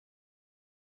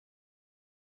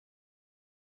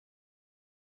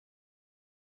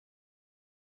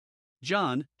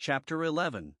John, chapter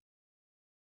 11.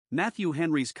 Matthew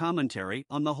Henry's Commentary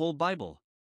on the Whole Bible.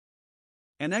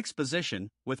 An exposition,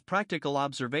 with practical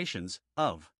observations,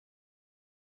 of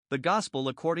the Gospel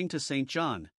according to St.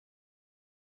 John.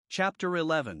 Chapter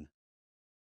 11.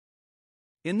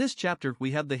 In this chapter we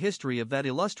have the history of that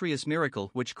illustrious miracle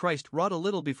which Christ wrought a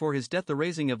little before his death, the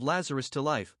raising of Lazarus to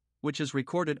life, which is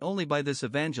recorded only by this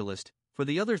evangelist, for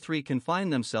the other three confine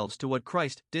themselves to what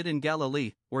Christ did in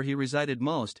Galilee, where he resided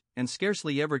most, and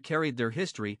scarcely ever carried their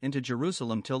history into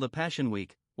Jerusalem till the Passion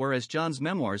Week, whereas John's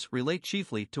memoirs relate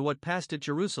chiefly to what passed at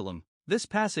Jerusalem. This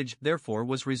passage, therefore,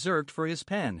 was reserved for his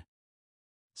pen.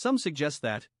 Some suggest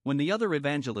that, when the other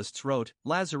evangelists wrote,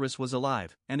 Lazarus was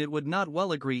alive, and it would not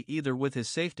well agree either with his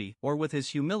safety or with his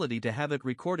humility to have it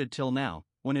recorded till now,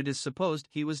 when it is supposed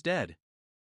he was dead.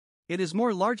 It is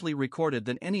more largely recorded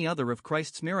than any other of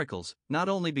Christ's miracles, not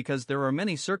only because there are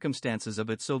many circumstances of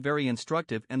it so very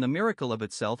instructive and the miracle of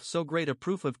itself so great a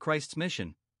proof of Christ's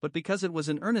mission, but because it was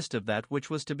an earnest of that which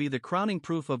was to be the crowning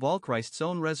proof of all Christ's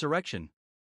own resurrection.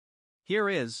 Here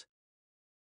is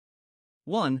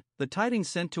 1. The tidings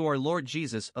sent to our Lord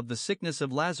Jesus of the sickness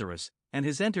of Lazarus, and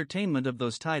his entertainment of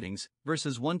those tidings,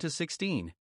 verses 1 to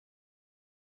 16.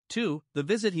 2. The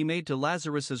visit he made to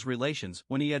Lazarus's relations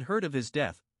when he had heard of his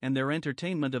death, and their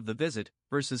entertainment of the visit,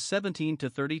 verses 17 to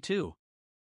 32.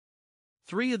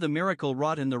 3. The miracle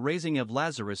wrought in the raising of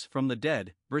Lazarus from the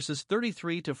dead, verses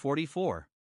 33 to 44.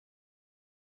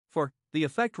 4. The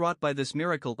effect wrought by this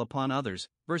miracle upon others,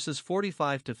 verses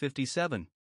 45 to 57.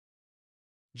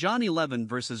 John 11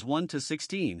 verses 1 to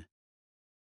 16.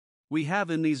 We have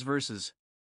in these verses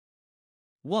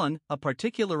 1. A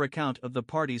particular account of the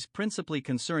parties principally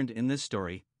concerned in this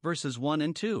story, verses 1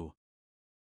 and 2.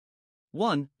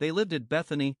 1. They lived at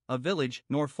Bethany, a village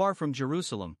nor far from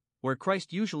Jerusalem, where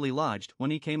Christ usually lodged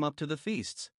when he came up to the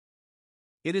feasts.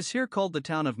 It is here called the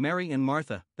town of Mary and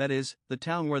Martha, that is, the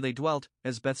town where they dwelt,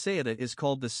 as Bethsaida is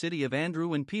called the city of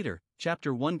Andrew and Peter,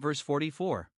 chapter 1 verse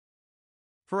 44.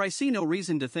 For I see no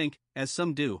reason to think, as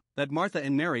some do, that Martha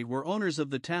and Mary were owners of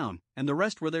the town, and the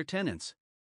rest were their tenants.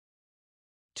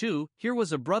 2. Here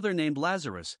was a brother named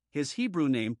Lazarus, his Hebrew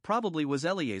name probably was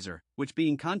Eleazar, which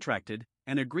being contracted,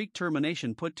 and a Greek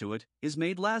termination put to it, is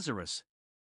made Lazarus.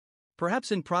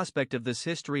 Perhaps in prospect of this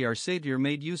history our Saviour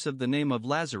made use of the name of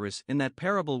Lazarus in that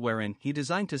parable wherein he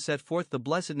designed to set forth the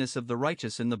blessedness of the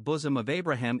righteous in the bosom of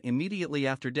Abraham immediately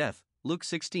after death, Luke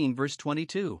 16 verse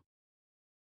 22.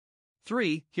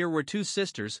 3. Here were two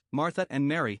sisters, Martha and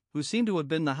Mary, who seem to have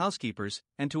been the housekeepers,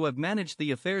 and to have managed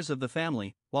the affairs of the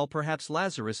family, while perhaps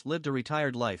Lazarus lived a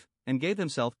retired life, and gave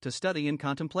himself to study and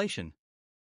contemplation.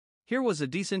 Here was a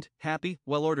decent, happy,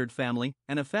 well-ordered family,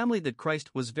 and a family that Christ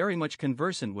was very much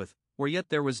conversant with, where yet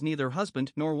there was neither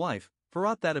husband nor wife, for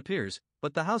aught that appears,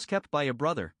 but the house kept by a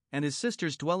brother, and his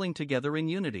sisters dwelling together in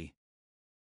unity.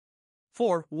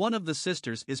 4. One of the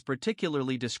sisters is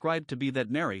particularly described to be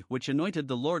that Mary which anointed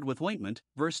the Lord with ointment,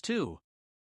 verse 2.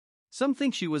 Some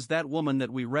think she was that woman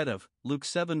that we read of, Luke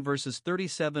 7 verses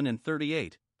 37 and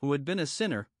 38, who had been a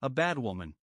sinner, a bad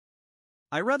woman.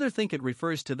 I rather think it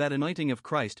refers to that anointing of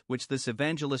Christ which this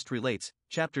evangelist relates,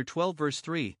 chapter 12 verse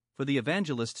 3, for the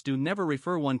evangelists do never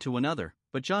refer one to another,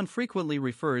 but John frequently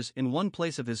refers in one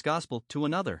place of his gospel to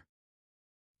another.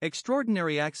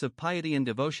 Extraordinary acts of piety and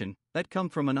devotion, that come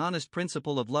from an honest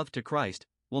principle of love to Christ,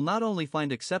 will not only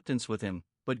find acceptance with him,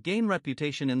 but gain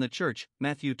reputation in the church,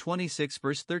 Matthew 26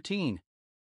 verse 13.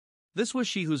 This was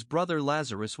she whose brother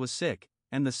Lazarus was sick,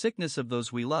 and the sickness of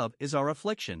those we love is our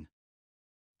affliction.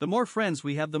 The more friends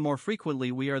we have, the more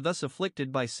frequently we are thus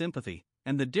afflicted by sympathy,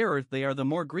 and the dearer they are, the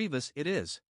more grievous it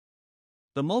is.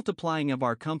 The multiplying of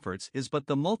our comforts is but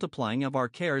the multiplying of our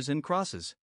cares and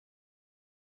crosses.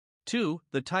 2.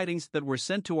 The tidings that were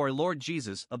sent to our Lord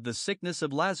Jesus of the sickness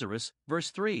of Lazarus,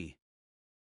 verse 3.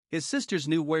 His sisters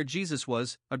knew where Jesus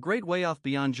was, a great way off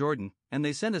beyond Jordan, and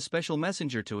they sent a special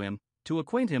messenger to him, to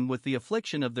acquaint him with the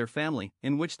affliction of their family,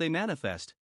 in which they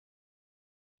manifest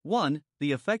 1.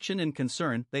 The affection and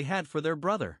concern they had for their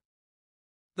brother.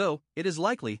 Though, it is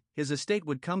likely, his estate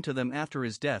would come to them after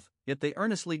his death, yet they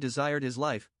earnestly desired his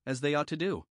life, as they ought to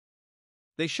do.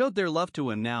 They showed their love to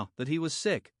him now that he was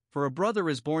sick, for a brother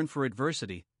is born for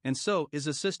adversity, and so is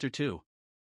a sister too.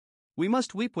 We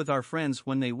must weep with our friends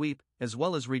when they weep, as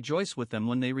well as rejoice with them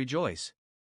when they rejoice.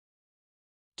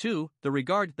 2. The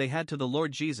regard they had to the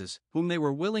Lord Jesus, whom they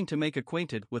were willing to make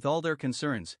acquainted with all their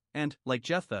concerns, and, like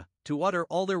Jephthah, to utter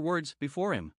all their words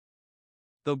before him.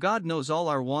 Though God knows all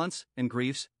our wants, and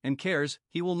griefs, and cares,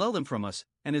 he will know them from us,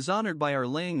 and is honored by our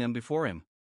laying them before him.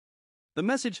 The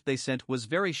message they sent was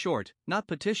very short, not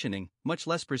petitioning, much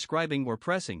less prescribing or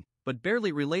pressing, but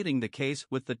barely relating the case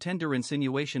with the tender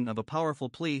insinuation of a powerful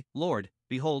plea, Lord,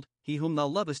 behold, he whom thou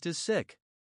lovest is sick.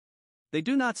 They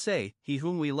do not say, he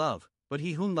whom we love, but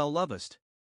he whom thou lovest.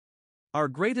 Our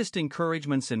greatest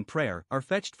encouragements in prayer are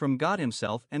fetched from God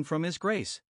himself and from his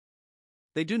grace.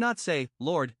 They do not say,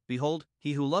 Lord, behold,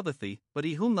 he who loveth thee, but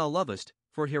he whom thou lovest,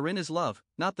 for herein is love,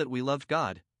 not that we loved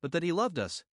God, but that he loved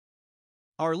us.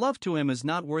 Our love to him is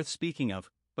not worth speaking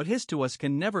of, but his to us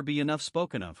can never be enough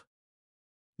spoken of.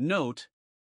 Note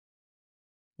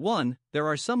 1. There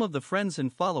are some of the friends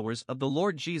and followers of the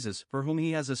Lord Jesus for whom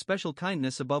he has a special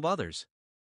kindness above others.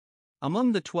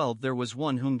 Among the 12 there was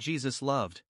one whom Jesus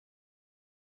loved.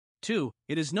 2.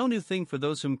 It is no new thing for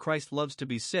those whom Christ loves to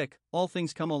be sick, all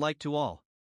things come alike to all.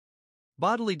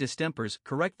 Bodily distempers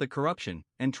correct the corruption,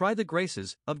 and try the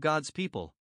graces, of God's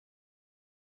people.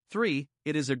 3.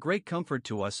 It is a great comfort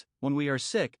to us, when we are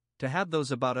sick, to have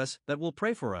those about us that will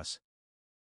pray for us.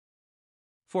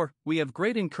 4. We have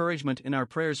great encouragement in our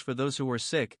prayers for those who are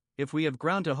sick, if we have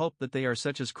ground to hope that they are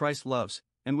such as Christ loves,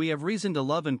 and we have reason to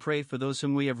love and pray for those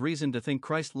whom we have reason to think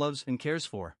Christ loves and cares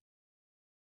for.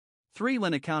 3.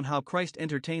 When account how Christ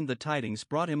entertained the tidings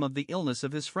brought him of the illness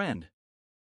of his friend.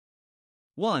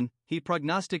 1. He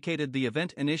prognosticated the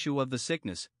event and issue of the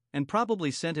sickness, and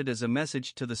probably sent it as a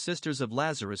message to the sisters of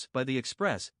Lazarus by the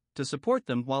express, to support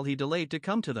them while he delayed to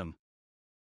come to them.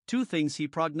 2 things he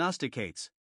prognosticates.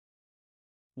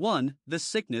 1. This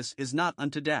sickness is not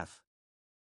unto death.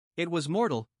 It was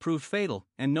mortal, proved fatal,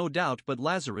 and no doubt but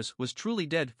Lazarus was truly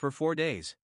dead for 4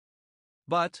 days.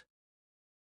 But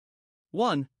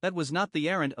 1. That was not the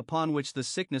errand upon which the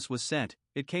sickness was sent.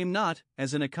 It came not,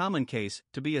 as in a common case,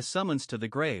 to be a summons to the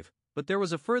grave, but there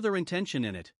was a further intention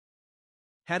in it.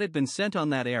 Had it been sent on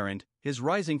that errand, his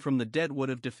rising from the dead would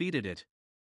have defeated it.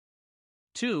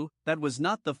 2. That was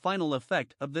not the final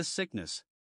effect of this sickness.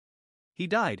 He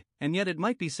died, and yet it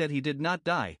might be said he did not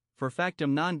die, for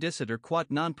factum non dicitur quod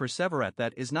non perseverat,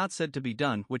 that is not said to be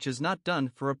done which is not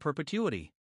done for a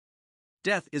perpetuity.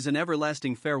 Death is an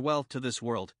everlasting farewell to this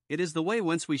world, it is the way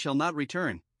whence we shall not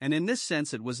return, and in this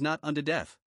sense it was not unto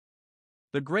death.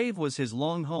 The grave was his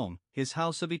long home, his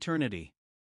house of eternity.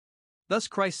 Thus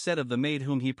Christ said of the maid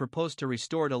whom he proposed to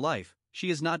restore to life, she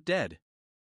is not dead.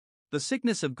 The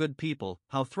sickness of good people,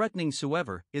 how threatening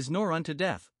soever, is nor unto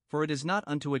death, for it is not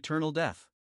unto eternal death.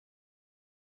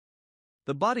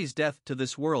 The body's death to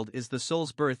this world is the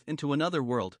soul's birth into another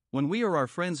world. When we or our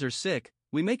friends are sick,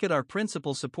 we make it our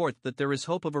principal support that there is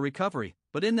hope of a recovery,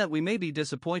 but in that we may be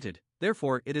disappointed.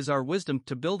 Therefore it is our wisdom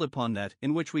to build upon that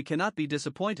in which we cannot be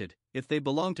disappointed. If they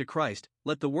belong to Christ,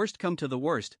 let the worst come to the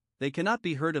worst, they cannot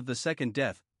be heard of the second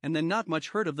death, and then not much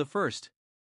heard of the first.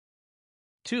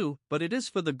 2. But it is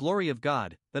for the glory of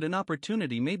God, that an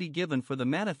opportunity may be given for the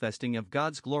manifesting of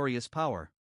God's glorious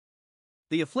power.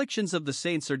 The afflictions of the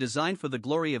saints are designed for the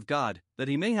glory of God, that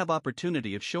he may have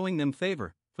opportunity of showing them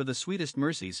favor, for the sweetest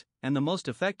mercies, and the most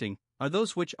affecting, are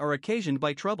those which are occasioned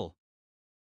by trouble.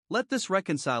 Let this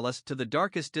reconcile us to the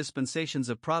darkest dispensations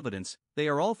of providence. They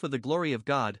are all for the glory of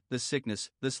God. This sickness,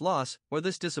 this loss, or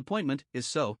this disappointment, is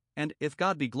so, and, if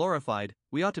God be glorified,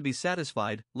 we ought to be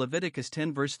satisfied. Leviticus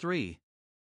 10 verse 3.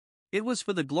 It was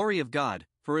for the glory of God,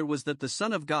 for it was that the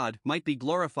Son of God might be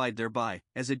glorified thereby,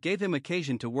 as it gave him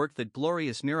occasion to work that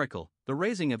glorious miracle, the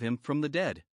raising of him from the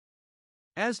dead.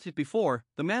 As before,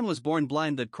 the man was born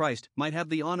blind that Christ might have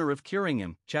the honor of curing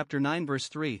him, chapter 9 verse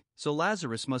 3, so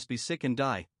Lazarus must be sick and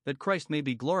die, that Christ may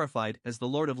be glorified as the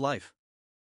Lord of life.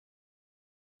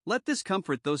 Let this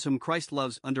comfort those whom Christ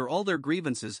loves under all their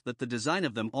grievances, that the design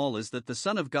of them all is that the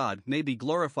Son of God may be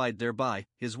glorified thereby,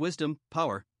 his wisdom,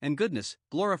 power, and goodness,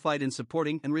 glorified in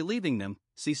supporting and relieving them.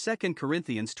 See 2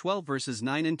 Corinthians 12 verses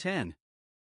 9 and 10.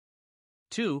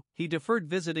 2. He deferred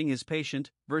visiting his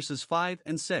patient, verses 5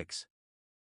 and 6.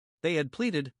 They had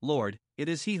pleaded, Lord, it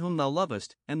is he whom thou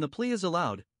lovest, and the plea is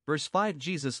allowed. Verse 5.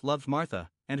 Jesus loved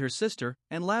Martha, and her sister,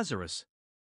 and Lazarus.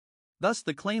 Thus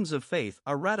the claims of faith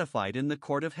are ratified in the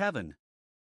court of heaven.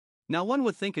 Now one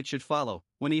would think it should follow,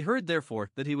 when he heard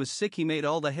therefore that he was sick he made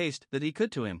all the haste that he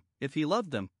could to him. If he loved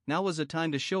them, now was a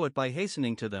time to show it by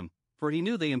hastening to them, for he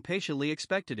knew they impatiently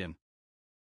expected him.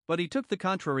 But he took the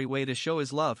contrary way to show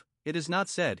his love. It is not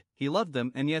said, he loved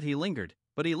them and yet he lingered,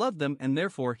 but he loved them and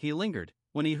therefore he lingered.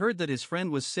 When he heard that his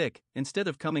friend was sick, instead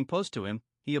of coming post to him,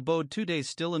 he abode 2 days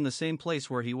still in the same place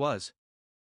where he was.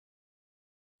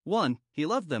 1. He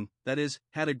loved them, that is,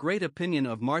 had a great opinion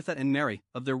of Martha and Mary,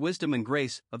 of their wisdom and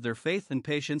grace, of their faith and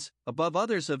patience, above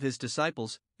others of his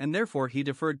disciples, and therefore he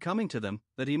deferred coming to them,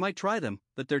 that he might try them,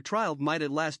 that their trial might at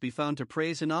last be found to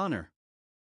praise and honor.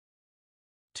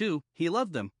 2. He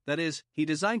loved them, that is, he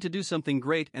designed to do something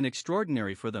great and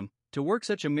extraordinary for them, to work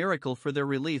such a miracle for their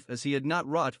relief as he had not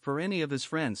wrought for any of his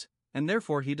friends, and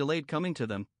therefore he delayed coming to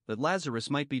them, that Lazarus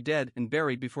might be dead and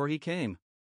buried before he came.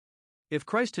 If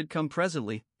Christ had come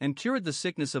presently, and cured the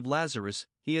sickness of Lazarus,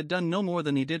 he had done no more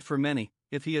than he did for many.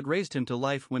 If he had raised him to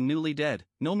life when newly dead,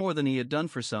 no more than he had done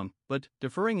for some, but,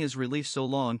 deferring his relief so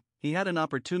long, he had an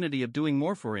opportunity of doing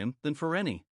more for him than for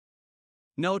any.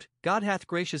 Note, God hath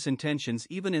gracious intentions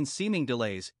even in seeming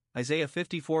delays, Isaiah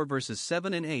 54 verses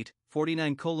 7 and 8,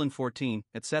 49:14,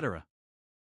 etc.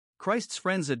 Christ's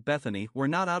friends at Bethany were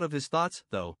not out of his thoughts,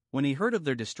 though. When he heard of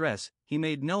their distress, he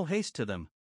made no haste to them.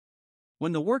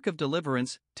 When the work of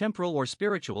deliverance, temporal or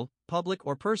spiritual, public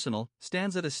or personal,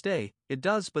 stands at a stay, it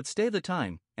does but stay the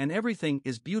time, and everything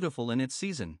is beautiful in its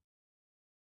season.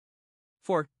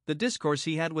 4. The discourse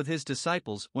he had with his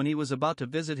disciples when he was about to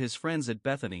visit his friends at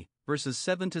Bethany, verses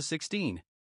 7 to 16.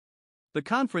 The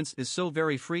conference is so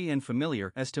very free and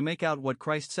familiar as to make out what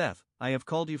Christ saith, I have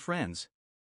called you friends.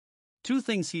 2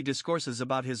 things he discourses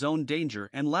about his own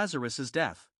danger and Lazarus'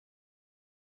 death.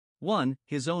 1.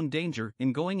 His own danger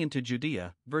in going into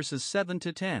Judea, verses 7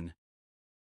 to 10.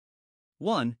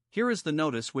 1. Here is the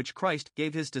notice which Christ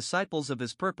gave his disciples of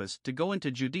his purpose to go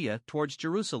into Judea towards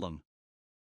Jerusalem.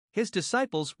 His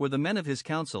disciples were the men of his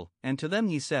counsel, and to them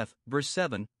he saith, verse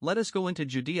 7, Let us go into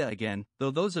Judea again,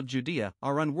 though those of Judea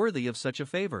are unworthy of such a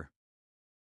favor.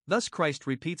 Thus Christ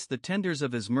repeats the tenders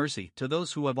of his mercy to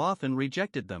those who have often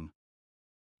rejected them.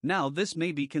 Now this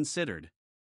may be considered.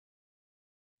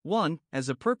 1. As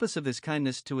a purpose of his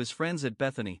kindness to his friends at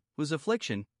Bethany, whose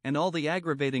affliction, and all the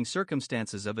aggravating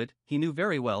circumstances of it, he knew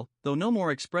very well, though no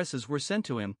more expresses were sent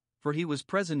to him, for he was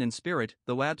present in spirit,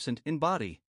 though absent in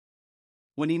body.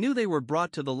 When he knew they were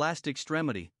brought to the last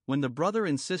extremity, when the brother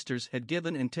and sisters had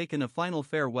given and taken a final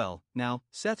farewell, now,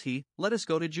 saith he, Let us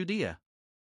go to Judea.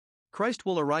 Christ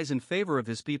will arise in favor of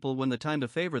his people when the time to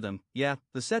favor them,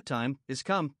 the set time, is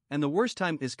come, and the worst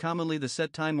time is commonly the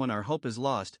set time when our hope is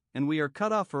lost, and we are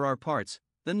cut off for our parts.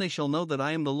 Then they shall know that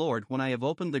I am the Lord when I have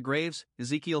opened the graves,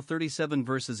 Ezekiel 37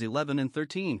 verses 11 and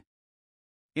 13.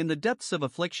 In the depths of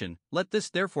affliction, let this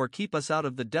therefore keep us out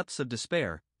of the depths of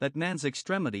despair, that man's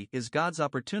extremity is God's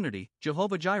opportunity,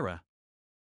 Jehovah Jireh.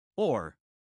 Or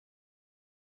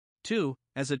 2.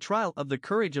 As a trial of the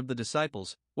courage of the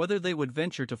disciples, whether they would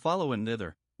venture to follow him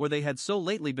thither, where they had so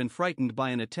lately been frightened by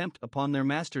an attempt upon their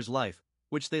master's life,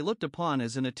 which they looked upon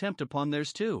as an attempt upon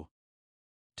theirs too.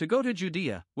 To go to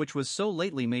Judea, which was so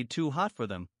lately made too hot for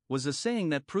them, was a saying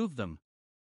that proved them.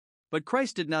 But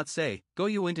Christ did not say, Go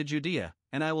you into Judea,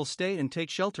 and I will stay and take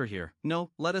shelter here.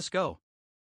 No, let us go.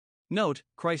 Note,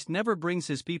 Christ never brings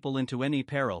his people into any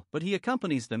peril, but he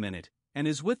accompanies them in it, and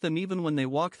is with them even when they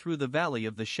walk through the valley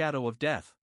of the shadow of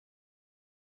death.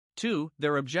 2.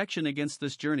 Their objection against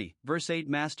this journey, verse 8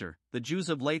 Master, the Jews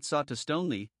of late sought to stone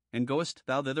thee, and goest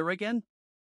thou thither again?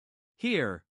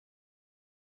 Here.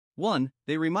 1.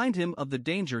 They remind him of the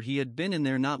danger he had been in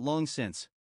there not long since.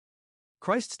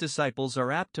 Christ's disciples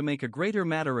are apt to make a greater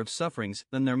matter of sufferings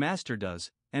than their master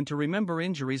does, and to remember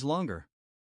injuries longer.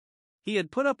 He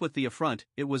had put up with the affront,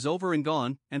 it was over and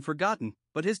gone, and forgotten,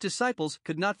 but his disciples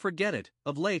could not forget it.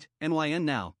 Of late, and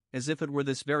now, as if it were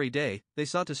this very day, they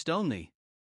sought to stone thee.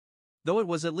 Though it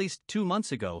was at least 2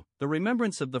 months ago, the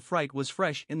remembrance of the fright was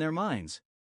fresh in their minds.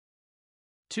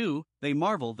 2. They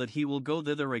marvel that he will go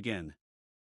thither again.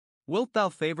 Wilt thou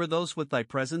favor those with thy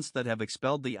presence that have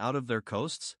expelled thee out of their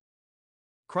coasts?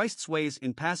 Christ's ways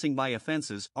in passing by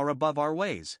offenses are above our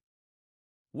ways.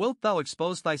 Wilt thou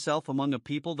expose thyself among a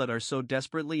people that are so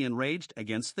desperately enraged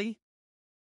against thee?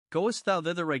 Goest thou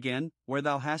thither again, where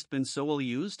thou hast been so ill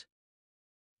used?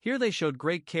 Here they showed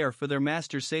great care for their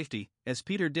master's safety, as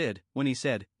Peter did, when he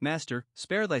said, Master,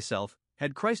 spare thyself.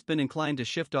 Had Christ been inclined to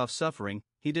shift off suffering,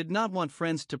 he did not want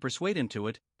friends to persuade him to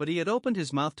it, but he had opened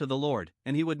his mouth to the Lord,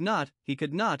 and he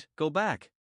could not, go back.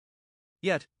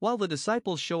 Yet, while the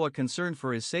disciples show a concern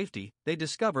for his safety, they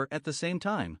discover at the same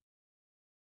time,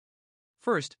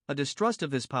 first, a distrust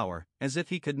of his power, as if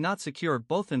he could not secure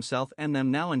both himself and them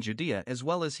now in Judea as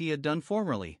well as he had done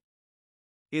formerly.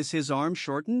 Is his arm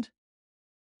shortened?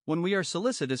 When we are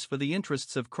solicitous for the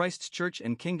interests of Christ's church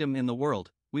and kingdom in the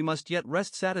world, we must yet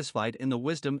rest satisfied in the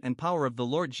wisdom and power of the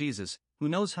Lord Jesus, who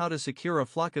knows how to secure a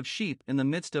flock of sheep in the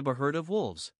midst of a herd of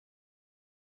wolves.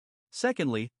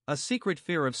 Secondly, a secret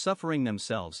fear of suffering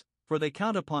themselves, for they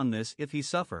count upon this if he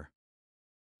suffer.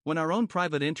 When our own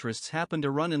private interests happen to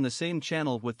run in the same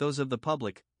channel with those of the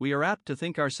public, we are apt to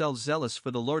think ourselves zealous for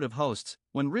the Lord of hosts,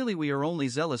 when really we are only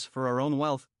zealous for our own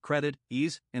wealth, credit,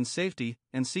 ease, and safety,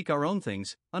 and seek our own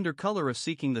things, under color of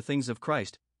seeking the things of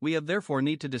Christ. We have therefore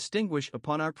need to distinguish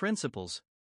upon our principles.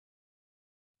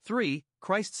 3.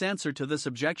 Christ's answer to this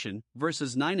objection,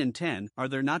 verses 9 and 10. Are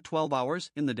there not 12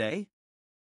 hours in the day?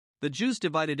 The Jews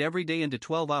divided every day into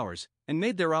 12 hours, and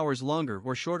made their hours longer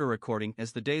or shorter according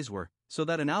as the days were, so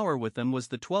that an hour with them was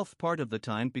the 12th part of the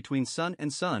time between sun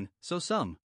and sun, so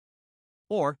some.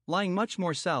 Or, lying much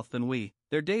more south than we,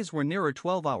 their days were nearer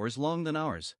 12 hours long than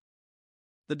ours.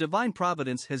 The divine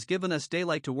providence has given us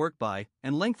daylight to work by,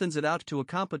 and lengthens it out to a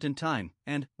competent time,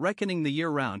 and, reckoning the year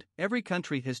round, every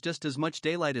country has just as much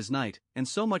daylight as night, and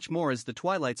so much more as the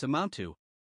twilights amount to.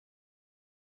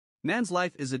 Man's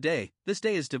life is a day. This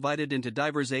day is divided into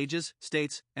divers ages,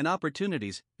 states, and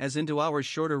opportunities, as into hours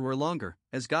shorter or longer,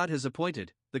 as God has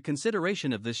appointed. The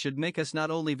consideration of this should make us not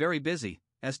only very busy,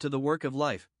 as to the work of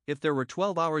life. If there were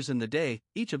 12 hours in the day,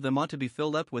 each of them ought to be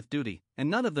filled up with duty, and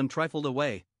none of them trifled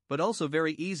away, but also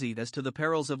very easy as to the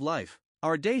perils of life.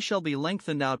 Our day shall be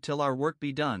lengthened out till our work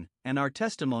be done, and our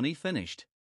testimony finished.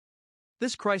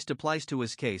 This Christ applies to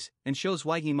his case, and shows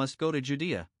why he must go to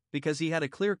Judea, because he had a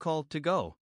clear call to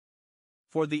go.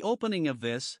 For the opening of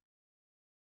this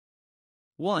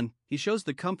 1. He shows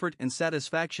the comfort and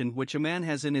satisfaction which a man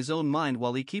has in his own mind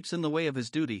while he keeps in the way of his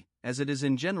duty, as it is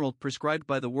in general prescribed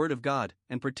by the word of God,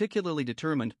 and particularly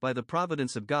determined by the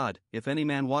providence of God. If any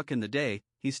man walk in the day,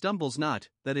 he stumbles not,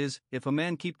 that is, if a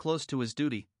man keep close to his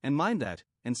duty, and mind that,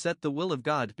 and set the will of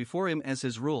God before him as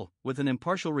his rule, with an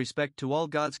impartial respect to all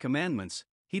God's commandments,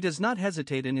 he does not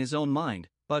hesitate in his own mind,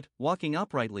 but, walking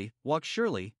uprightly, walks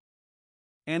surely,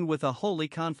 and with a holy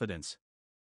confidence.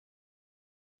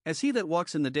 As he that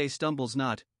walks in the day stumbles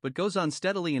not, but goes on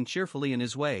steadily and cheerfully in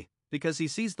his way, because he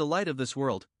sees the light of this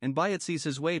world, and by it sees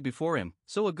his way before him,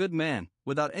 so a good man,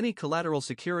 without any collateral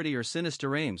security or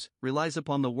sinister aims, relies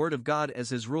upon the word of God as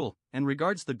his rule, and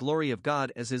regards the glory of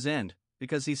God as his end,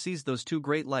 because he sees those two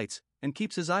great lights, and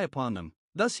keeps his eye upon them.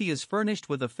 Thus he is furnished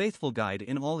with a faithful guide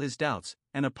in all his doubts,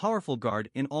 and a powerful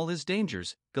guard in all his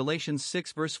dangers. Galatians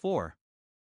 6 verse 4.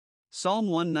 Psalm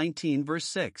 119 verse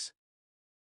 6.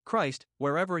 Christ,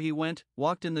 wherever he went,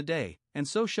 walked in the day, and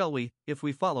so shall we, if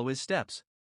we follow his steps.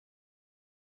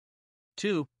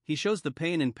 2. He shows the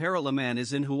pain and peril a man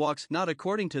is in who walks not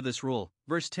according to this rule.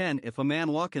 Verse 10. If a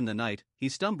man walk in the night, he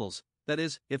stumbles, that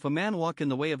is, if a man walk in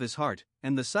the way of his heart,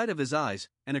 and the sight of his eyes,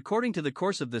 and according to the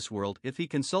course of this world, if he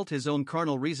consult his own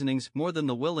carnal reasonings more than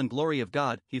the will and glory of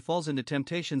God, he falls into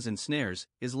temptations and snares,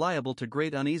 is liable to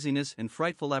great uneasiness and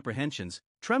frightful apprehensions,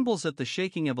 trembles at the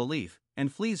shaking of a leaf,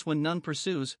 and flees when none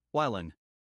pursues, while an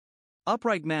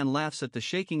upright man laughs at the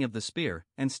shaking of the spear,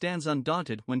 and stands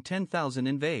undaunted when 10,000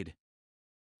 invade.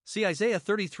 See Isaiah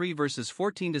 33 verses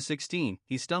 14 to 16.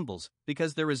 He stumbles,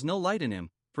 because there is no light in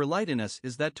him, for light in us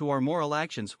is that to our moral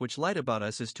actions which light about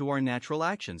us is to our natural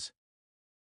actions.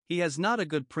 He has not a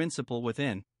good principle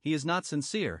within, he is not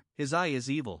sincere, his eye is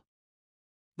evil.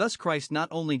 Thus Christ not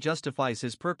only justifies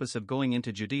his purpose of going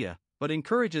into Judea, but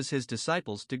encourages his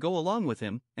disciples to go along with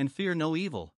him, and fear no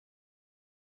evil.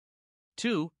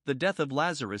 2. The death of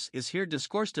Lazarus is here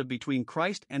discoursed of between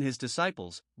Christ and his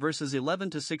disciples, verses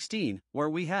 11 to 16, where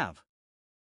we have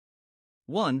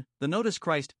 1. The notice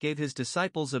Christ gave his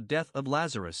disciples of death of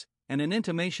Lazarus, and an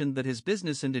intimation that his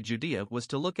business into Judea was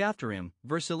to look after him,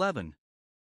 verse 11.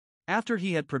 After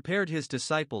he had prepared his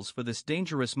disciples for this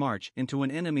dangerous march into an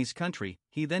enemy's country,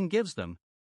 he then gives them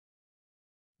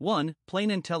 1.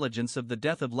 Plain intelligence of the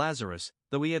death of Lazarus,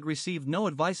 though he had received no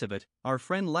advice of it. Our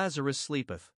friend Lazarus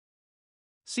sleepeth.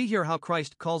 See here how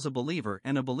Christ calls a believer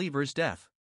and a believer's death.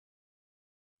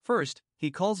 First, he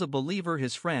calls a believer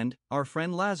his friend, our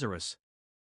friend Lazarus.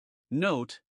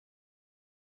 Note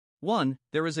 1.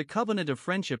 There is a covenant of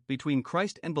friendship between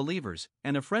Christ and believers,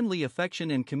 and a friendly affection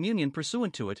and communion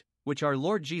pursuant to it, which our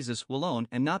Lord Jesus will own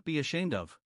and not be ashamed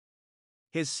of.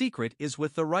 His secret is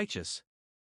with the righteous.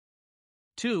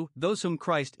 2. Those whom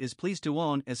Christ is pleased to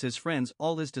own as his friends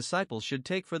all his disciples should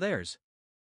take for theirs.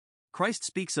 Christ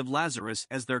speaks of Lazarus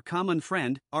as their common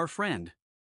friend, our friend.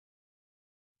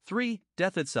 3.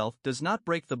 Death itself does not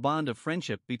break the bond of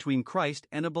friendship between Christ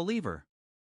and a believer.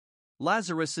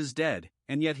 Lazarus is dead,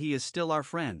 and yet he is still our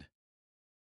friend.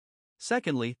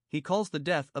 Secondly, he calls the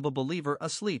death of a believer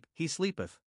asleep, he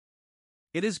sleepeth.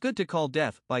 It is good to call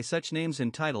death by such names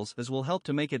and titles as will help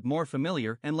to make it more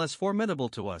familiar and less formidable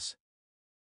to us.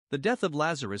 The death of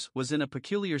Lazarus was in a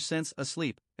peculiar sense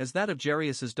asleep, as that of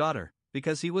Jairus' daughter,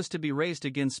 because he was to be raised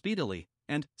again speedily,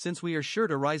 and, since we are sure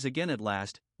to rise again at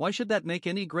last, why should that make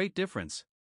any great difference?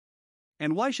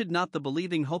 And why should not the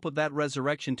believing hope of that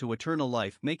resurrection to eternal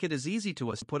life make it as easy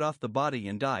to us to put off the body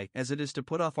and die as it is to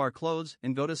put off our clothes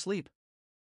and go to sleep?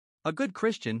 A good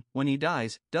Christian, when he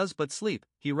dies, does but sleep.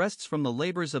 He rests from the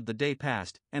labors of the day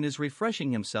past, and is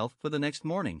refreshing himself for the next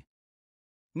morning.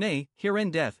 Nay,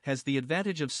 herein death has the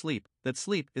advantage of sleep, that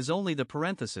sleep is only the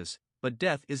parenthesis, but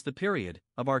death is the period,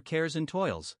 of our cares and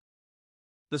toils.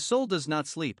 The soul does not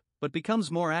sleep, but becomes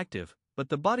more active, but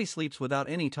the body sleeps without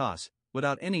any toss,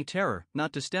 without any terror,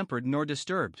 not distempered nor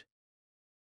disturbed.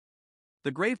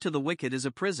 The grave to the wicked is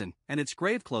a prison, and its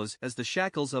grave clothes as the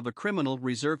shackles of a criminal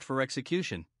reserved for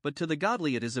execution, but to the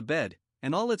godly it is a bed,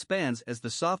 and all its bands as the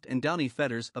soft and downy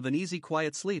fetters of an easy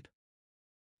quiet sleep.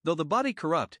 Though the body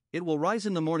corrupt, it will rise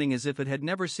in the morning as if it had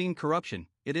never seen corruption.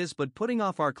 It is but putting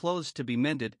off our clothes to be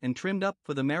mended and trimmed up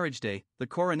for the marriage day, the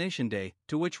coronation day,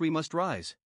 to which we must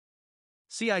rise.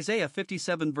 See Isaiah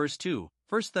 57 verse 2,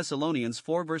 1 Thessalonians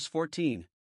 4 verse 14.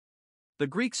 The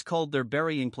Greeks called their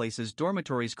burying places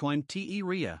dormitories koine te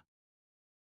rhea.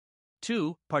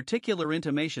 2. Particular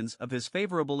intimations of his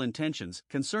favorable intentions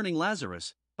concerning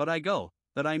Lazarus. But I go,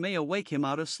 that I may awake him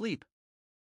out of sleep.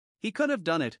 He could have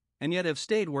done it, and yet have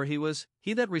stayed where he was.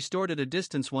 He that restored at a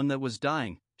distance one that was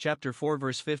dying, chapter 4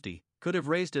 verse 50, could have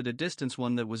raised at a distance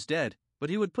one that was dead, but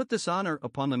he would put this honor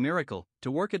upon the miracle,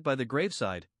 to work it by the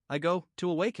graveside. I go, to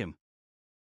awake him.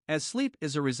 As sleep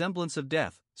is a resemblance of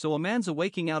death, so a man's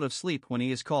awaking out of sleep when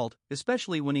he is called,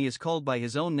 especially when he is called by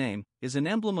his own name, is an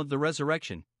emblem of the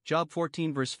resurrection. Job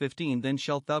 14 verse 15. Then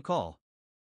shalt thou call.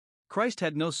 Christ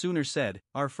had no sooner said,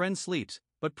 our friend sleeps,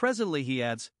 but presently he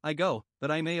adds, I go,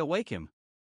 that I may awake him.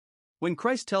 When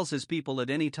Christ tells his people at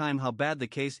any time how bad the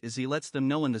case is, he lets them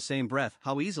know in the same breath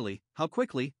how easily, how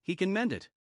quickly, he can mend it.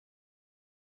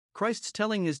 Christ's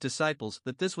telling his disciples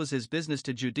that this was his business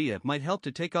to Judea might help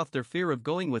to take off their fear of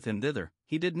going with him thither.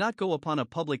 He did not go upon a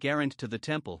public errand to the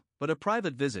temple, but a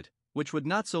private visit, which would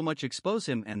not so much expose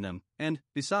him and them, and,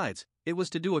 besides, it was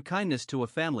to do a kindness to a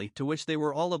family to which they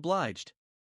were all obliged.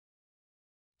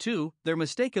 2. Their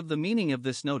mistake of the meaning of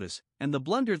this notice, and the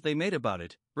blunder they made about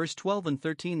it. Verse 12 and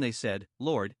 13 they said,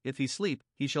 Lord, if he sleep,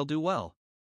 he shall do well.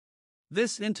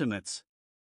 This intimates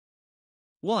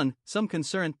 1. Some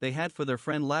concern they had for their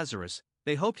friend Lazarus.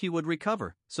 They hoped he would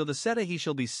recover, so the said he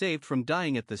shall be saved from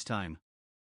dying at this time.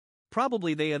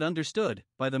 Probably they had understood,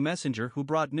 by the messenger who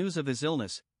brought news of his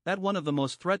illness, that one of the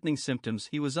most threatening symptoms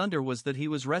he was under was that he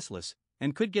was restless,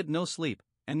 and could get no sleep,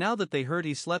 and now that they heard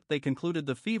he slept they concluded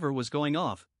the fever was going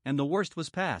off, and the worst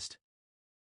was past.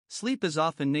 Sleep is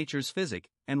often nature's physic,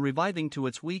 and reviving to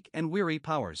its weak and weary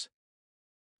powers.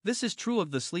 This is true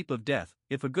of the sleep of death.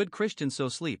 If a good Christian so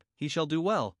sleep, he shall do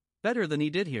well, better than he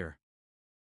did here.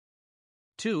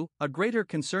 2. A greater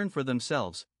concern for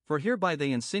themselves, for hereby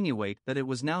they insinuate that it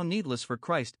was now needless for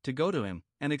Christ to go to him,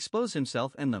 and expose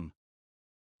himself and them.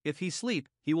 If he sleep,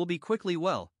 he will be quickly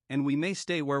well, and we may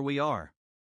stay where we are.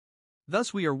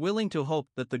 Thus we are willing to hope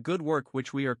that the good work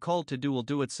which we are called to do will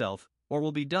do itself, or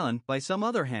will be done by some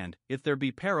other hand, if there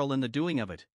be peril in the doing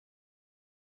of it.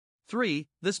 3.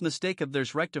 This mistake of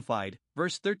theirs rectified.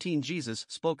 Verse 13 Jesus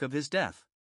spoke of his death.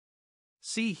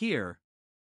 See here.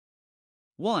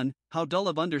 1. How dull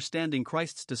of understanding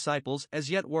Christ's disciples as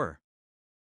yet were.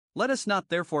 Let us not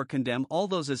therefore condemn all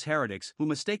those as heretics who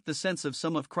mistake the sense of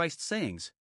some of Christ's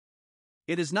sayings.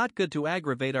 It is not good to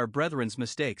aggravate our brethren's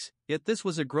mistakes, yet this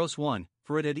was a gross one,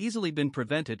 for it had easily been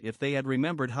prevented if they had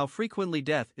remembered how frequently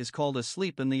death is called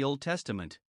asleep in the Old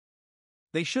Testament.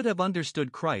 They should have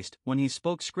understood Christ when he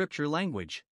spoke scripture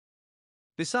language.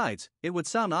 Besides, it would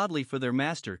sound oddly for their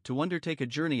master to undertake a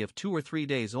journey of 2 or 3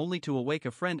 days only to awake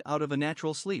a friend out of a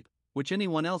natural sleep, which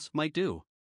anyone else might do.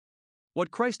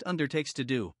 What Christ undertakes to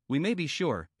do, we may be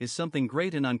sure, is something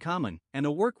great and uncommon, and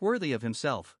a work worthy of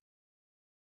himself.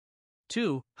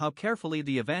 2. How carefully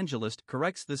the evangelist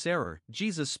corrects this error.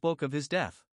 Jesus spoke of his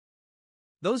death.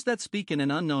 Those that speak in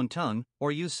an unknown tongue,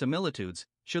 or use similitudes,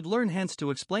 should learn hence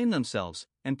to explain themselves,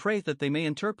 and pray that they may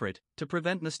interpret, to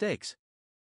prevent mistakes.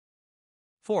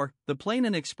 4. The plain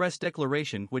and express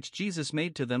declaration which Jesus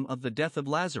made to them of the death of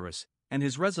Lazarus, and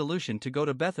his resolution to go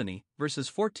to Bethany, verses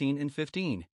 14 and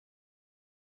 15.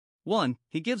 1.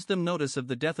 He gives them notice of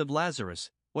the death of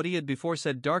Lazarus. What he had before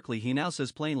said darkly he now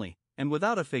says plainly, and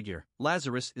without a figure.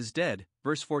 Lazarus is dead,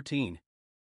 verse 14.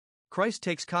 Christ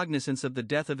takes cognizance of the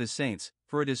death of his saints,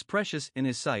 for it is precious in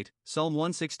his sight, Psalm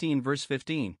 116 verse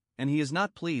 15, and he is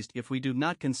not pleased if we do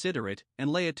not consider it,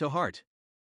 and lay it to heart.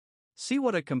 See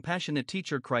what a compassionate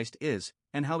teacher Christ is,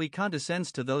 and how he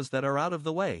condescends to those that are out of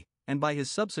the way, and by his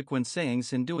subsequent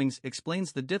sayings and doings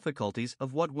explains the difficulties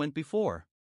of what went before.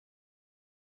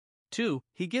 2.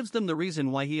 He gives them the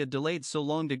reason why he had delayed so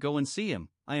long to go and see him.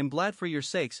 I am glad for your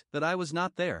sakes that I was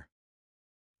not there.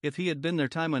 If he had been there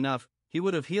time enough, he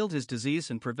would have healed his disease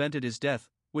and prevented his death,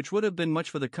 which would have been much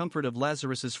for the comfort of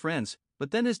Lazarus's friends,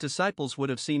 but then his disciples would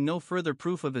have seen no further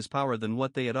proof of his power than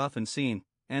what they had often seen,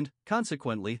 and,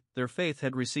 consequently, their faith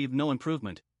had received no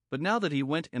improvement. but now that he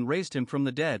went and raised him from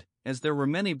the dead, as there were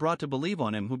many brought to believe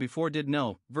on him who before did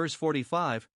know. Verse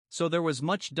 45, so there was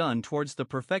much done towards the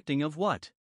perfecting of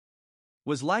what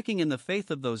was lacking in the faith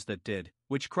of those that did,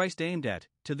 which Christ aimed at,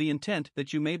 to the intent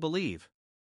that you may believe.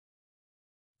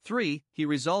 3. He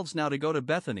resolves now to go to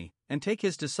Bethany, and take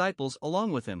his disciples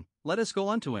along with him. Let us go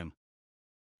unto him.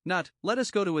 Not, let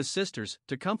us go to his sisters,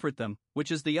 to comfort them,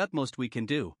 which is the utmost we can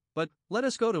do, but, let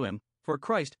us go to him, for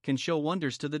Christ can show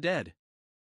wonders to the dead.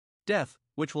 Death,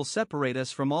 which will separate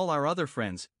us from all our other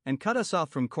friends, and cut us off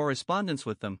from correspondence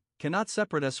with them, cannot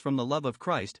separate us from the love of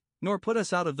Christ, nor put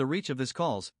us out of the reach of his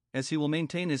calls, as he will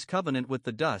maintain his covenant with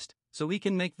the dust, so he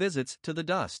can make visits to the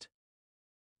dust.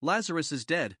 Lazarus is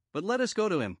dead, but let us go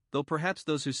to him, though perhaps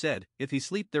those who said, if he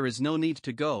sleep there is no need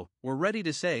to go, were ready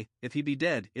to say, if he be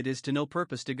dead it is to no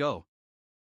purpose to go.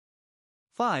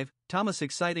 5. Thomas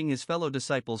exciting his fellow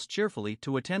disciples cheerfully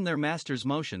to attend their master's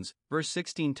motions. Verse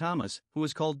 16. Thomas, who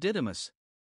is called Didymus.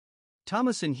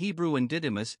 Thomas in Hebrew and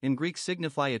Didymus in Greek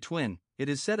signify a twin. It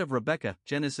is said of Rebekah,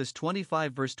 Genesis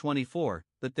 25 verse 24,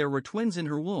 that there were twins in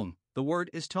her womb. The word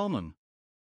is tomim.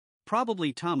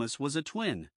 Probably Thomas was a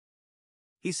twin.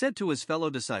 He said to his fellow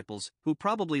disciples, who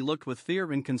probably looked with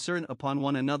fear and concern upon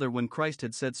one another when Christ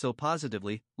had said so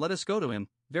positively, let us go to him,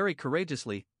 very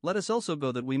courageously, let us also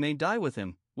go that we may die with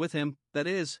him, that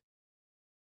is.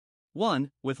 1.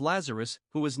 With Lazarus,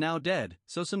 who is now dead,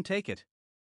 so some take it.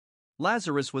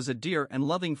 Lazarus was a dear and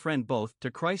loving friend both to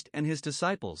Christ and his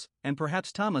disciples, and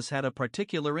perhaps Thomas had a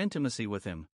particular intimacy with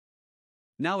him.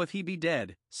 Now if he be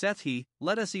dead, saith he,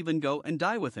 let us even go and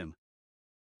die with him.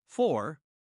 4.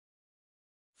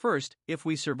 First, if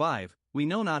we survive, we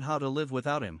know not how to live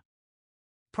without him.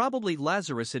 Probably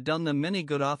Lazarus had done them many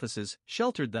good offices,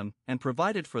 sheltered them, and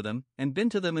provided for them, and been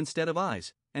to them instead of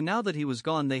eyes, and now that he was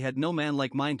gone they had no man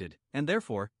like-minded, and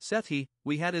therefore, saith he,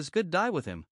 we had as good die with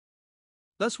him.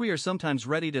 Thus we are sometimes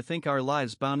ready to think our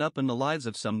lives bound up in the lives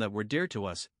of some that were dear to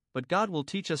us, but God will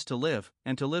teach us to live,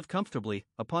 and to live comfortably,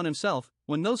 upon himself,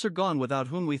 when those are gone without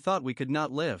whom we thought we could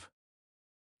not live.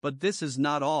 But this is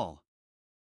not all.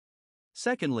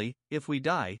 Secondly, if we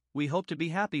die, we hope to be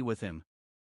happy with him.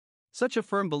 Such a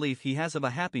firm belief he has of a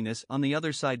happiness on the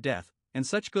other side death, and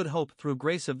such good hope through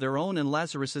grace of their own and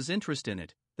Lazarus's interest in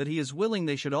it, that he is willing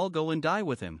they should all go and die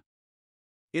with him.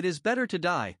 It is better to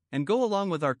die, and go along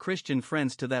with our Christian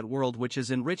friends to that world which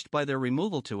is enriched by their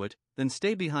removal to it, than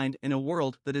stay behind in a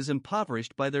world that is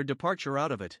impoverished by their departure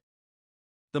out of it.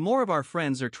 The more of our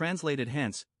friends are translated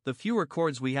hence, the fewer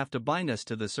cords we have to bind us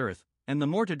to this earth, and the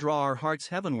more to draw our hearts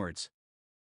heavenwards.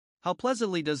 How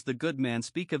pleasantly does the good man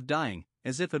speak of dying,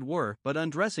 as if it were but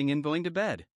undressing and going to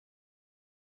bed.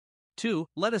 2.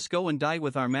 Let us go and die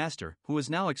with our Master, who is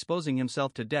now exposing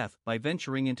himself to death by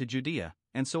venturing into Judea,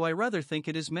 and so I rather think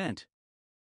it is meant.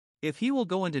 If he will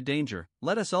go into danger,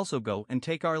 let us also go and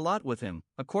take our lot with him,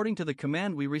 according to the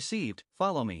command we received,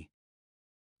 follow me.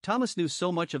 Thomas knew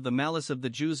so much of the malice of the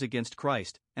Jews against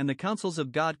Christ, and the counsels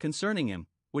of God concerning him,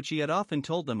 which he had often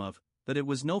told them of, that it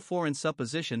was no foreign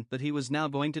supposition that he was now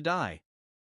going to die.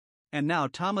 And now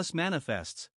Thomas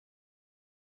manifests,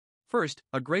 first,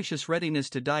 a gracious readiness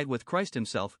to die with Christ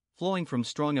himself, flowing from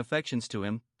strong affections to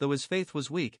him, though his faith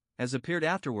was weak, as appeared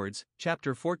afterwards,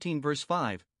 chapter 14 verse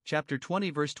 5, chapter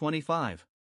 20 verse 25.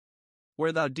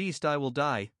 Where thou deest I will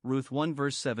die, Ruth 1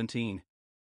 verse 17.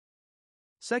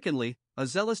 Secondly, a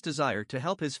zealous desire to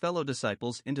help his fellow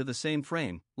disciples into the same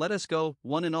frame. Let us go,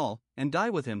 one and all, and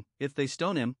die with him. If they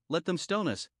stone him, let them stone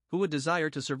us, who would desire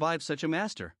to survive such a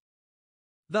master.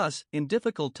 Thus, in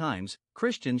difficult times,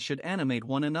 Christians should animate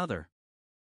one another.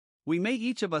 We may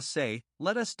each of us say,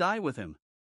 let us die with him.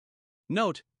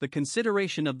 Note, the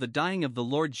consideration of the dying of the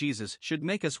Lord Jesus should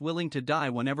make us willing to die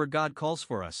whenever God calls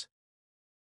for us.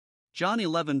 John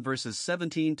 11 verses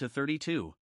 17 to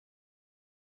 32.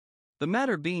 The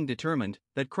matter being determined,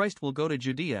 that Christ will go to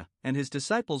Judea, and his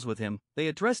disciples with him, they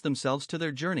address themselves to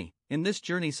their journey. In this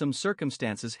journey some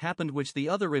circumstances happened which the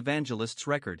other evangelists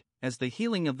record, as the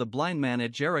healing of the blind man at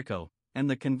Jericho, and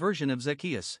the conversion of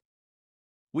Zacchaeus.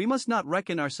 We must not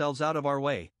reckon ourselves out of our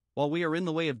way, while we are in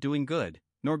the way of doing good,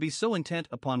 nor be so intent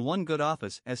upon one good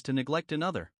office as to neglect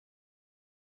another.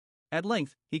 At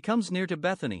length, he comes near to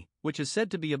Bethany, which is said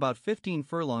to be about 15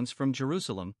 furlongs from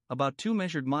Jerusalem, about 2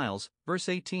 measured miles, verse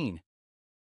 18.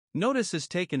 Notice is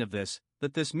taken of this,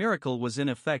 that this miracle was in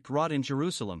effect wrought in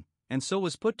Jerusalem, and so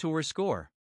was put to her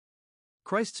score.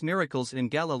 Christ's miracles in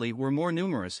Galilee were more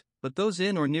numerous, but those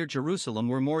in or near Jerusalem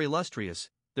were more illustrious.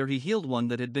 There he healed one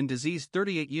that had been diseased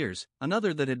 38 years,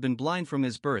 another that had been blind from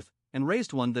his birth, and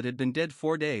raised one that had been dead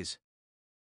 4 days.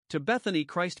 To Bethany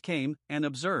Christ came, and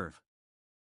observe.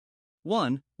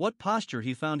 1. What posture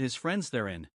he found his friends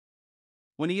therein.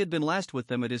 When he had been last with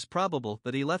them, it is probable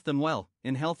that he left them well,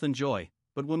 in health and joy.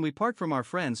 But when we part from our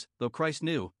friends, though Christ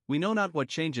knew, we know not what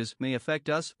changes may affect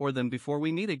us or them before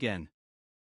we meet again.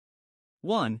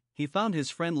 1. He found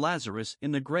his friend Lazarus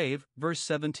in the grave, verse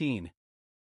 17.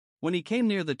 When he came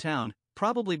near the town,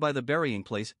 probably by the burying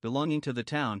place belonging to the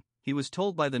town, he was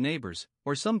told by the neighbors,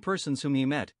 or some persons whom he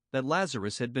met, that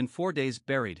Lazarus had been 4 days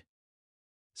buried.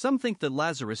 Some think that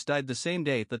Lazarus died the same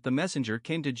day that the messenger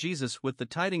came to Jesus with the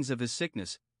tidings of his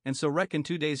sickness, and so reckoned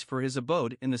 2 days for his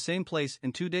abode in the same place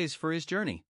and 2 days for his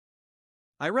journey.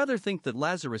 I rather think that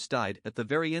Lazarus died at the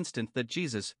very instant that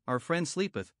Jesus, our friend,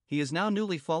 sleepeth. He is now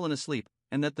newly fallen asleep,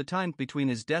 and that the time between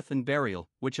his death and burial,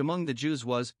 which among the Jews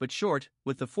was but short,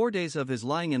 with the 4 days of his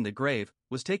lying in the grave,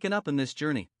 was taken up in this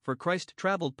journey, for Christ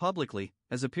travelled publicly,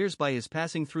 as appears by his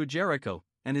passing through Jericho,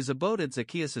 and his abode at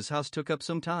Zacchaeus' house took up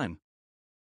some time.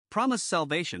 Promised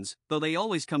salvations, though they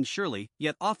always come surely,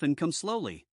 yet often come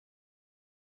slowly.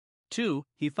 2.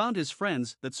 He found his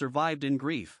friends that survived in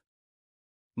grief.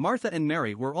 Martha and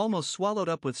Mary were almost swallowed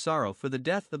up with sorrow for the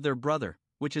death of their brother,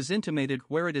 which is intimated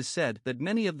where it is said that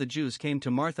many of the Jews came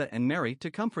to Martha and Mary to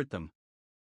comfort them.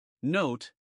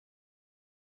 Note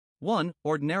 1.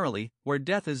 Ordinarily, where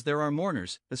death is there are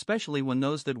mourners, especially when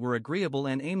those that were agreeable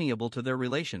and amiable to their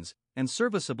relations, and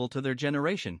serviceable to their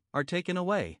generation, are taken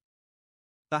away.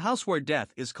 The house where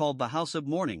death is called the house of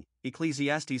mourning,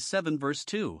 Ecclesiastes 7 verse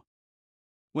 2.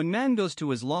 When man goes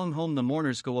to his long home, the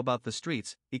mourners go about the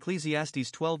streets,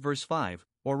 Ecclesiastes 12 verse 5,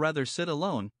 or rather sit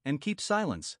alone, and keep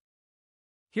silence.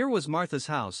 Here was Martha's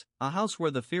house, a house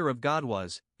where the fear of God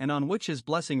was, and on which his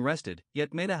blessing rested,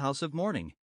 yet made a house of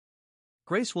mourning.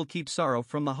 Grace will keep sorrow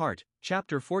from the heart,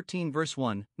 chapter 14 verse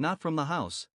 1, not from the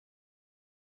house.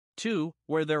 2.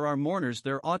 Where there are mourners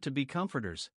there ought to be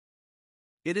comforters.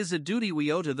 It is a duty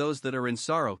we owe to those that are in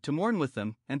sorrow to mourn with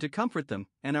them, and to comfort them,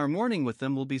 and our mourning with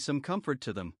them will be some comfort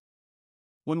to them.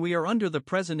 When we are under the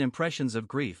present impressions of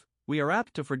grief, we are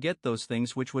apt to forget those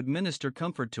things which would minister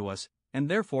comfort to us, and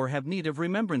therefore have need of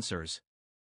remembrancers.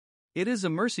 It is a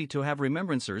mercy to have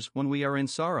remembrancers when we are in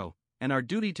sorrow, and our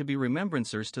duty to be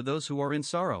remembrancers to those who are in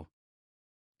sorrow.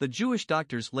 The Jewish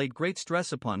doctors laid great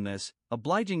stress upon this,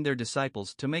 obliging their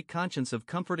disciples to make conscience of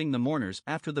comforting the mourners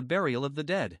after the burial of the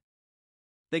dead.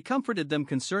 They comforted them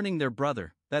concerning their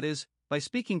brother, that is, by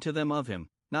speaking to them of him,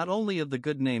 not only of the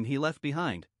good name he left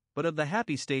behind, but of the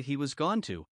happy state he was gone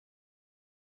to.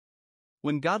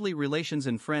 When godly relations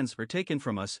and friends are taken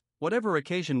from us, whatever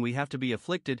occasion we have to be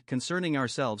afflicted concerning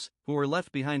ourselves, who are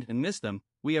left behind and miss them,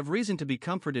 we have reason to be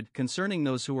comforted concerning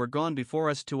those who are gone before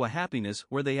us to a happiness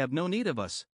where they have no need of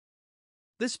us.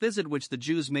 This visit which the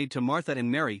Jews made to Martha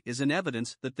and Mary is an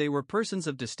evidence that they were persons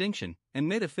of distinction, and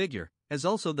made a figure, as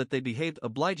also that they behaved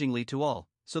obligingly to all,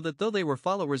 so that though they were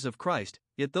followers of Christ,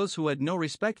 yet those who had no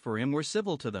respect for him were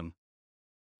civil to them.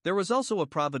 There was also a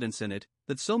providence in it,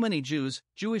 that so many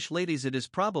Jewish ladies it is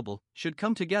probable, should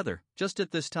come together, just at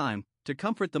this time, to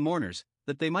comfort the mourners,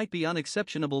 that they might be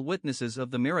unexceptionable witnesses of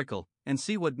the miracle, and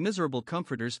see what miserable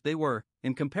comforters they were,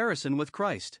 in comparison with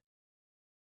Christ.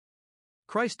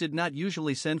 Christ did not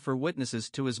usually send for witnesses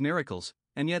to his miracles,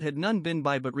 and yet had none been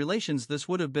by but relations this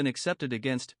would have been accepted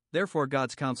against, therefore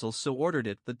God's counsel so ordered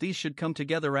it that these should come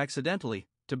together accidentally,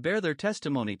 to bear their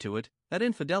testimony to it, that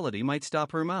infidelity might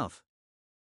stop her mouth.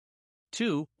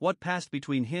 2. What passed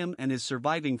between him and his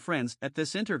surviving friends at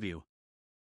this interview?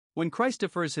 When Christ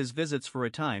defers his visits for a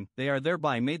time, they are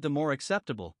thereby made the more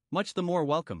acceptable, much the more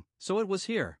welcome, so it was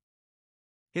here.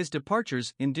 His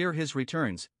departures endear his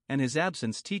returns, and his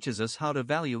absence teaches us how to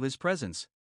value his presence.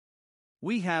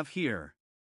 We have here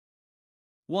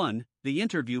 1. The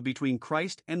interview between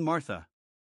Christ and Martha.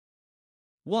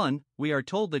 1. We are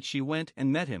told that she went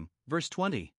and met him, verse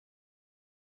 20.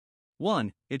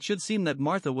 1. It should seem that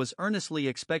Martha was earnestly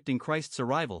expecting Christ's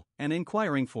arrival, and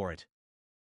inquiring for it.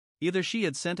 Either she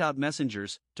had sent out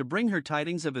messengers to bring her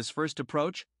tidings of his first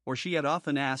approach, or she had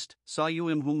often asked, "Saw you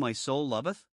him whom my soul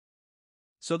loveth?"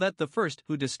 So that the first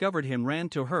who discovered him ran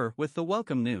to her with the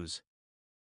welcome news.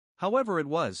 However it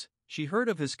was, she heard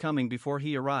of his coming before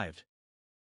he arrived.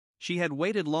 She had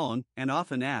waited long, and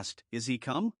often asked, "Is he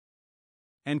come?"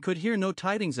 and could hear no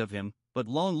tidings of him, but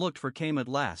long looked for came at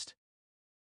last.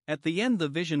 At the end the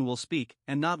vision will speak,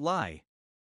 and not lie.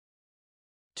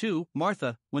 2.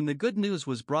 Martha, when the good news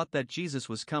was brought that Jesus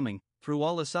was coming, threw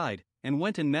all aside, and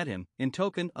went and met him, in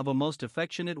token of a most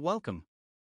affectionate welcome.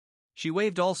 She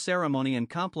waived all ceremony and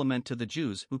compliment to the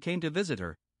Jews who came to visit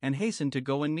her, and hastened to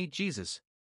go and meet Jesus.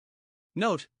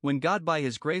 Note, when God by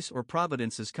his grace or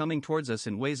providence is coming towards us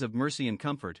in ways of mercy and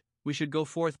comfort, we should go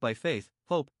forth by faith,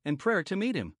 hope, and prayer to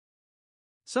meet him.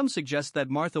 Some suggest that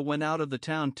Martha went out of the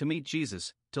town to meet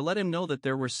Jesus, to let him know that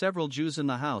there were several Jews in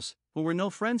the house, who were no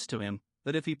friends to him,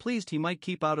 that if he pleased he might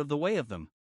keep out of the way of them.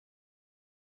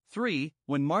 3.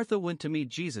 When Martha went to meet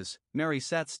Jesus, Mary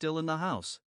sat still in the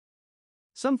house.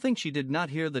 Some think she did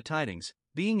not hear the tidings,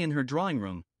 being in her drawing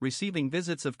room, receiving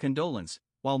visits of condolence,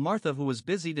 while Martha, who was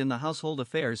busied in the household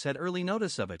affairs, had early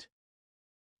notice of it.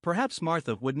 Perhaps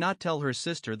Martha would not tell her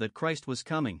sister that Christ was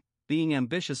coming, being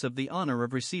ambitious of the honor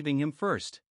of receiving him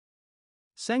first.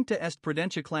 Sancta est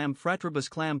prudentiaclam fratribus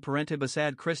clam parentibus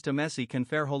ad Christum esse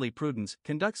confer holy prudence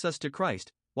conducts us to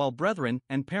Christ, while brethren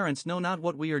and parents know not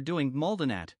what we are doing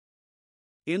Maldenat.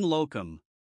 In locum.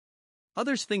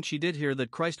 Others think she did hear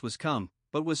that Christ was come,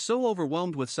 but was so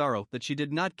overwhelmed with sorrow that she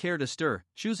did not care to stir,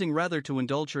 choosing rather to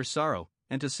indulge her sorrow,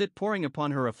 and to sit poring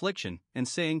upon her affliction, and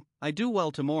saying, I do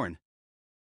well to mourn.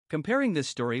 Comparing this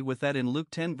story with that in Luke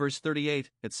 10 verse 38,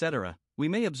 etc., we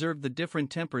may observe the different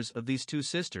tempers of these two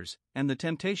sisters, and the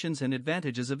temptations and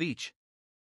advantages of each.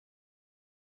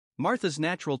 Martha's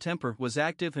natural temper was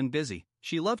active and busy.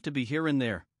 She loved to be here and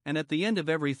there, and at the end of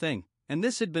everything, and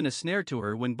this had been a snare to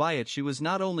her when by it she was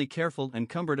not only careful and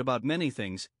cumbered about many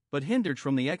things, but hindered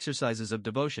from the exercises of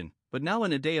devotion. But now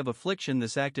in a day of affliction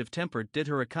this active temper did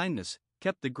her a kindness,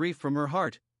 kept the grief from her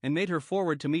heart, and made her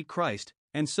forward to meet Christ,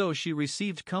 and so she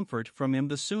received comfort from him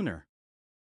the sooner.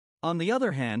 On the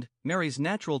other hand, Mary's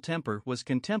natural temper was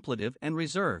contemplative and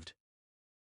reserved.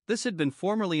 This had been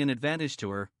formerly an advantage to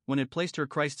her, when it placed her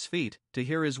Christ's feet, to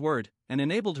hear his word, and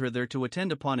enabled her there to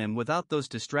attend upon him without those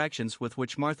distractions with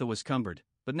which Martha was cumbered.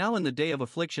 But now in the day of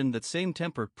affliction that same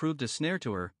temper proved a snare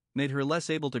to her, made her less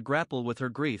able to grapple with her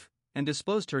grief, and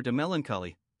disposed her to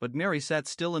melancholy, but Mary sat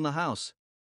still in the house.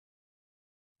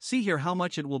 See here how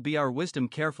much it will be our wisdom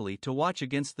carefully to watch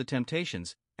against the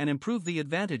temptations, and improve the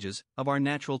advantages, of our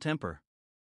natural temper.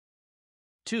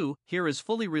 2. Here is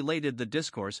fully related the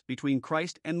discourse between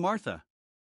Christ and Martha.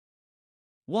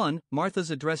 1. Martha's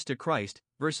address to Christ,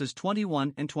 verses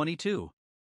 21 and 22.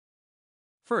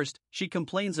 First, she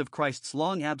complains of Christ's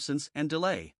long absence and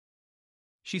delay.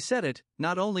 She said it,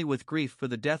 not only with grief for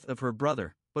the death of her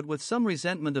brother, but with some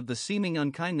resentment of the seeming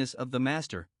unkindness of the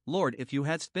Master. Lord, if you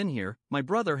hadst been here, my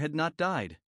brother had not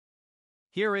died.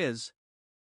 Here is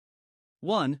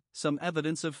 1. Some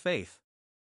evidence of faith.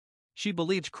 She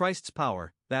believed Christ's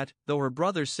power, that, though her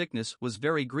brother's sickness was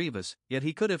very grievous, yet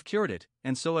he could have cured it,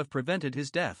 and so have prevented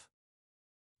his death.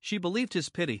 She believed his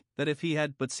pity, that if he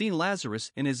had but seen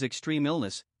Lazarus in his extreme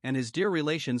illness, and his dear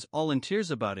relations all in tears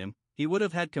about him, he would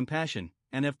have had compassion,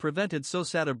 and have prevented so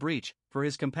sad a breach, for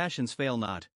his compassions fail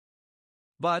not.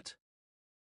 But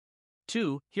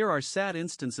 2. Here are sad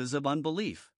instances of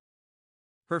unbelief.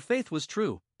 Her faith was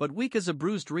true, but weak as a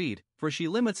bruised reed, for she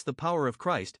limits the power of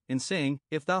Christ, in saying,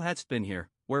 if thou hadst been here,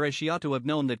 whereas she ought to have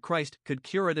known that Christ could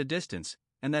cure at a distance,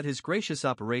 and that his gracious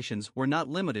operations were not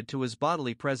limited to his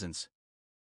bodily presence.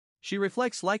 She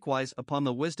reflects likewise upon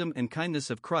the wisdom and kindness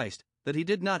of Christ, that he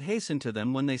did not hasten to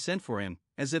them when they sent for him,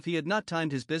 as if he had not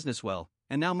timed his business well,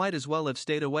 and now might as well have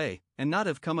stayed away, and not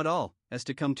have come at all, as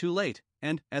to come too late,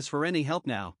 and, as for any help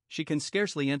now, she can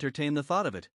scarcely entertain the thought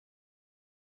of it.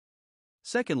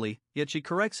 Secondly, yet she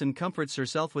corrects and comforts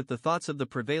herself with the thoughts of the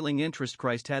prevailing interest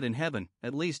Christ had in heaven.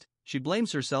 At least, she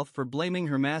blames herself for blaming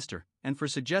her Master, and for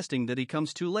suggesting that he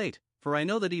comes too late, for I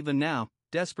know that even now,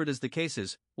 desperate as the case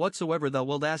is, whatsoever thou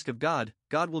wilt ask of God,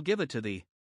 God will give it to thee.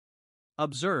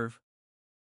 Observe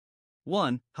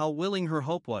 1. How willing her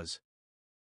hope was.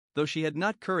 Though she had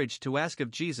not courage to ask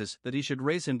of Jesus that he should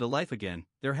raise him to life again,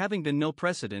 there having been no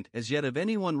precedent as yet of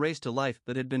anyone raised to life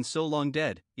that had been so long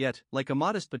dead, yet, like a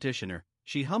modest petitioner,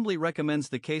 she humbly recommends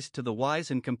the case to the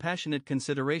wise and compassionate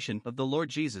consideration of the Lord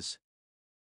Jesus.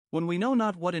 When we know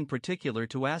not what in particular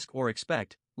to ask or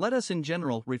expect, let us in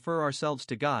general refer ourselves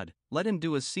to God, let him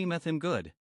do as seemeth him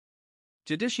good.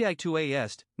 Judiciae tuae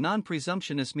est, non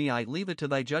presumptionis mei, leave it to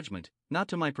thy judgment, not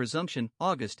to my presumption,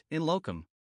 August, in locum.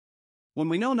 When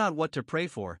we know not what to pray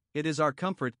for, it is our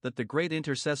comfort that the great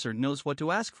intercessor knows what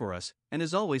to ask for us, and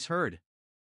is always heard.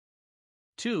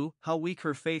 2. How weak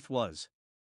her faith was.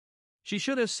 She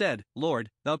should have said,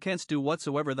 Lord, thou canst do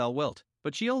whatsoever thou wilt,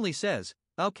 but she only says,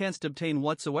 thou canst obtain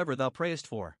whatsoever thou prayest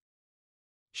for.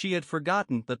 She had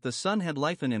forgotten that the Son had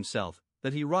life in himself,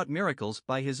 that he wrought miracles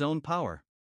by his own power.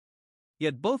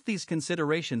 Yet both these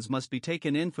considerations must be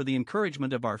taken in for the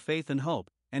encouragement of our faith and hope,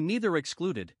 and neither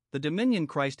excluded, the dominion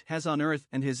Christ has on earth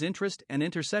and his interest and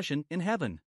intercession in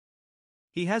heaven.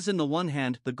 He has in the one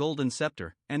hand the golden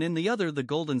scepter, and in the other the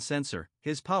golden censer.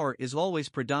 His power is always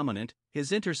predominant,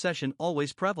 his intercession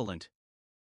always prevalent.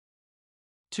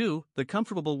 2. The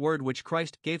comfortable word which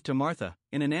Christ gave to Martha,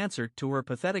 in an answer to her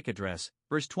pathetic address,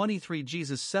 verse 23.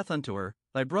 Jesus saith unto her,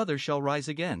 thy brother shall rise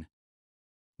again.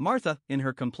 Martha, in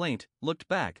her complaint, looked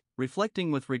back,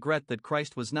 reflecting with regret that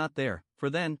Christ was not there, for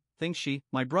then, thinks she,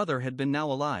 my brother had been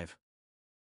now alive.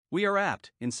 We are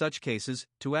apt, in such cases,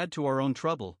 to add to our own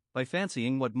trouble, by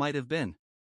fancying what might have been.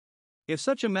 If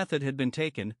such a method had been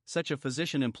taken, such a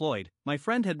physician employed, my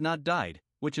friend had not died,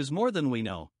 which is more than we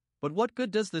know, but what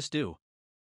good does this do?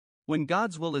 When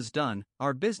God's will is done,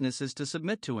 our business is to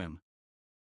submit to Him.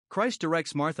 Christ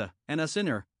directs Martha, and us in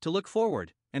her, to look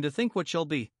forward, and to think what shall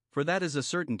be, for that is a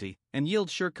certainty, and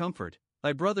yields sure comfort,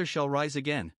 thy brother shall rise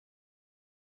again.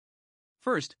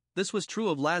 First, this was true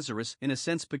of Lazarus in a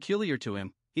sense peculiar to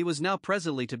him, he was now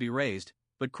presently to be raised,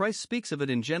 but Christ speaks of it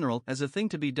in general as a thing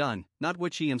to be done, not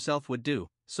which he himself would do,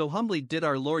 so humbly did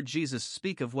our Lord Jesus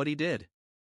speak of what he did.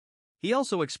 He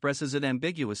also expresses it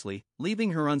ambiguously,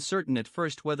 leaving her uncertain at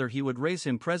first whether he would raise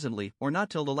him presently or not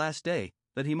till the last day,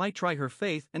 that he might try her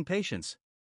faith and patience.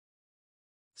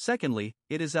 Secondly,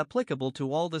 it is applicable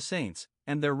to all the saints,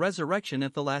 and their resurrection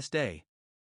at the last day.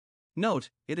 Note,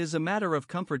 it is a matter of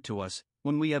comfort to us,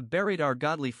 when we have buried our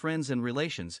godly friends and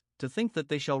relations, to think that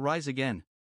they shall rise again.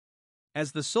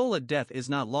 As the soul at death is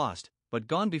not lost, but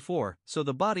gone before, so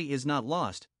the body is not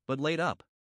lost, but laid up.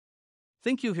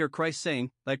 Think you hear Christ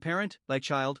saying, thy parent, thy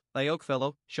child, thy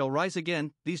oakfellow, shall rise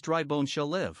again, these dry bones shall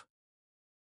live?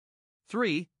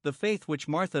 3. The faith which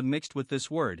Martha mixed with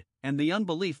this word, and the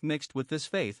unbelief mixed with this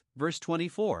faith, verse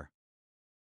 24.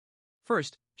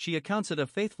 First, she accounts it a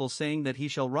faithful saying that he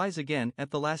shall rise again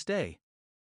at the last day.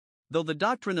 Though the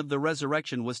doctrine of the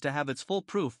resurrection was to have its full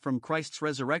proof from Christ's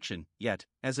resurrection, yet,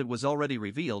 as it was already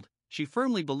revealed, she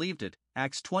firmly believed it,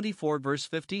 Acts 24 verse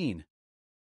 15.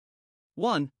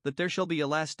 1. That there shall be a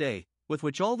last day, with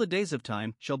which all the days of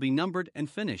time shall be numbered and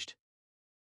finished.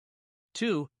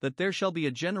 2. That there shall be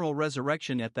a general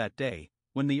resurrection at that day,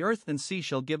 when the earth and sea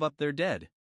shall give up their dead.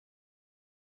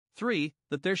 3.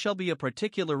 That there shall be a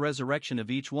particular resurrection of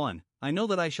each one, I know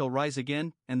that I shall rise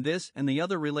again, and this and the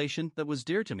other relation that was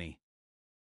dear to me.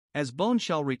 As bone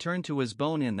shall return to his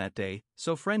bone in that day,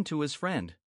 so friend to his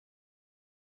friend.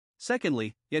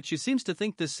 Secondly, yet she seems to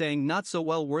think this saying not so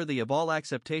well worthy of all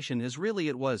acceptation as really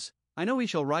it was, I know he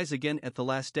shall rise again at the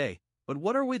last day, but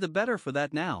what are we the better for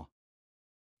that now?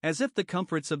 As if the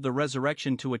comforts of the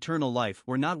resurrection to eternal life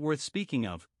were not worth speaking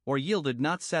of, or yielded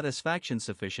not satisfaction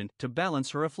sufficient to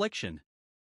balance her affliction.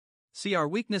 See our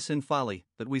weakness and folly,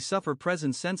 that we suffer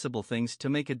present sensible things to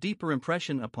make a deeper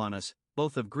impression upon us,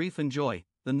 both of grief and joy,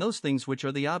 than those things which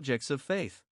are the objects of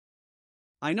faith.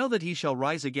 I know that he shall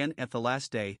rise again at the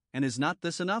last day, and is not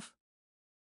this enough?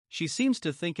 She seems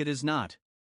to think it is not.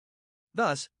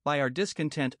 Thus, by our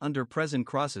discontent under present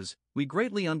crosses, we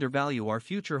greatly undervalue our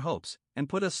future hopes, and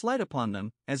put a slight upon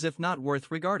them, as if not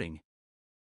worth regarding.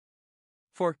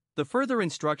 For, the further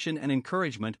instruction and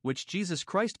encouragement which Jesus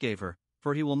Christ gave her,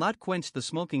 for he will not quench the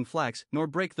smoking flax nor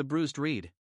break the bruised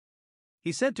reed.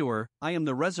 He said to her, I am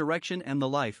the resurrection and the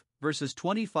life, verses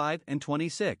 25 and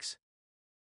 26.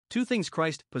 Two things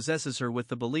Christ possesses her with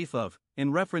the belief of,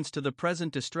 in reference to the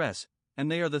present distress, and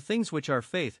they are the things which our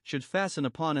faith should fasten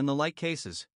upon in the like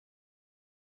cases.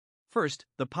 First,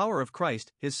 the power of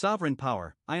Christ, his sovereign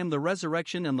power, I am the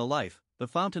resurrection and the life, the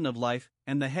fountain of life,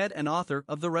 and the head and author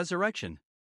of the resurrection.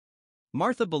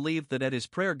 Martha believed that at his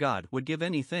prayer God would give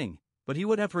anything, but he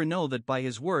would have her know that by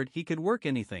his word he could work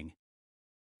anything.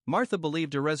 Martha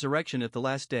believed a resurrection at the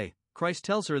last day. Christ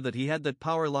tells her that he had that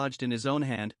power lodged in his own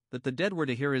hand, that the dead were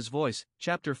to hear his voice,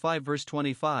 chapter 5 verse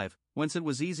 25, whence it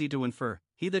was easy to infer,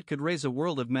 he that could raise a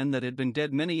world of men that had been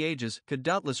dead many ages could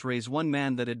doubtless raise one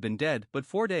man that had been dead but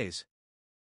 4 days.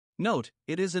 Note,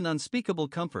 it is an unspeakable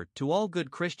comfort to all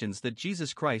good Christians that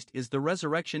Jesus Christ is the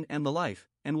resurrection and the life,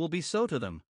 and will be so to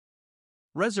them.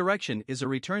 Resurrection is a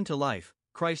return to life,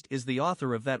 Christ is the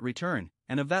author of that return,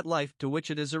 and of that life to which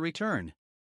it is a return.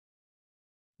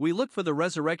 We look for the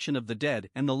resurrection of the dead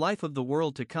and the life of the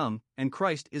world to come, and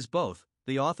Christ is both,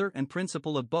 the author and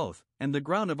principle of both, and the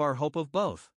ground of our hope of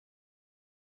both.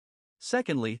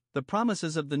 Secondly, the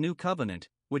promises of the new covenant,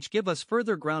 which give us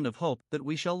further ground of hope that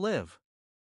we shall live.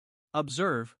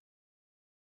 Observe,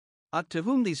 to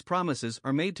whom these promises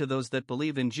are made to those that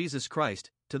believe in Jesus Christ,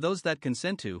 to those that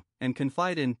consent to, and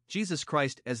confide in, Jesus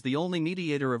Christ as the only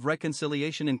mediator of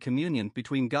reconciliation and communion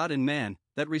between God and man,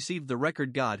 that receive the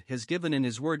record God has given in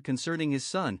his word concerning his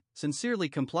Son, sincerely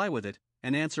comply with it,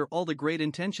 and answer all the great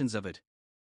intentions of it.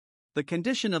 The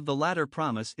condition of the latter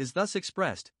promise is thus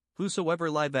expressed, whosoever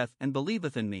liveth and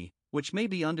believeth in me, which may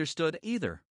be understood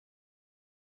either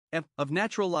of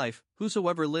natural life,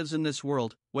 whosoever lives in this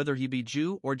world, whether he be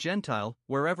Jew or Gentile,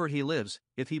 wherever he lives,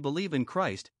 if he believe in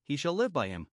Christ, he shall live by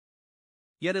him.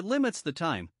 Yet it limits the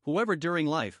time, whoever during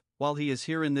life, while he is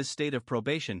here in this state of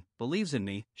probation, believes in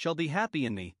me, shall be happy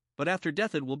in me, but after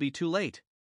death it will be too late.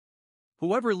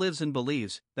 Whoever lives and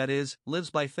believes, that is, lives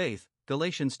by faith,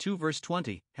 Galatians 2 verse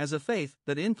 20, has a faith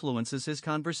that influences his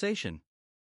conversation.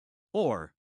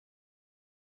 Or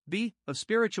B. Of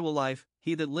spiritual life,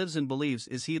 he that lives and believes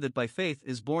is he that by faith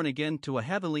is born again to a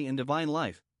heavenly and divine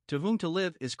life, to whom to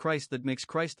live is Christ, that makes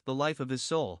Christ the life of his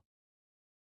soul.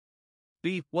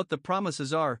 B. What the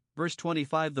promises are, verse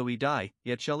 25, though he die,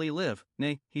 yet shall he live,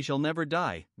 nay, he shall never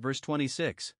die, verse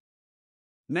 26.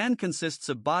 Man consists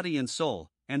of body and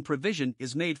soul, and provision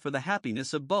is made for the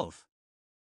happiness of both.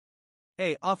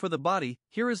 A. For the body,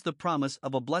 here is the promise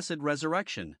of a blessed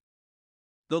resurrection.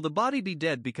 Though the body be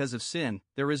dead because of sin,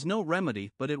 there is no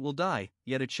remedy but it will die,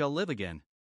 yet it shall live again.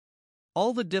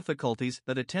 All the difficulties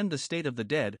that attend the state of the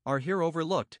dead are here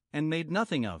overlooked, and made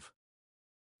nothing of.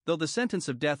 Though the sentence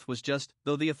of death was just,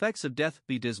 though the effects of death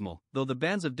be dismal, though the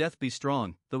bands of death be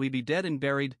strong, though he be dead and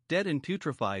buried, dead and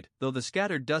putrefied, though the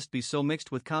scattered dust be so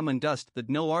mixed with common dust that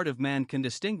no art of man can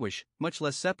distinguish, much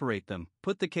less separate them,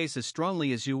 put the case as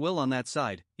strongly as you will on that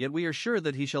side, yet we are sure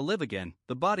that he shall live again,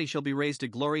 the body shall be raised a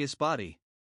glorious body.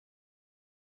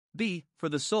 B. For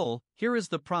the soul, here is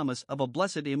the promise of a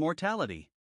blessed immortality.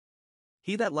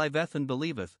 He that liveth and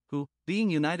believeth, who, being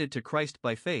united to Christ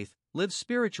by faith, lives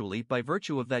spiritually by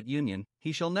virtue of that union,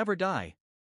 he shall never die.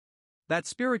 That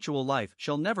spiritual life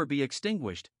shall never be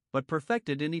extinguished, but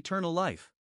perfected in eternal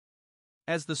life.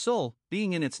 As the soul,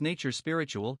 being in its nature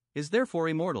spiritual, is therefore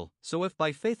immortal, so if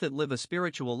by faith it live a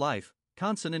spiritual life,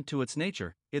 consonant to its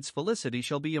nature, its felicity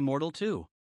shall be immortal too.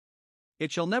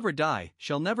 It shall never die,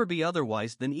 shall never be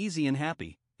otherwise than easy and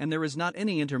happy, and there is not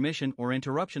any intermission or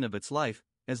interruption of its life,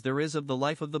 as there is of the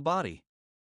life of the body.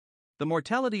 The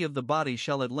mortality of the body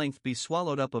shall at length be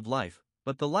swallowed up of life,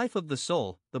 but the life of the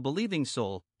soul, the believing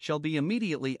soul, shall be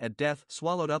immediately at death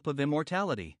swallowed up of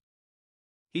immortality.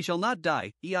 He shall not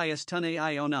die, eis tune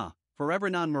iona,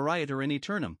 forever non moriatur in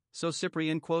aeternum, so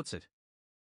Cyprian quotes it.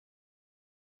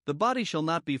 The body shall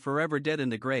not be forever dead in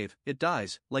the grave, it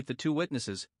dies, like the two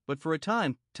witnesses, but for a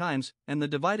time, times, and the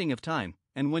dividing of time,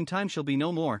 and when time shall be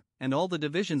no more, and all the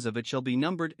divisions of it shall be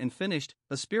numbered and finished,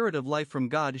 a spirit of life from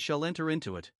God shall enter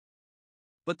into it.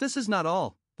 But this is not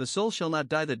all, the soul shall not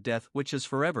die, that death which is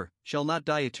forever, shall not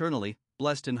die eternally,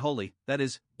 blessed and holy, that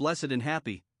is, blessed and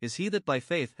happy, is he that by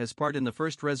faith has part in the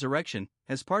first resurrection,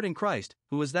 has part in Christ,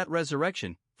 who is that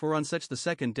resurrection, for on such the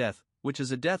second death, which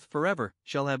is a death forever,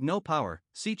 shall have no power,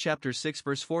 see chapter 6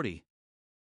 verse 40.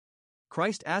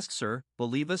 Christ asks her,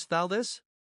 believest thou this?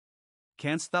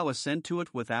 Canst thou assent to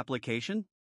it with application?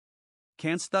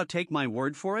 Canst thou take my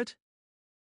word for it?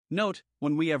 Note,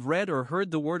 when we have read or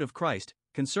heard the word of Christ,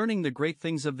 concerning the great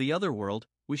things of the other world,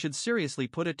 we should seriously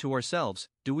put it to ourselves,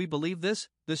 do we believe this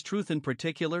truth in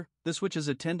particular, this which is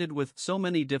attended with so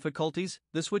many difficulties,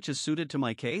 this which is suited to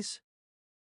my case?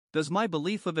 Does my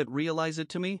belief of it realize it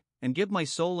to me, and give my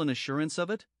soul an assurance of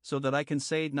it, so that I can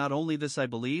say not only this I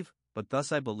believe, but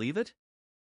thus I believe it?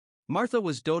 Martha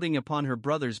was doting upon her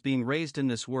brothers being raised in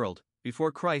this world.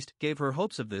 Before Christ gave her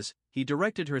hopes of this, he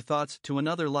directed her thoughts to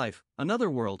another life, another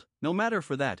world, no matter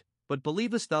for that, but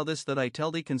believest thou this that I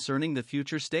tell thee concerning the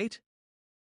future state?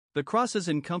 The crosses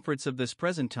and comforts of this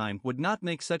present time would not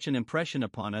make such an impression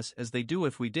upon us as they do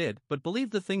if we did but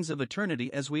believe the things of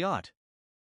eternity as we ought.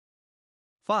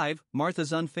 5.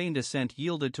 Martha's unfeigned assent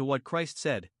yielded to what Christ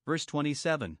said, verse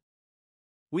 27.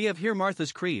 We have here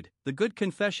Martha's creed, the good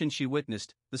confession she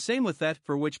witnessed, the same with that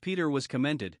for which Peter was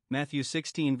commended, Matthew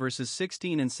 16 verses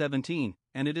 16 and 17,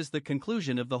 and it is the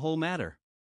conclusion of the whole matter.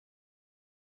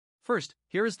 First,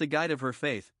 here is the guide of her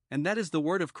faith, and that is the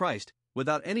word of Christ,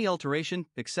 without any alteration,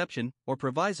 exception, or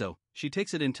proviso. She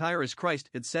takes it entire as Christ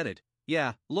had said it,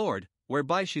 yea, Lord,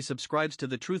 whereby she subscribes to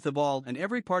the truth of all and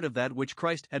every part of that which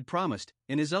Christ had promised,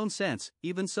 in his own sense,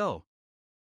 even so.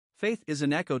 Faith is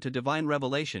an echo to divine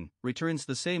revelation, returns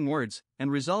the same words,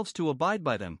 and resolves to abide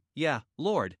by them. Yea,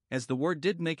 Lord, as the word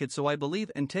did make it so I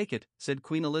believe and take it, said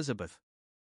Queen Elizabeth.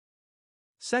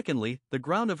 Secondly, the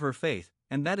ground of her faith,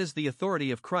 and that is the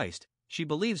authority of Christ. She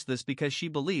believes this because she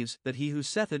believes that he who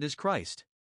saith it is Christ.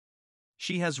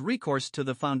 She has recourse to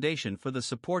the foundation for the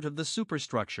support of the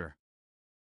superstructure.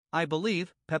 I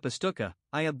believe, Pepistuka,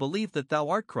 I have believed that thou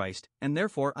art Christ, and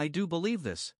therefore I do believe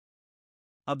this.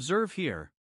 Observe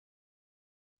here.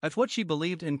 At what she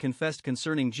believed and confessed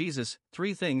concerning Jesus,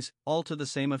 three things, all to the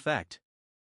same effect.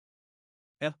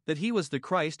 A. That he was the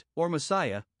Christ, or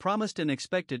Messiah, promised and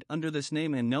expected under this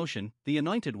name and notion, the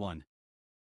Anointed One.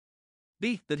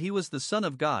 B. That he was the Son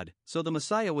of God, so the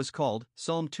Messiah was called,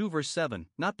 Psalm 2 verse 7,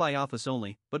 not by office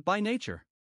only, but by nature.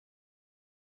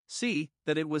 C.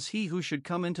 That it was he who should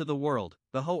come into the world,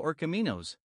 the ho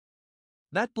erchomenos.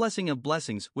 That blessing of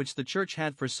blessings which the church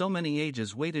had for so many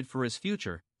ages waited for as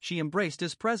future, she embraced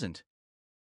as present.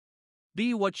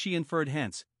 Be what she inferred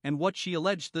hence, and what she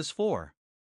alleged this for.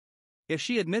 If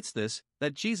she admits this,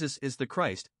 that Jesus is the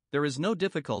Christ, there is no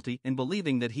difficulty in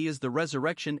believing that he is the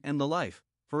resurrection and the life,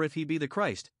 for if he be the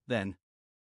Christ, then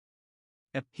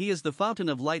he is the fountain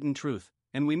of light and truth,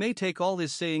 and we may take all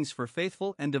his sayings for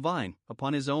faithful and divine,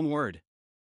 upon his own word.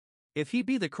 If he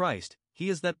be the Christ, he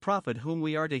is that prophet whom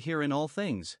we are to hear in all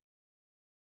things.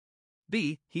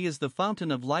 B. He is the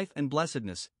fountain of life and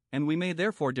blessedness, and we may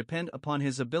therefore depend upon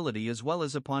his ability as well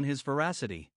as upon his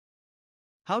veracity.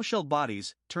 How shall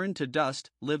bodies, turned to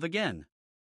dust, live again?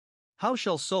 How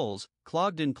shall souls,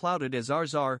 clogged and clouded as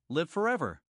ours are, live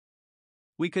forever?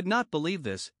 We could not believe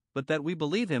this, but that we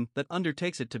believe him that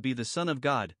undertakes it to be the Son of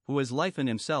God, who has life in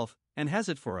himself, and has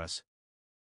it for us.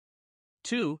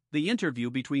 2. The interview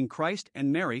between Christ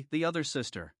and Mary, the other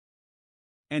sister.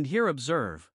 And here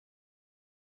observe.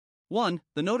 1.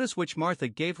 The notice which Martha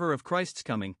gave her of Christ's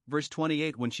coming, verse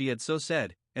 28. When she had so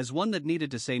said, as one that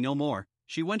needed to say no more,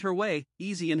 she went her way,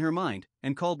 easy in her mind,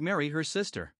 and called Mary her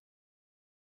sister.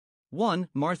 1.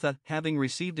 Martha, having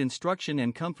received instruction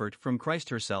and comfort from Christ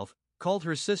herself, called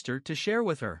her sister to share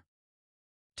with her.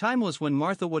 Time was when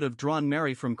Martha would have drawn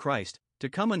Mary from Christ, to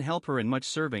come and help her in much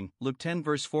serving, Luke 10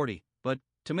 verse 40, but,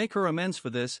 to make her amends for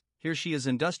this, here she is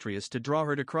industrious to draw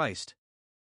her to Christ.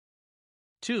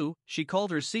 2. She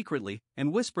called her secretly,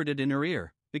 and whispered it in her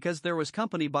ear, because there was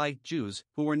company by Jews,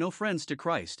 who were no friends to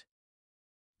Christ.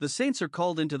 The saints are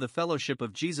called into the fellowship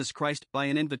of Jesus Christ by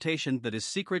an invitation that is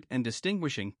secret and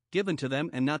distinguishing, given to them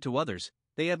and not to others.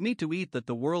 They have meat to eat that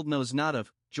the world knows not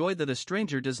of, joy that a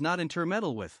stranger does not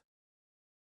intermeddle with.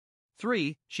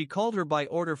 3. She called her by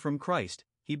order from Christ,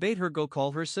 he bade her go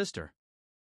call her sister.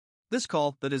 This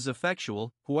call, that is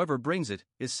effectual, whoever brings it,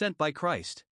 is sent by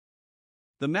Christ.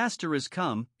 The Master is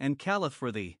come, and calleth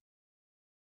for thee.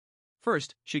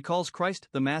 First, she calls Christ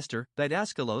the Master,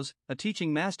 didaskalos, a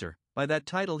teaching master. By that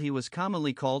title he was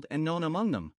commonly called and known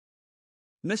among them.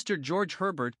 Mr. George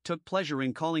Herbert took pleasure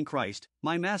in calling Christ,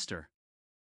 my Master.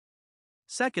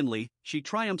 Secondly, she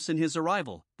triumphs in his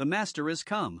arrival, the Master is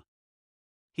come.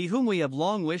 He whom we have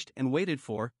long wished and waited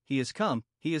for, he is come,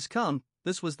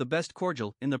 this was the best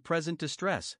cordial in the present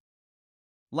distress.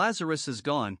 Lazarus is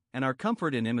gone, and our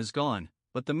comfort in him is gone,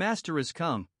 but the Master is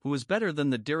come, who is better than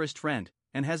the dearest friend,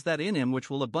 and has that in him which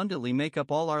will abundantly make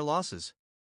up all our losses.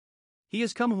 He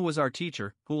is come who is our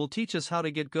teacher, who will teach us how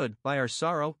to get good by our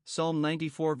sorrow, Psalm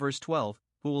 94 verse 12,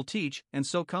 who will teach and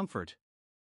so comfort.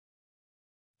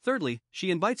 Thirdly,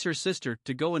 she invites her sister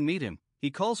to go and meet him.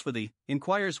 He calls for thee,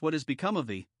 inquires what is become of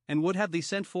thee, and would have thee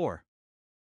sent for.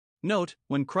 Note,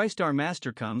 when Christ our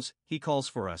Master comes, he calls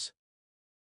for us.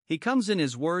 He comes in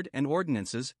his word and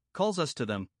ordinances, calls us to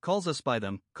them, calls us by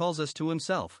them, calls us to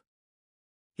himself.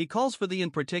 He calls for thee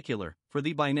in particular, for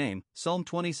thee by name, Psalm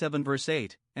 27 verse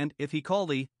 8, and, if he call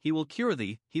thee, he will cure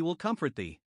thee, he will comfort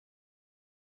thee.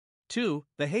 2.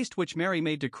 The haste which Mary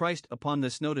made to Christ upon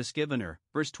this notice given her,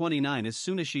 verse 29. As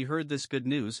soon as she heard this good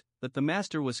news, that the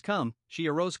Master was come, she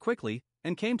arose quickly,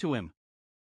 and came to him.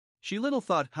 She little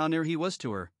thought how near he was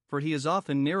to her, for he is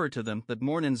often nearer to them that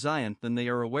mourn in Zion than they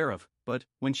are aware of, but,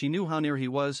 when she knew how near he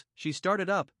was, she started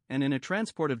up, and in a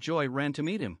transport of joy ran to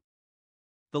meet him.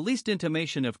 The least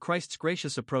intimation of Christ's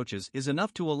gracious approaches is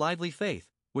enough to a lively faith,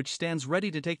 which stands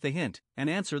ready to take the hint, and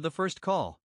answer the first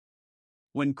call.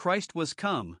 When Christ was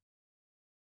come.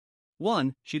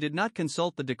 1. She did not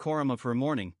consult the decorum of her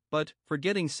mourning, but,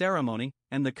 forgetting ceremony,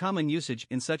 and the common usage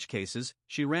in such cases,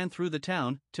 she ran through the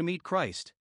town, to meet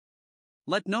Christ.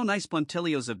 Let no nice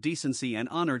punctilios of decency and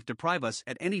honor deprive us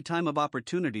at any time of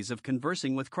opportunities of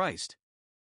conversing with Christ.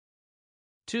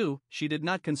 2. She did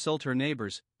not consult her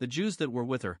neighbors, the Jews that were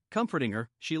with her, comforting her,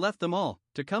 she left them all,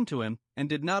 to come to him, and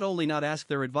did not only not ask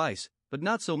their advice, but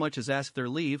not so much as ask their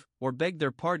leave, or beg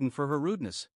their pardon for her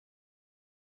rudeness.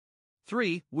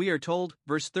 3. We are told,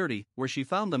 verse 30, where she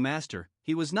found the Master,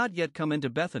 he was not yet come into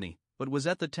Bethany, but was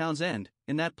at the town's end,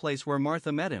 in that place where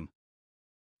Martha met him.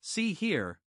 See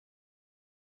here.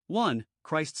 1.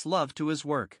 Christ's love to his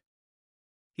work.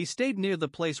 He stayed near the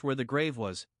place where the grave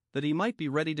was, that he might be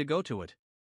ready to go to it.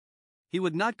 He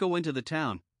would not go into the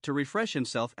town, to refresh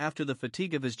himself after the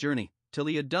fatigue of his journey, till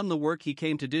he had done the work he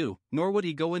came to do, nor would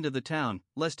he go into the town,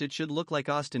 lest it should look like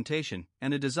ostentation,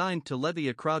 and a design to levy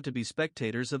a crowd to be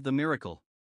spectators of the miracle.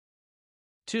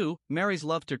 2. Mary's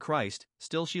love to Christ,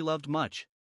 still she loved much.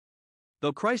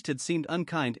 Though Christ had seemed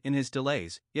unkind in his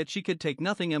delays, yet she could take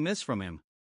nothing amiss from him.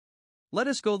 Let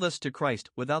us go thus to Christ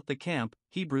without the camp,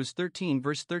 Hebrews 13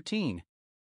 verse 13.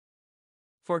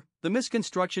 For the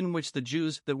misconstruction which the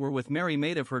Jews that were with Mary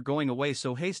made of her going away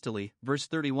so hastily, verse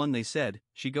 31, they said,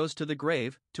 She goes to the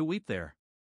grave, to weep there.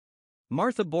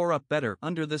 Martha bore up better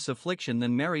under this affliction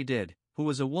than Mary did, who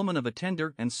was a woman of a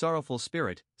tender and sorrowful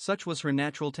spirit, such was her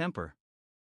natural temper.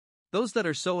 Those that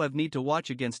are so have need to watch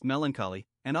against melancholy,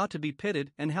 and ought to be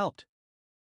pitied and helped.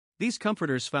 These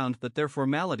comforters found that their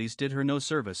formalities did her no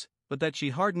service, but that she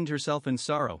hardened herself in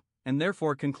sorrow, and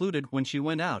therefore concluded when she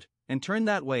went out, and turned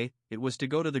that way, it was to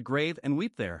go to the grave and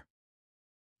weep there.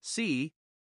 See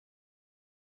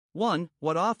 1.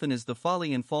 What often is the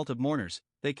folly and fault of mourners,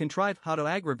 they contrive how to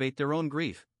aggravate their own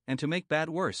grief, and to make bad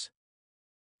worse.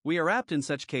 We are apt in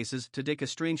such cases to take a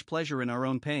strange pleasure in our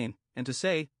own pain, and to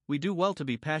say, we do well to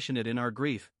be passionate in our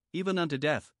grief, even unto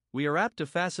death. We are apt to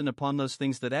fasten upon those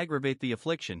things that aggravate the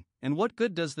affliction, and what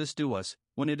good does this do us,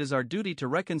 when it is our duty to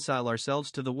reconcile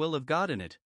ourselves to the will of God in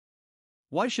it?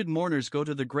 Why should mourners go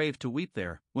to the grave to weep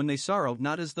there, when they sorrow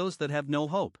not as those that have no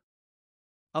hope?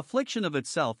 Affliction of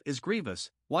itself is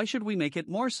grievous, why should we make it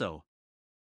more so?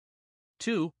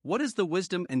 2. What is the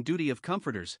wisdom and duty of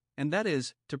comforters, and that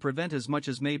is, to prevent as much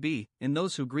as may be, in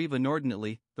those who grieve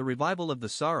inordinately, the revival of the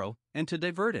sorrow, and to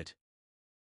divert it?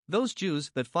 Those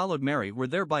Jews that followed Mary were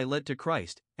thereby led to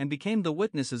Christ, and became the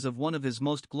witnesses of one of his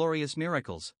most glorious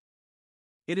miracles.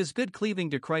 It is good cleaving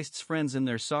to Christ's friends in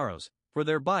their sorrows, for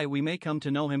thereby we may come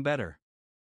to know him better.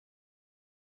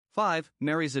 5.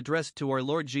 Mary's address to our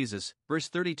Lord Jesus, verse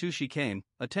 32. She came,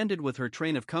 attended with her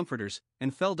train of comforters,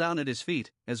 and fell down at his feet,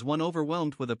 as one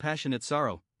overwhelmed with a passionate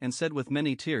sorrow, and said with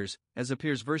many tears, as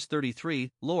appears verse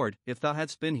 33, Lord, if thou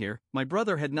hadst been here, my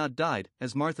brother had not died,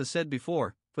 as Martha said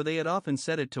before, for they had often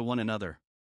said it to one another.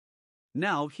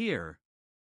 Now hear.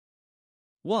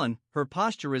 1. Her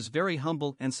posture is very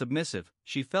humble and submissive,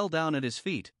 she fell down at his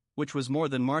feet, which was more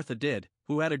than Martha did,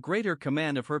 who had a greater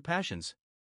command of her passions.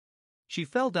 She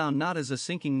fell down not as a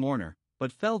sinking mourner,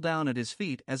 but fell down at his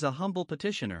feet as a humble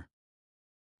petitioner.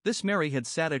 This Mary had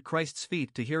sat at Christ's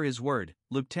feet to hear his word,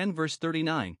 Luke 10 verse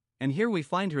 39, and here we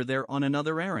find her there on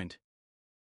another errand.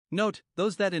 Note,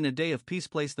 those that in a day of peace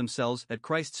place themselves at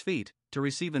Christ's feet, to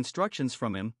receive instructions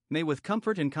from him, may with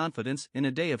comfort and confidence in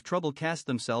a day of trouble cast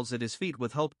themselves at his feet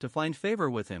with hope to find favor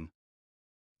with him.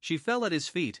 She fell at his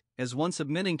feet, as one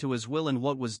submitting to his will in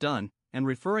what was done, and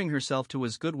referring herself to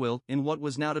his goodwill in what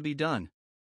was now to be done.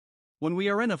 When we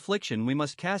are in affliction, we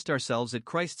must cast ourselves at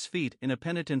Christ's feet in a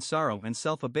penitent sorrow and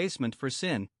self-abasement for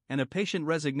sin, and a patient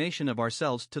resignation of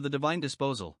ourselves to the divine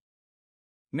disposal.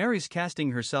 Mary's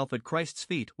casting herself at Christ's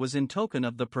feet was in token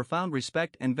of the profound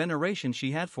respect and veneration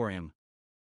she had for him.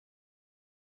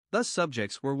 Thus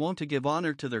subjects were wont to give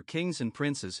honor to their kings and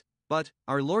princes, but,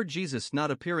 our Lord Jesus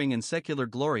not appearing in secular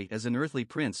glory as an earthly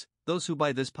prince, those who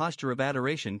by this posture of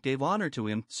adoration gave honor to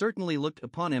him certainly looked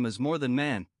upon him as more than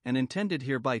man, and intended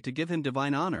hereby to give him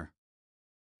divine honor.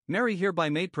 Mary hereby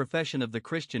made profession of the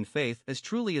Christian faith as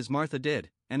truly as Martha did,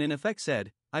 and in effect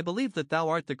said, I believe that thou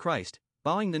art the Christ,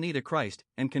 bowing the knee to Christ,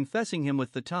 and confessing him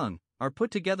with the tongue, are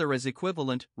put together as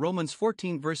equivalent, Romans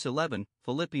 14 verse 11,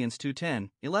 Philippians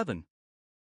 2:10, 11.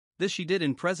 This she did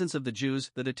in presence of the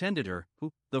Jews that attended her,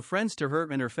 who, though friends to her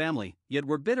and her family, yet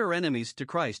were bitter enemies to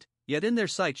Christ, yet in their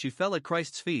sight she fell at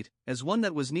Christ's feet, as one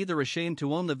that was neither ashamed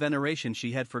to own the veneration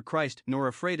she had for Christ nor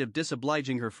afraid of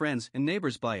disobliging her friends and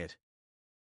neighbors by it.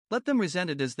 Let them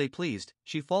resent it as they pleased,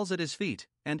 she falls at his feet,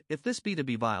 and, if this be to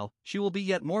be vile, she will be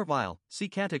yet more vile, see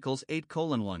Canticles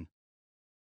 8:1.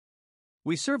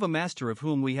 We serve a Master of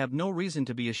whom we have no reason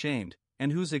to be ashamed,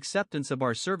 and whose acceptance of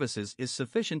our services is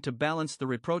sufficient to balance the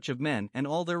reproach of men and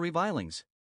all their revilings.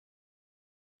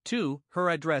 2. Her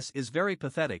address is very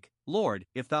pathetic, Lord,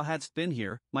 if thou hadst been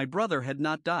here, my brother had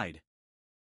not died.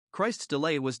 Christ's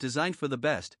delay was designed for the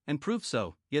best, and proved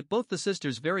so, yet both the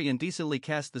sisters very indecently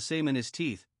cast the same in his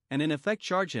teeth, and in effect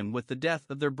charge him with the death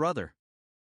of their brother.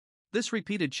 This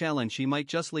repeated challenge he might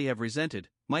justly have resented,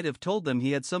 might have told them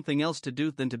he had something else to do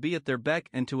than to be at their beck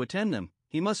and to attend them.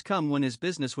 He must come when his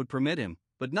business would permit him,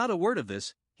 but not a word of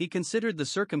this. He considered the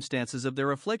circumstances of their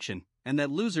affliction, and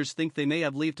that losers think they may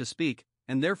have leave to speak,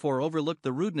 and therefore overlooked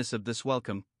the rudeness of this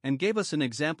welcome, and gave us an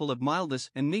example of mildness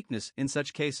and meekness in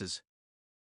such cases.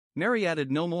 Mary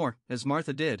added no more, as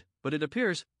Martha did, but it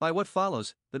appears, by what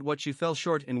follows, that what she fell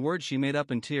short in words she made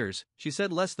up in tears. She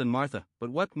said less than Martha,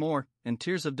 but wept more, and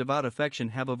tears of devout affection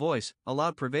have a voice, a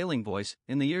loud prevailing voice,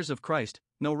 in the ears of Christ,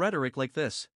 no rhetoric like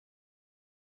this.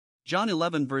 John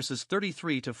 11 verses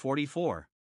 33 to 44.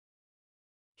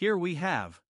 Here we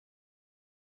have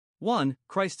 1.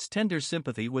 Christ's tender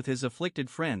sympathy with his afflicted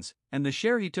friends, and the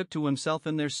share he took to himself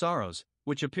in their sorrows,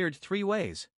 which appeared three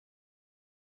ways.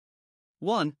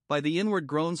 1. By the inward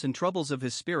groans and troubles of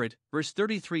his spirit. Verse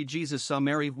 33. Jesus saw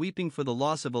Mary weeping for the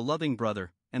loss of a loving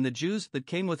brother, and the Jews that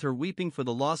came with her weeping for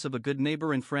the loss of a good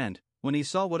neighbor and friend. When he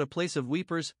saw what a place of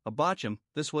weepers, a Bochum,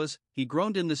 this was, he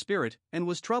groaned in the spirit, and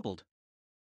was troubled.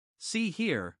 See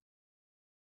here.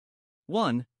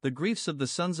 1. The griefs of the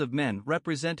sons of men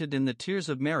represented in the tears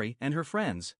of Mary and her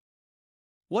friends.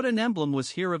 What an emblem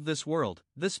was here of this world,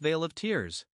 this vale of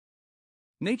tears.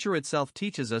 Nature itself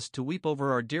teaches us to weep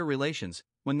over our dear relations,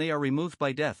 when they are removed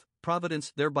by death.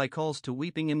 Providence thereby calls to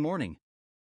weeping and mourning.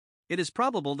 It is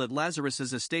probable that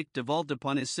Lazarus's estate devolved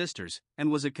upon his sisters, and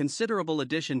was a considerable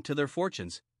addition to their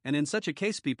fortunes, and in such a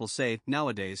case people say,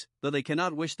 nowadays, though they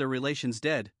cannot wish their relations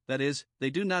dead, that is,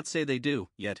 they do not say they do,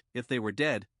 yet, if they were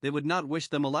dead, they would not wish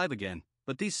them alive again.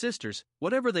 But these sisters,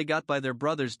 whatever they got by their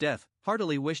brother's death,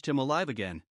 heartily wished him alive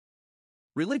again.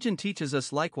 Religion teaches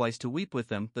us likewise to weep with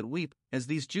them that weep, as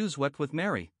these Jews wept with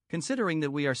Mary, considering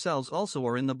that we ourselves also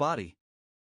are in the body.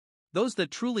 Those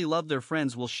that truly love their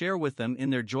friends will share with them in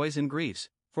their joys and griefs,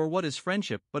 for what is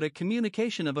friendship but a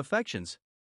communication of affections?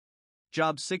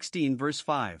 Job 16 verse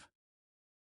 5.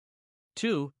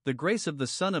 2. The grace of the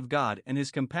Son of God and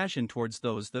his compassion towards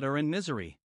those that are in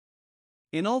misery.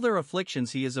 In all their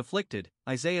afflictions he is afflicted.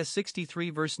 Isaiah 63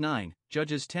 verse 9,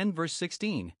 Judges 10 verse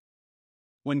 16.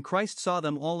 When Christ saw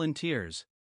them all in tears.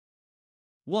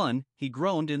 1. He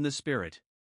groaned in the spirit.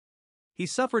 He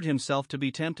suffered himself to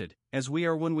be tempted, as we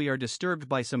are when we are disturbed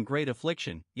by some great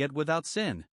affliction, yet without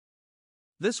sin.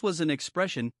 This was an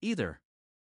expression, either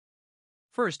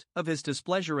first, of his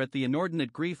displeasure at the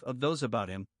inordinate grief of those about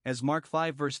him, as Mark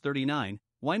 5 verse 39,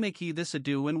 why make ye this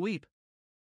ado and weep?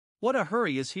 What a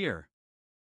hurry is here!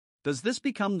 Does this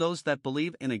become those that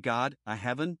believe in a God, a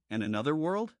heaven, and another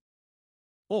world?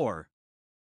 Or,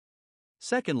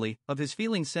 secondly, of his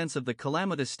feeling sense of the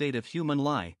calamitous state of human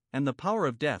lie, and the power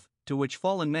of death, to which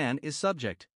fallen man is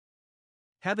subject.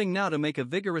 Having now to make a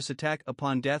vigorous attack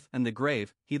upon death and the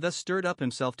grave, he thus stirred up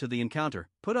himself to the encounter,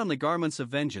 put on the garments of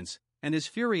vengeance, and his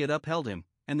fury had upheld him,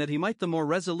 and that he might the more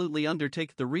resolutely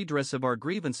undertake the redress of our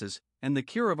grievances, and the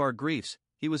cure of our griefs,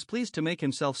 he was pleased to make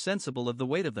himself sensible of the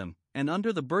weight of them, and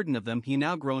under the burden of them he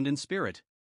now groaned in spirit.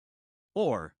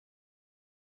 Or,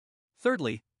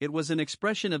 thirdly, it was an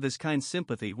expression of his kind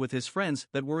sympathy with his friends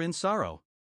that were in sorrow.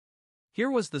 Here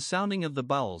was the sounding of the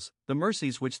bowels. The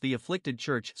mercies which the afflicted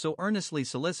church so earnestly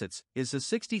solicits, is a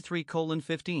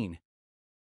 63:15.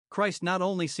 Christ not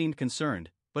only seemed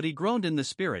concerned, but he groaned in the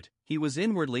spirit. He was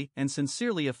inwardly and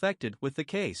sincerely affected with the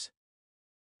case.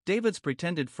 David's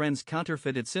pretended friends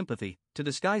counterfeited sympathy, to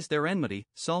disguise their enmity,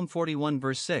 Psalm 41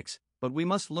 verse 6, but we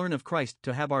must learn of Christ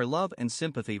to have our love and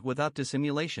sympathy without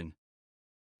dissimulation.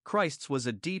 Christ's was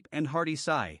a deep and hearty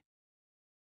sigh.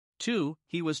 2.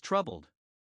 He was troubled.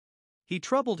 He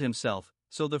troubled himself,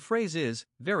 so the phrase is,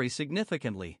 very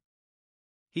significantly.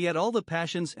 He had all the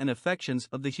passions and affections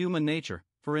of the human nature,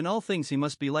 for in all things he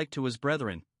must be like to his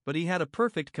brethren, but he had a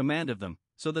perfect command of them,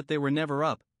 so that they were never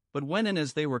up, but when and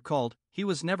as they were called, he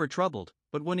was never troubled,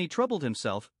 but when he troubled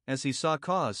himself, as he saw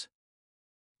cause.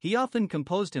 He often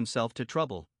composed himself to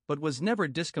trouble, but was never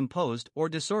discomposed or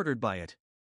disordered by it.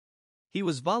 He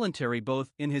was voluntary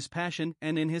both in his passion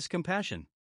and in his compassion.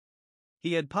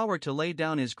 He had power to lay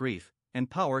down his grief, and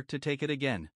power to take it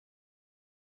again.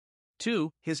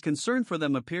 2. His concern for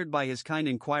them appeared by his kind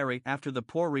inquiry after the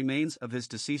poor remains of his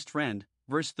deceased friend,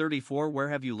 verse 34. Where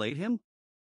have you laid him?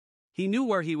 He knew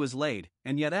where he was laid,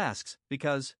 and yet asks,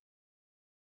 because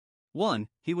 1.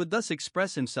 He would thus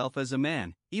express himself as a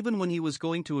man, even when he was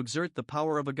going to exert the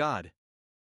power of a god.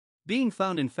 Being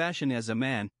found in fashion as a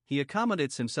man, he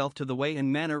accommodates himself to the way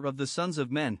and manner of the sons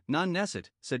of men. Non nescit,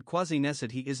 said quasi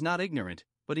nescit, he is not ignorant,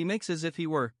 but he makes as if he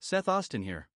were, saith Austin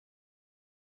here.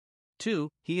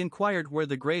 2. He inquired where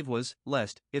the grave was,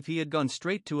 lest, if he had gone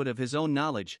straight to it of his own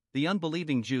knowledge, the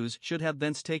unbelieving Jews should have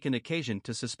thence taken occasion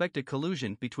to suspect a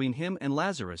collusion between him and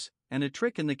Lazarus, and a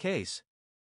trick in the case.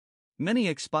 Many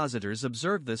expositors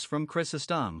observe this from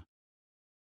Chrysostom.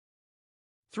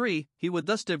 3. He would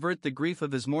thus divert the grief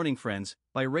of his mourning friends,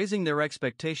 by raising their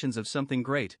expectations of something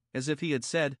great, as if he had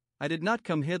said, I did not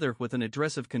come hither with an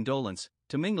address of condolence,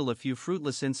 to mingle a few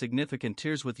fruitless insignificant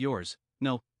tears with yours.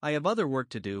 No, I have other work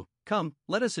to do. Come,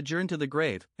 let us adjourn to the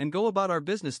grave, and go about our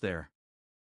business there.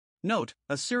 Note,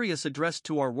 a serious address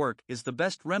to our work is the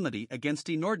best remedy against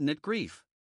inordinate grief.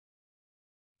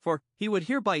 For, he would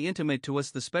hereby intimate to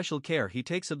us the special care he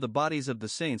takes of the bodies of the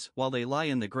saints while they lie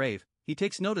in the grave. He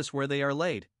takes notice where they are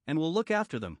laid, and will look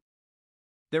after them.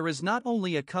 There is not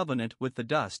only a covenant with the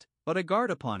dust, but a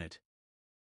guard upon it.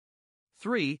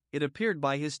 3. It appeared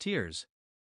by his tears.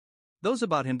 Those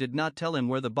about him did not tell him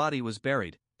where the body was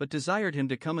buried, but desired him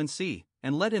to come and see.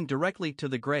 and led him directly to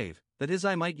the grave, that his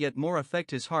eye might yet more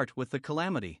affect his heart with the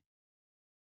calamity.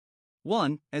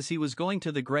 1. As he was going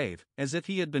to the grave, as if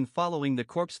he had been following the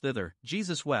corpse thither,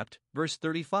 Jesus wept, verse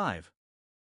 35.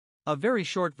 A very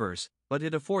short verse, but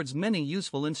it affords many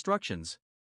useful instructions.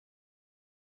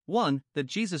 1. That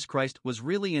Jesus Christ was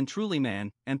really and truly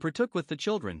man, and partook with the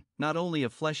children, not only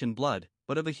of flesh and blood,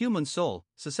 but of a human soul,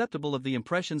 susceptible of the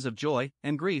impressions of joy,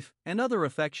 and grief, and other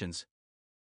affections.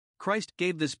 Christ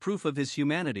gave this proof of his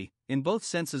humanity, in both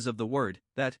senses of the word,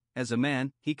 that, as a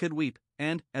man, he could weep,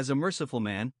 and, as a merciful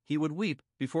man, he would weep,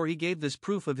 before he gave this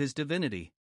proof of his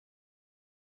divinity.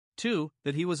 2.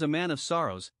 That he was a man of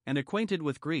sorrows, and acquainted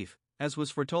with grief, as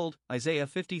was foretold, Isaiah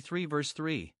 53 verse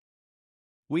 3.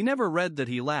 We never read that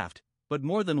he laughed, but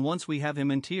more than once we have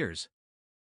him in tears.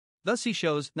 Thus he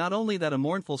shows not only that a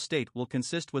mournful state will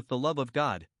consist with the love of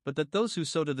God, but that those who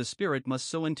sow to the Spirit must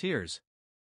sow in tears.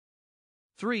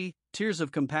 3. Tears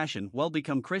of compassion well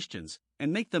become Christians,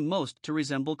 and make them most to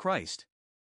resemble Christ.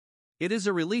 It is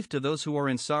a relief to those who are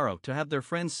in sorrow to have their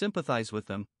friends sympathize with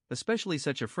them, especially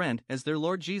such a friend as their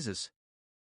Lord Jesus.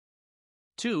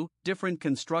 2. Different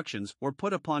constructions were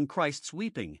put upon Christ's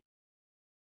weeping.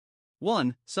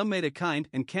 1. Some made a kind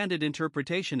and candid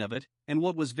interpretation of it, and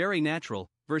what was very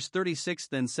natural, verse 36.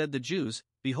 Then said the Jews,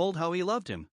 Behold how he loved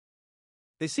him.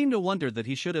 They seem to wonder that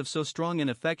he should have so strong an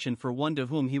affection for one to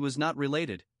whom he was not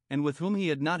related, and with whom he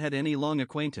had not had any long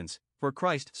acquaintance, for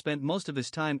Christ spent most of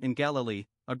his time in Galilee,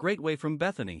 a great way from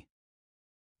Bethany.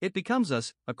 It becomes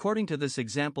us, according to this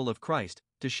example of Christ,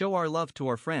 to show our love to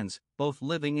our friends, both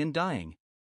living and dying.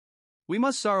 We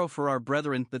must sorrow for our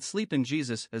brethren that sleep in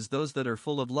Jesus as those that are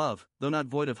full of love, though not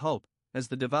void of hope, as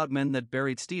the devout men that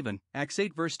buried Stephen, Acts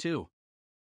 8 verse 2.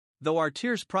 Though our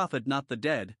tears profit not the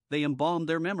dead, they embalm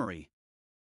their memory.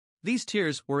 These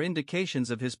tears were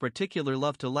indications of his particular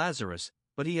love to Lazarus,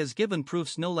 but he has given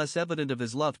proofs no less evident of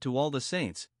his love to all the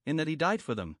saints, in that he died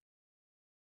for them.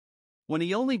 When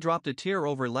he only dropped a tear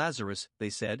over Lazarus, they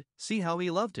said, See how he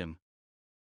loved him.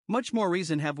 Much more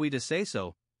reason have we to say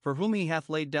so, for whom he hath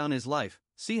laid down his life,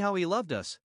 see how he loved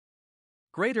us.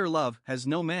 Greater love has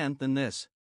no man than this.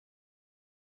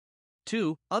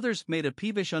 2. Others made a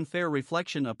peevish unfair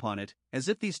reflection upon it, as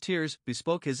if these tears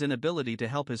bespoke his inability to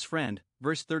help his friend.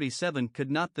 Verse 37.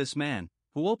 Could not this man,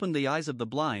 who opened the eyes of the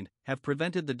blind, have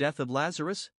prevented the death of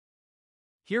Lazarus?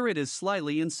 Here it is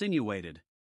slyly insinuated.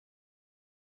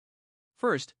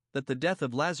 First, that the death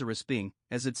of Lazarus being,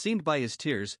 as it seemed by his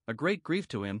tears, a great grief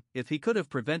to him, if he could have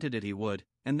prevented it he would,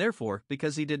 and therefore,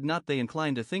 because he did not, they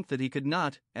inclined to think that he could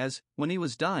not, as, when he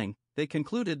was dying, they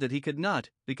concluded that he could not,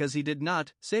 because he did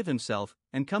not, save himself,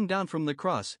 and come down from the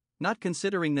cross, not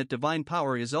considering that divine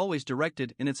power is always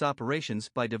directed in its operations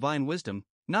by divine wisdom,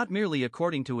 not merely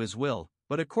according to his will,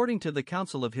 but according to the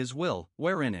counsel of his will,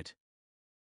 wherein it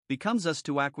becomes us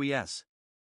to acquiesce.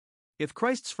 If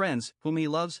Christ's friends, whom he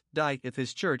loves, die, if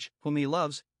his church, whom he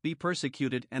loves, be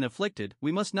persecuted and afflicted,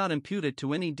 we must not impute it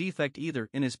to any defect either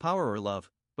in his power or love,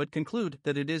 but conclude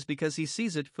that it is because he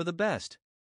sees it for the best.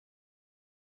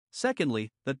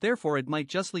 Secondly, that therefore it might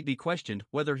justly be questioned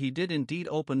whether he did indeed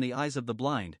open the eyes of the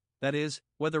blind, that is,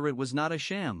 whether it was not a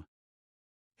sham.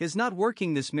 His not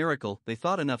working this miracle they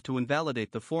thought enough to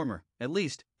invalidate the former, at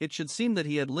least, it should seem that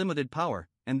he had limited power,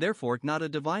 and therefore not a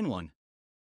divine one.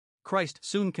 Christ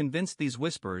soon convinced these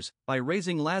whisperers, by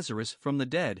raising Lazarus from the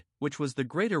dead, which was the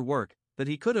greater work, that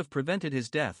he could have prevented his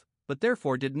death, but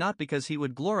therefore did not because he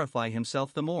would glorify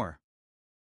himself the more.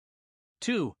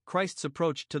 2. Christ's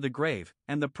approach to the grave,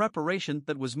 and the preparation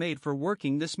that was made for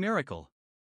working this miracle.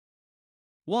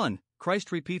 1.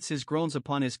 Christ repeats his groans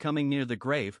upon his coming near the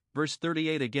grave, verse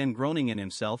 38. Again groaning in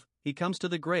himself, he comes to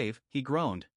the grave, he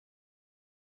groaned.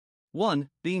 1.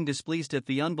 Being displeased at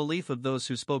the unbelief of those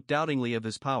who spoke doubtingly of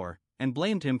his power, and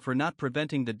blamed him for not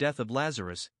preventing the death of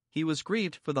Lazarus, he was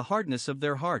grieved for the hardness of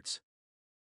their hearts.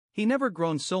 He never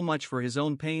groaned so much for his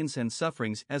own pains and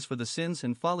sufferings as for the sins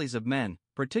and follies of men,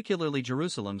 particularly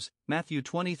Jerusalem's, Matthew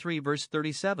 23 verse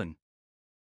 37.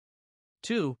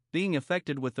 2. Being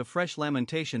affected with the fresh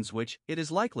lamentations which, it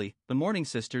is likely, the mourning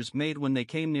sisters made when they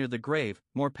came near the grave,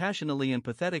 more passionately and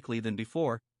pathetically than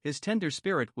before, his tender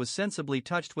spirit was sensibly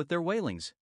touched with their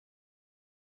wailings.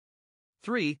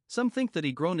 3. Some think that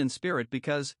he groaned in spirit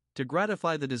because, to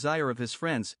gratify the desire of his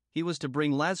friends, he was to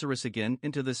bring Lazarus again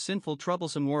into this sinful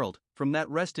troublesome world, from that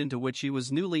rest into which he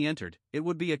was newly entered. It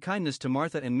would be a kindness to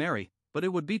Martha and Mary, but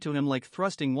it would be to him like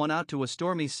thrusting one out to a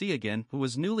stormy sea again who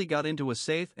was newly got into a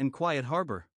safe and quiet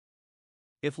harbor.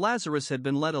 If Lazarus had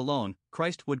been let alone,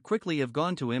 Christ would quickly have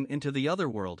gone to him into the other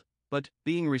world, but,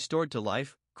 being restored to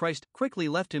life, Christ quickly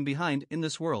left him behind in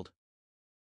this world.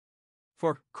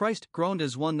 For Christ groaned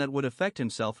as one that would affect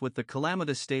himself with the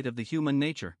calamitous state of the human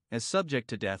nature, as subject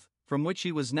to death, from which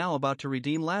he was now about to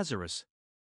redeem Lazarus.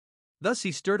 Thus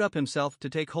he stirred up himself to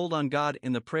take hold on God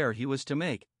in the prayer he was to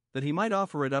make, that he might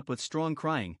offer it up with strong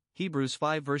crying. Hebrews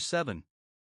 5 verse 7.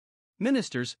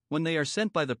 Ministers, when they are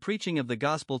sent by the preaching of the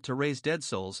gospel to raise dead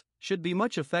souls, should be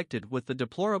much affected with the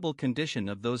deplorable condition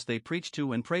of those they preach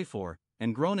to and pray for,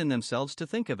 and groan in themselves to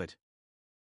think of it.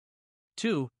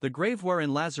 2. The grave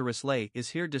wherein Lazarus lay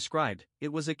is here described.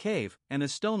 It was a cave, and a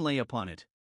stone lay upon it.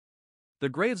 The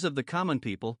graves of the common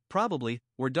people, probably,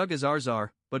 were dug as ours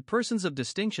are, but persons of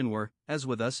distinction were, as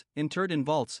with us, interred in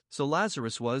vaults, so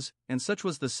Lazarus was, and such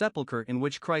was the sepulchre in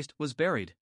which Christ was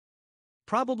buried.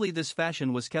 Probably this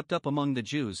fashion was kept up among the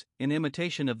Jews, in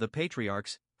imitation of the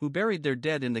patriarchs, who buried their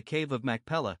dead in the cave of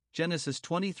Machpelah, Genesis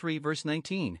 23 verse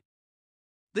 19.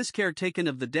 This care taken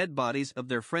of the dead bodies of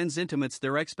their friends intimates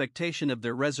their expectation of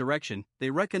their resurrection.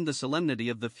 They reckoned the solemnity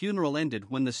of the funeral ended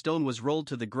when the stone was rolled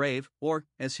to the grave, or,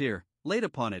 as here, laid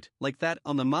upon it, like that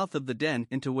on the mouth of the den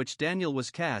into which Daniel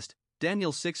was cast,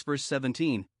 Daniel 6 verse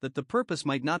 17, that the purpose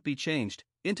might not be changed,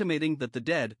 intimating that the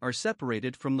dead are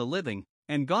separated from the living,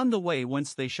 and gone the way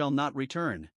whence they shall not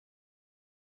return.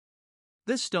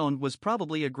 This stone was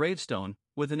probably a gravestone,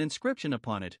 with an inscription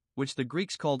upon it, which the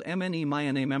Greeks called mne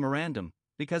maiane memorandum,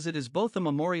 because it is both a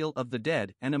memorial of the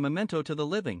dead and a memento to the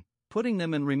living, putting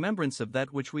them in remembrance of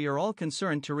that which we are all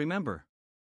concerned to remember.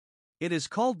 It is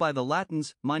called by the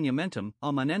Latins monumentum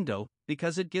amonendo,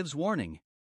 because it gives warning.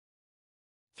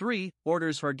 3.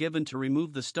 Orders are given to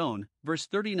remove the stone. Verse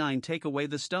 39. Take away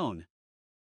the stone.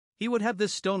 He would have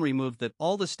this stone removed that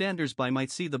all the standers-by might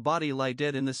see the body lie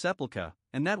dead in the sepulchre,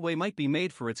 and that way might be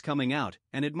made for its coming out,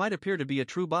 and it might appear to be a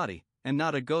true body, and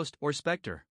not a ghost or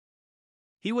spectre.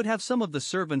 He would have some of the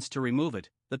servants to remove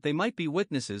it, that they might be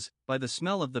witnesses, by the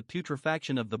smell of the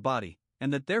putrefaction of the body,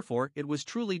 and that therefore it was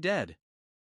truly dead.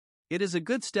 It is a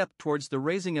good step towards the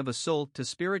raising of a soul to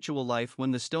spiritual life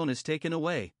when the stone is taken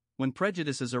away, when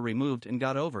prejudices are removed and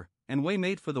got over, and way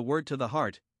made for the word to the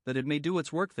heart, that it may do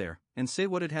its work there, and say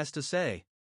what it has to say.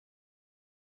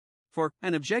 For,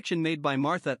 an objection made by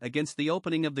Martha against the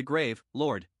opening of the grave,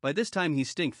 Lord, by this time he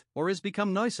stinketh, or is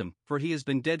become noisome, for he has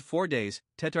been dead 4 days,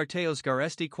 tetarteos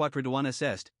garesti quatriduanas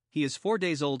est, he is 4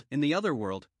 days old in the other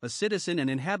world, a citizen and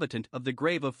inhabitant of the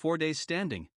grave of 4 days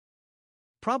standing.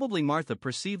 Probably Martha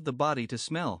perceived the body to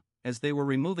smell, as they were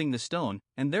removing the stone,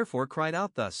 and therefore cried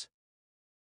out thus.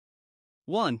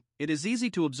 1. It is easy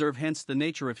to observe hence the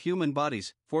nature of human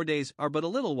bodies. 4 days are but a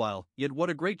little while, yet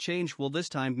what a great change will this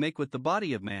time make with the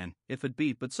body of man, if it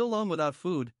be but so long without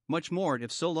food, much more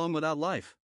if so long without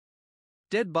life.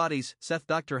 Dead bodies, saith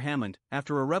Dr. Hammond,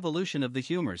 after a revolution of the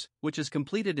humors, which is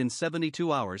completed in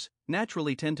 72 hours,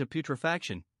 naturally tend to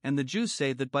putrefaction, and the Jews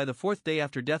say that by the 4th day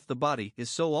after death the body is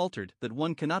so altered that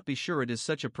one cannot be sure it is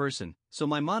such a person, so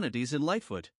Maimonides in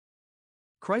Lightfoot.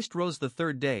 Christ rose the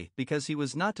 3rd day because he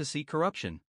was not to see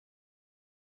corruption.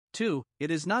 2. It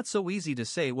is not so easy to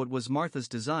say what was Martha's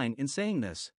design in saying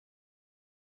this.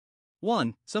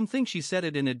 1. Some think she said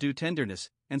it in a due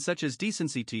tenderness, and such as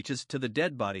decency teaches to the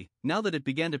dead body. Now that it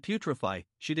began to putrefy,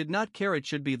 she did not care it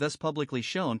should be thus publicly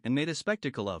shown and made a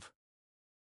spectacle of.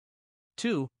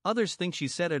 2. Others think she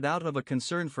said it out of a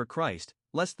concern for Christ,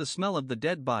 lest the smell of the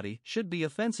dead body should be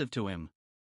offensive to him.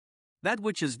 That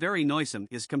which is very noisome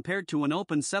is compared to an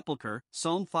open sepulchre,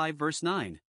 Psalm 5 verse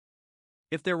 9.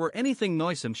 If there were anything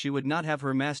noisome she would not have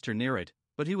her master near it,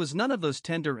 but he was none of those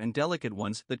tender and delicate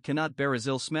ones that cannot bear his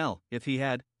ill smell. If he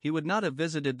had, he would not have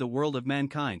visited the world of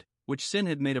mankind, which sin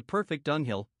had made a perfect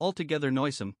dunghill, altogether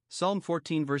noisome, Psalm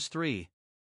 14 verse 3.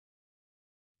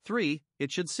 3.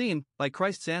 It should seem, by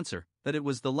Christ's answer, that it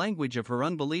was the language of her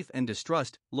unbelief and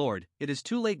distrust. Lord, it is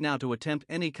too late now to attempt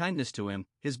any kindness to him,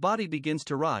 his body begins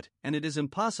to rot, and it is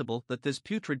impossible that this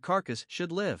putrid carcass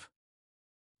should live.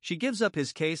 She gives up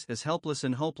his case as helpless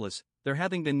and hopeless, there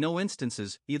having been no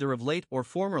instances, either of late or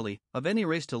formerly, of any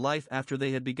raised to life after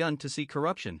they had begun to see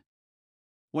corruption.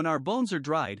 When our bones are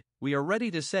dried, we are ready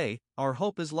to say, our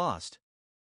hope is lost.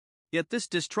 Yet this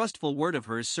distrustful word of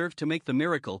hers served to make the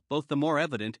miracle both the more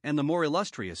evident and the more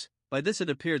illustrious. By this it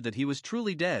appeared that he was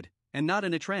truly dead, and not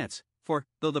in a trance, for,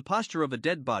 though the posture of a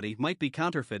dead body might be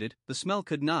counterfeited, the smell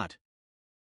could not.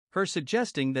 Her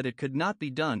suggesting that it could not be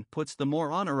done puts the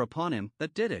more honor upon him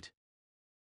that did it.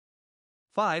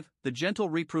 5. The gentle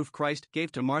reproof Christ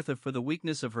gave to Martha for the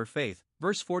weakness of her faith.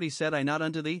 Verse 40. Said I not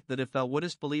unto thee that if thou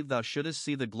wouldest believe thou shouldest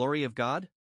see the glory of God?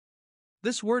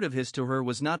 This word of his to her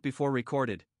was not before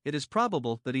recorded. It is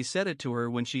probable that he said it to her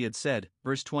when she had said,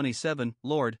 verse 27,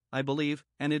 Lord, I believe,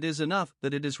 and it is enough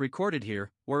that it is recorded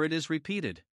here, where it is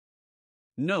repeated.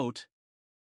 Note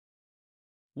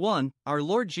 1. Our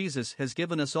Lord Jesus has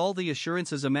given us all the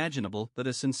assurances imaginable that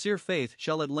a sincere faith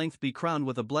shall at length be crowned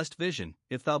with a blessed vision.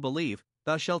 If thou believe,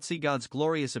 thou shalt see God's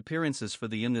glorious appearances for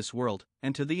thee in this world,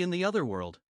 and to thee in the other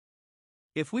world.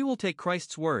 If we will take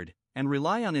Christ's word, and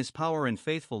rely on his power and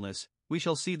faithfulness, we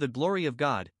shall see the glory of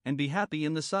God, and be happy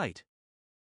in the sight.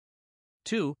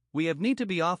 2. We have need to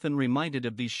be often reminded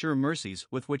of these sure mercies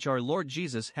with which our Lord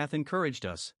Jesus hath encouraged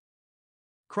us.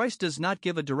 Christ does not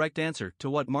give a direct answer to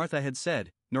what Martha had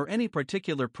said, nor any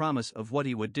particular promise of what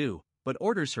he would do, but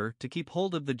orders her to keep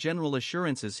hold of the general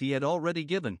assurances he had already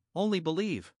given, only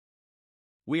believe.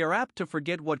 We are apt to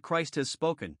forget what Christ has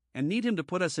spoken, and need him to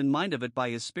put us in mind of it by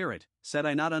his Spirit. Said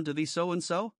I not unto thee so and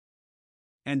so?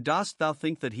 And dost thou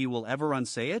think that he will ever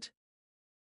unsay it?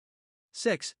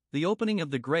 6. The opening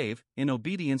of the grave, in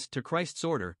obedience to Christ's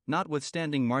order,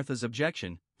 notwithstanding Martha's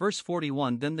objection. Verse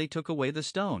 41. Then they took away the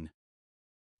stone.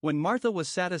 When Martha was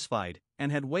satisfied,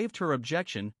 and had waived her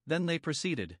objection, then they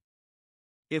proceeded.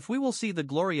 If we will see the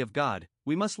glory of God,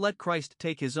 we must let Christ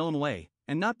take his own way,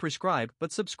 and not prescribe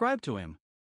but subscribe to him.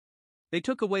 They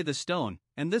took away the stone,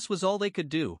 and this was all they could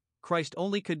do. Christ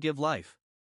only could give life.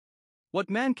 What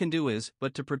man can do is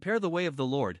but to prepare the way of the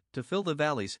Lord, to fill the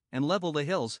valleys, and level the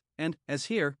hills, and, as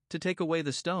here, to take away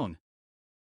the stone.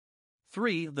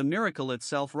 3. The miracle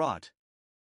itself wrought.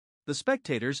 The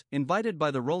spectators, invited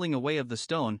by the rolling away of the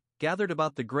stone, gathered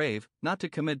about the grave, not to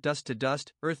commit dust to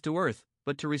dust, earth to earth,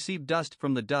 but to receive dust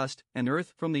from the dust, and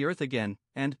earth from the earth again,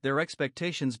 and, their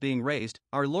expectations being raised,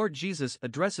 our Lord Jesus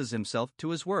addresses himself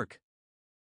to his work.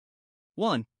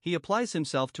 1. He applies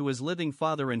himself to his living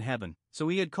Father in heaven, so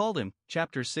he had called him,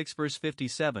 chapter 6 verse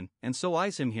 57, and so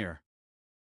eyes him here.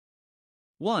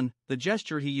 1. The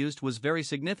gesture he used was very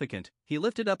significant. He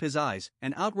lifted up his eyes,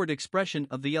 an outward expression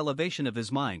of the elevation of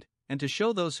his mind, and to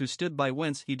show those who stood by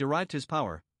whence he derived his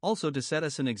power, also to set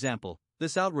us an example.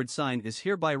 This outward sign is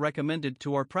hereby recommended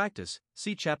to our practice.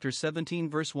 See chapter 17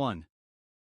 verse 1.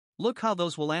 Look how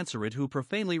those will answer it who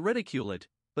profanely ridicule it.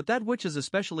 But that which is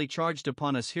especially charged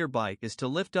upon us hereby is to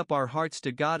lift up our hearts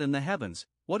to God in the heavens.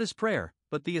 What is prayer,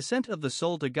 but the assent of the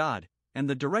soul to God, and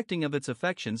the directing of its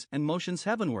affections and motions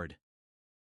heavenward?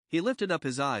 He lifted up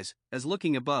his eyes, as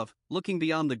looking above, looking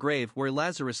beyond the grave where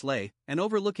Lazarus lay, and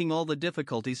overlooking all the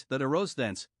difficulties that arose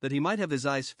thence, that he might have his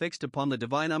eyes fixed upon the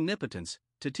divine omnipotence,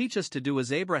 to teach us to do as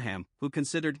Abraham, who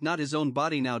considered not his own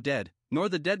body now dead, nor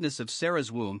the deadness of Sarah's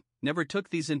womb, never took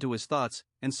these into his thoughts,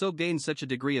 and so gained such a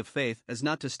degree of faith as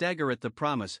not to stagger at the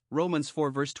promise. Romans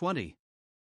 4 verse 20.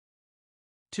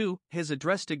 2. His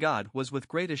address to God was with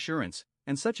great assurance,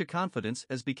 and such a confidence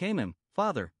as became him.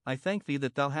 Father, I thank thee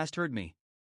that thou hast heard me.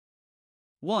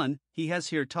 1. He has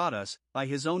here taught us, by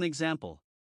his own example.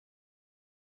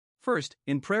 First,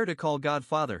 in prayer to call God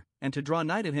Father, and to draw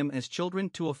nigh to him as children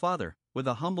to a Father, with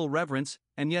a humble reverence,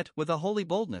 and yet with a holy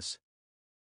boldness.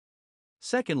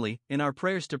 Secondly, in our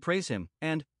prayers to praise him,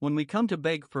 and, when we come to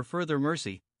beg for further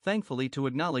mercy, thankfully to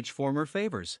acknowledge former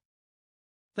favors.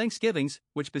 Thanksgivings,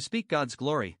 which bespeak God's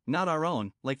glory, not our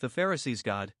own, like the Pharisees'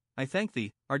 God, I thank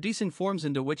thee, are decent forms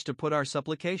into which to put our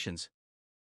supplications.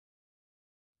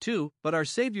 2. But our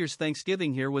Saviour's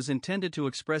thanksgiving here was intended to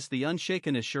express the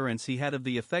unshaken assurance he had of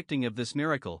the effecting of this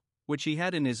miracle, which he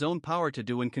had in his own power to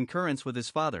do in concurrence with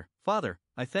his Father. Father,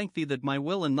 I thank thee that my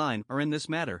will and thine are in this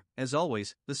matter, as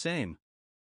always, the same.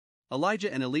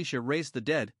 Elijah and Elisha raised the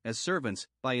dead, as servants,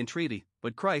 by entreaty,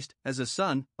 but Christ, as a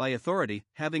Son, by authority,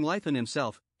 having life in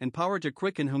himself, and power to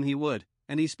quicken whom he would,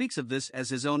 and he speaks of this as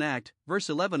his own act. Verse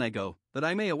 11. I go, that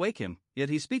I may awake him, yet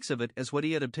he speaks of it as what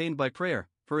he had obtained by prayer,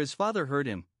 for his Father heard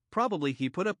him. Probably he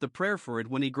put up the prayer for it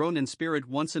when he groaned in spirit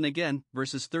once and again,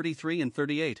 verses 33 and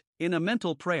 38, in a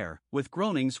mental prayer, with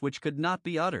groanings which could not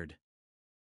be uttered.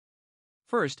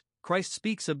 First, Christ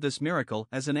speaks of this miracle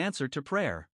as an answer to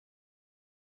prayer.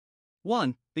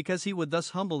 1. Because he would thus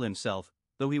humble himself,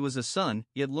 though he was a son,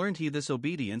 yet learned he this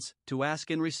obedience, to ask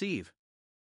and receive.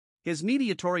 His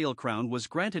mediatorial crown was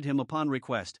granted him upon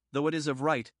request, though it is of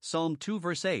right, Psalm 2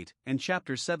 verse 8, and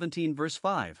chapter 17 verse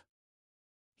 5.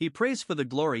 He prays for the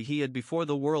glory he had before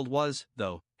the world was,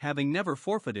 though, having never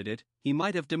forfeited it, he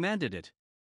might have demanded it.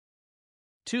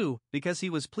 2. Because he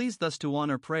was pleased thus to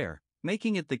honor prayer,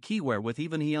 making it the key wherewith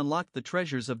even he unlocked the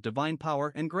treasures of divine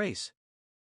power and grace.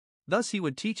 Thus he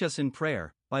would teach us in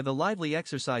prayer, by the lively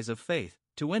exercise of faith,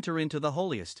 to enter into the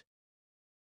holiest.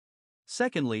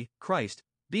 Secondly, Christ,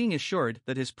 being assured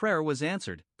that his prayer was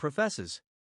answered, professes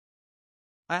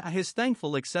his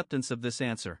thankful acceptance of this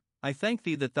answer, I thank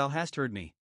thee that thou hast heard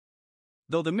me.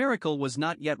 Though the miracle was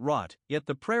not yet wrought, yet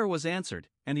the prayer was answered,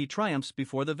 and he triumphs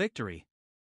before the victory.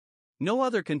 No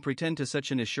other can pretend to such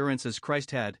an assurance as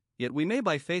Christ had, yet we may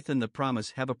by faith in the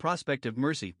promise have a prospect of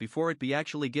mercy before it be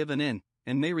actually given in,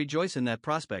 and may rejoice in that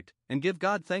prospect, and give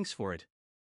God thanks for it.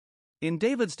 In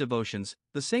David's devotions,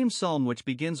 the same psalm which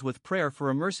begins with prayer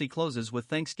for a mercy closes with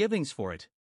thanksgivings for it.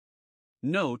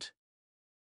 Note: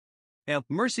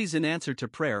 mercies in answer to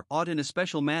prayer ought in a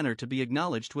special manner to be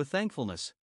acknowledged with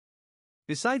thankfulness.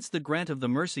 Besides the grant of the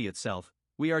mercy itself,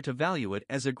 we are to value it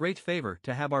as a great favor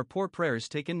to have our poor prayers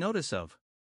taken notice of.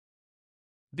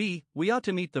 b. We ought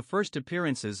to meet the first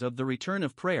appearances of the return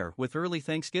of prayer with early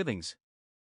thanksgivings.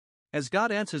 As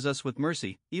God answers us with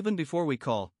mercy, even before we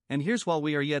call, and hears while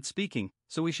we are yet speaking,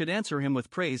 so we should answer him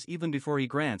with praise even before he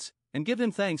grants, and give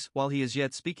him thanks while he is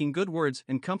yet speaking good words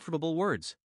and comfortable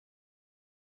words.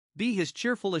 b. His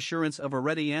cheerful assurance of a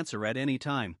ready answer at any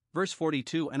time, verse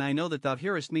 42, and I know that thou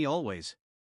hearest me always.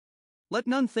 Let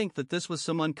none think that this was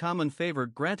some uncommon favor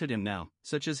granted him now,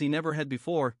 such as he never had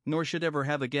before, nor should ever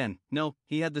have again. No,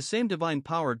 he had the same divine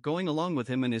power going along with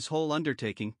him in his whole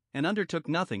undertaking, and undertook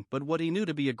nothing but what he knew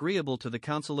to be agreeable to the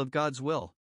counsel of God's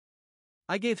will.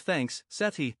 I gave thanks,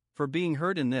 saith he, for being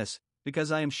heard in this,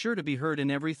 because I am sure to be heard in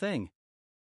everything.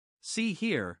 See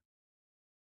here.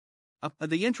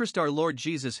 The interest our Lord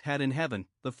Jesus had in heaven,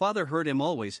 the Father heard him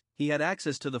always, he had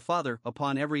access to the Father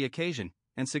upon every occasion,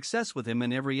 and success with him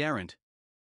in every errand.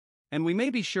 And we may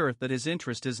be sure that his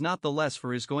interest is not the less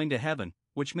for his going to heaven,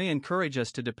 which may encourage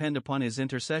us to depend upon his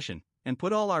intercession, and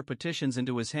put all our petitions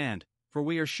into his hand, for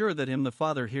we are sure that him the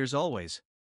Father hears always.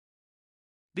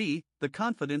 b. The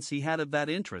confidence he had of that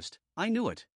interest, I knew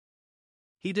it.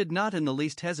 He did not in the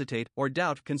least hesitate or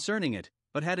doubt concerning it,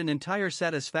 but had an entire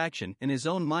satisfaction in his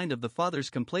own mind of the Father's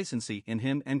complacency in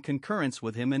him and concurrence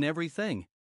with him in everything.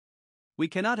 We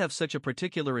cannot have such a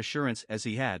particular assurance as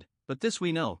he had, but this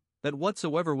we know, that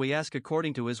whatsoever we ask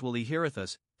according to his will he heareth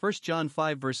us. 1 John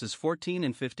 5 verses 14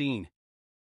 and 15.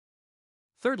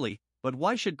 Thirdly, but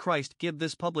why should Christ give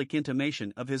this public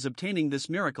intimation of his obtaining this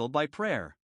miracle by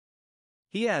prayer?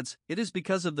 He adds, it is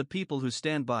because of the people who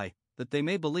stand by, that they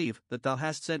may believe that thou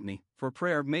hast sent me, for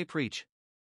prayer may preach.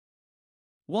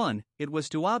 1. It was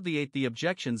to obviate the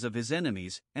objections of his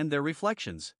enemies and their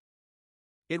reflections.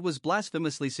 It was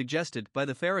blasphemously suggested by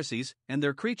the Pharisees and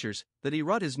their creatures that he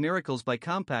wrought his miracles by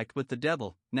compact with the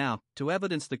devil. Now, to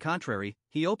evidence the contrary,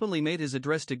 he openly made his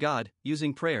address to God,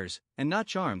 using prayers, and not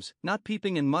charms, not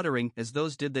peeping and muttering as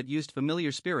those did that used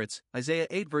familiar spirits, Isaiah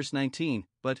 8 verse 19,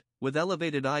 but, with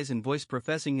elevated eyes and voice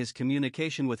professing his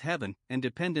communication with heaven and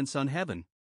dependence on heaven.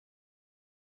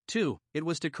 2. It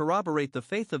was to corroborate the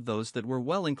faith of those that were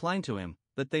well inclined to him,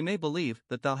 that they may believe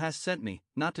that thou hast sent me,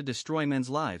 not to destroy men's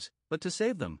lives, but to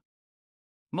save them.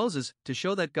 Moses, to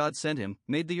show that God sent him,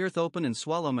 made the earth open and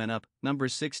swallow men up,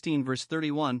 Numbers 16 verse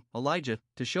 31. Elijah,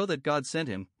 to show that God sent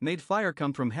him, made fire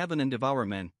come from heaven and devour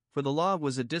men, for the law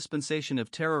was a dispensation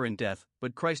of terror and death,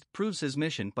 but Christ proves his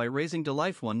mission by raising to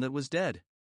life one that was dead.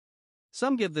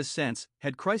 Some give this sense,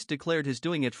 had Christ declared his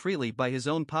doing it freely by his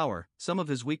own power, some of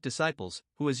his weak disciples,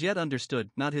 who as yet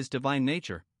understood not his divine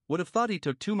nature, would have thought he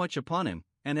took too much upon him,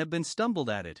 and have been stumbled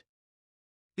at it.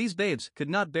 These babes could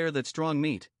not bear that strong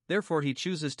meat, therefore he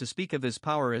chooses to speak of his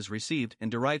power as received and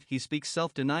derived. He speaks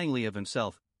self-denyingly of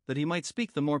himself, that he might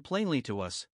speak the more plainly to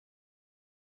us.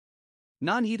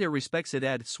 Non ita respexit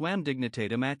ad suam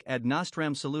dignitatem ac ad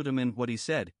nostram salutem. In what he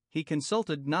said, he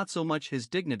consulted not so much his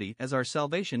dignity as our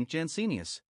salvation.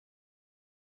 Jansenius.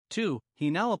 2. He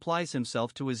now applies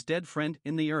himself to his dead friend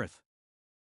in the earth.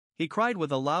 He cried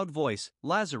with a loud voice,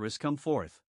 Lazarus, come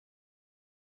forth.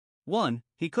 1.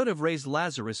 He could have raised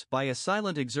Lazarus by a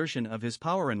silent exertion of his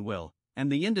power and will,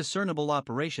 and the indiscernible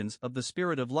operations of the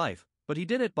Spirit of life, but he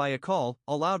did it by a call,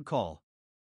 a loud call.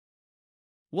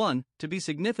 1. To be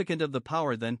significant of the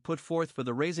power then put forth for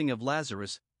the raising of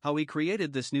Lazarus, how he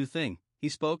created this new thing, he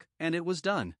spoke, and it was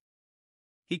done.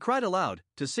 He cried aloud,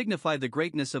 to signify the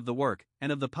greatness of the work,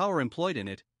 and of the power employed in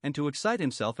it, and to excite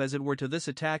himself as it were to this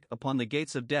attack upon the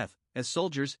gates of death, as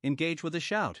soldiers engage with a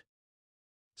shout.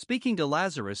 Speaking to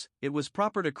Lazarus, it was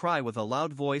proper to cry with a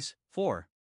loud voice, for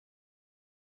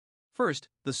first,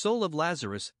 the soul of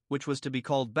Lazarus, which was to be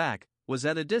called back, was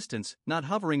at a distance, not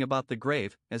hovering about the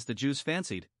grave, as the Jews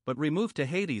fancied, but removed to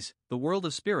Hades, the world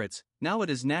of spirits. Now it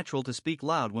is natural to speak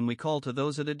loud when we call to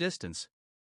those at a distance.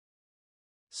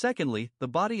 Secondly, the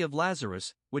body of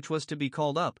Lazarus, which was to be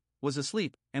called up, was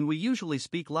asleep, and we usually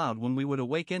speak loud when we would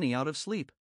awake any out of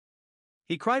sleep.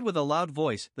 He cried with a loud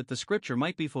voice that the scripture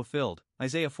might be fulfilled,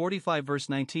 Isaiah 45 verse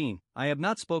 19, I have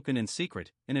not spoken in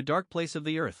secret, in a dark place of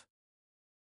the earth.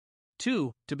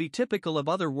 2. To be typical of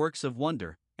other works of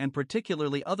wonder, and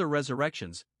particularly other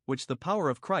resurrections, which the power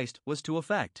of Christ was to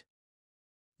effect.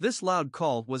 This loud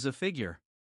call was a figure.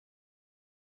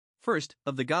 First,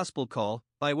 of the gospel call,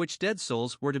 by which dead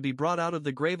souls were to be brought out of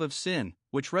the grave of sin,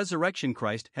 which resurrection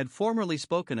Christ had formerly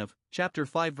spoken of, chapter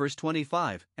 5 verse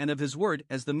 25, and of his word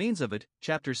as the means of it,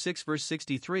 chapter 6 verse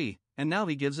 63, and now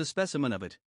he gives a specimen of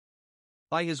it.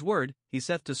 By his word, he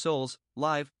saith to souls,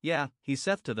 live, he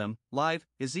saith to them, live,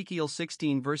 Ezekiel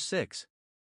 16 verse 6.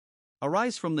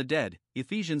 Arise from the dead,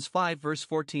 Ephesians 5 verse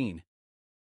 14.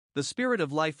 The Spirit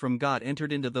of life from God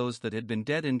entered into those that had been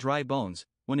dead in dry bones,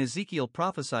 when Ezekiel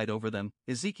prophesied over them,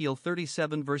 Ezekiel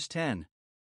 37 verse 10.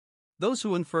 Those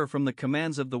who infer from the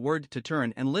commands of the word to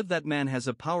turn and live that man has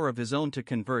a power of his own to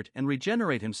convert and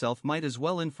regenerate himself might as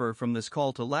well infer from this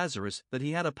call to Lazarus that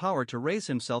he had a power to raise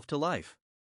himself to life.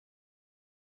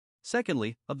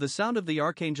 Secondly, of the sound of the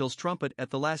archangel's trumpet at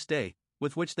the last day,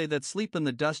 with which they that sleep in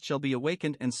the dust shall be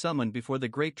awakened and summoned before the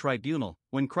great tribunal,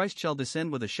 when Christ shall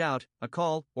descend with a shout, a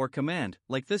call, or command,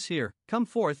 like this here, come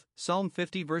forth, Psalm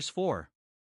 50 verse 4.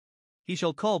 He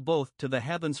shall call both to the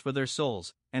heavens for their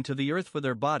souls, and to the earth for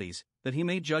their bodies, that he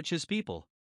may judge his people.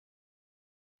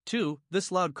 2.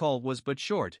 This loud call was but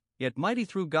short, yet mighty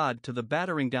through God to the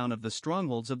battering down of the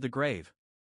strongholds of the grave.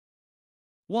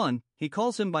 1. He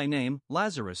calls him by name,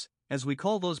 Lazarus, as we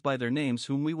call those by their names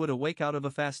whom we would awake out of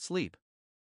a fast sleep.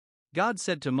 God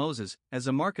said to Moses, as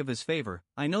a mark of his favor,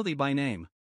 I know thee by name.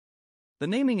 The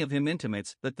naming of him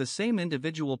intimates that the same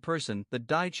individual person that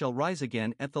died shall rise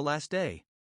again at the last day.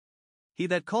 He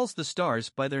that calls the stars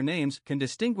by their names can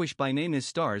distinguish by name his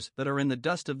stars that are in the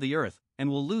dust of the earth, and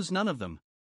will lose none of them.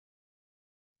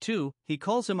 2. He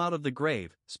calls him out of the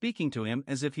grave, speaking to him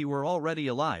as if he were already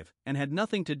alive, and had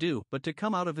nothing to do but to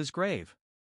come out of his grave.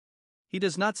 He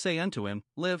does not say unto him,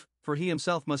 live, for he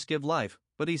himself must give life,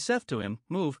 but he saith to him,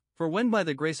 move, for when by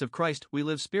the grace of Christ we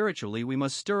live spiritually we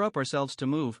must stir up ourselves to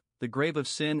move. The grave of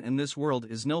sin in this world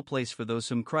is no place for those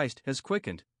whom Christ has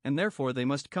quickened, and therefore they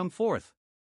must come forth.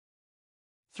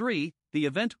 3. The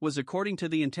event was according to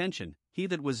the intention, he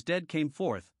that was dead came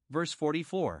forth, verse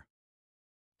 44.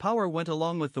 Power went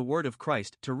along with the word of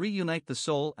Christ to reunite the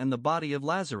soul and the body of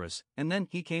Lazarus, and then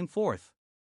he came forth.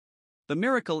 The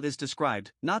miracle is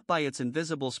described not by its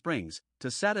invisible springs, to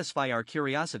satisfy our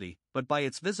curiosity, but by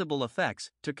its visible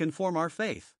effects, to conform our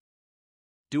faith.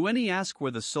 Do any ask where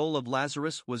the soul of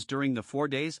Lazarus was during the 4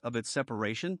 days of its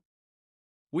separation?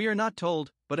 We are not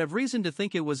told, but have reason to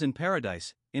think it was in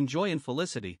paradise, in joy and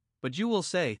felicity, but you will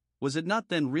say, was it not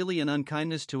then really an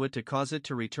unkindness to it to cause it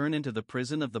to return into the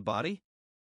prison of the body?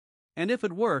 And if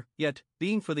it were, yet,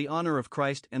 being for the honor of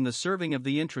Christ and the serving of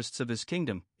the interests of his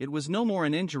kingdom, it was no more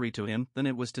an injury to him than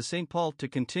it was to St. Paul to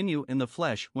continue in the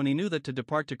flesh when he knew that to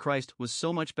depart to Christ was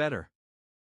so much better.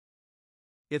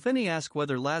 If any ask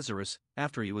whether Lazarus,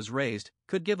 after he was raised,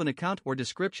 could give an account or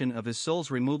description of his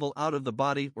soul's removal out of the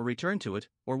body or return to it,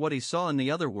 or what he saw in the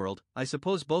other world, I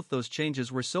suppose both those changes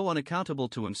were so unaccountable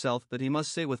to himself that he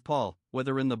must say with Paul,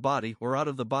 whether in the body or out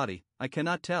of the body, I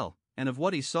cannot tell, and of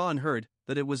what he saw and heard,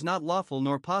 that it was not lawful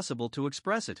nor possible to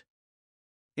express it.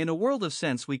 In a world of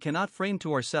sense we cannot frame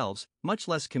to ourselves, much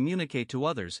less communicate to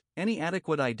others, any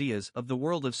adequate ideas of the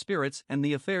world of spirits and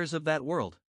the affairs of that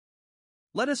world.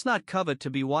 Let us not covet to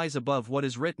be wise above what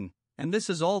is written, and this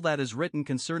is all that is written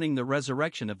concerning the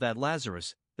resurrection of that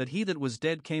Lazarus, that he that was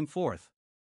dead came forth.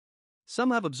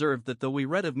 Some have observed that though we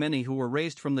read of many who were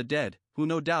raised from the dead, who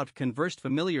no doubt conversed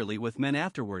familiarly with men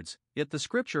afterwards, yet the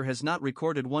Scripture has not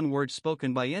recorded one word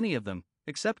spoken by any of them,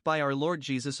 except by our Lord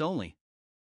Jesus only.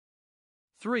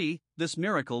 3. This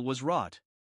miracle was wrought.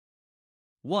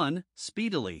 1.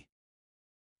 Speedily.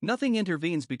 Nothing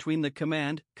intervenes between the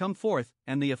command, come forth,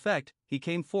 and the effect, he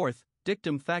came forth.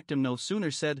 Dictum factum no sooner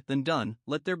said than done,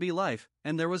 let there be life,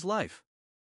 and there was life.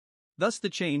 Thus the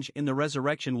change in the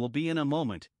resurrection will be in a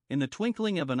moment, in the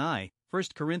twinkling of an eye, 1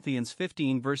 Corinthians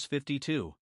 15 verse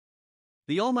 52.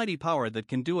 The almighty power that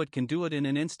can do it in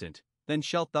an instant. Then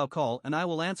shalt thou call and I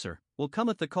will answer, will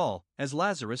cometh the call, as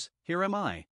Lazarus, here am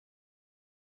I.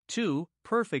 2.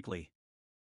 Perfectly.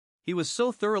 He was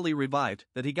so thoroughly revived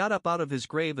that he got up out of his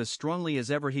grave as strongly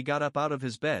as ever he got up out of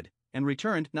his bed, and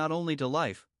returned not only to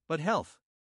life, but health.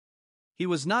 He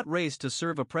was not raised to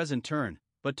serve a present turn,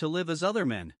 but to live as other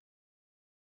men.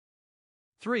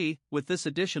 3. With this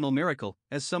additional miracle,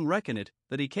 as some reckon it,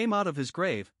 that he came out of his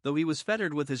grave, though he was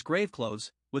fettered with his grave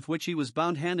clothes, with which he was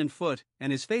bound hand and foot,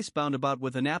 and his face bound about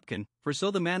with a napkin, for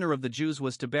so the manner of the Jews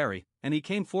was to bury, and he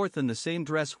came forth in the same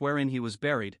dress wherein he was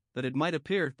buried, that it might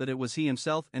appear that it was he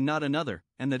himself and not another,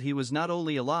 and that he was not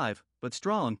only alive, but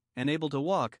strong, and able to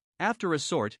walk, after a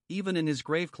sort, even in his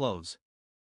grave clothes.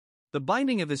 The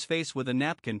binding of his face with a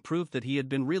napkin proved that he had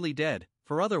been really dead,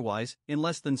 for otherwise, in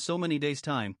less than so many days'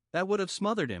 time, that would have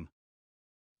smothered him.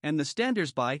 And the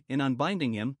standers-by, in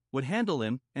unbinding him, would handle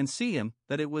him, and see him,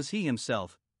 that it was he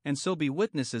himself, and so be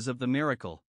witnesses of the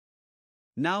miracle.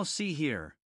 Now see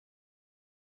here.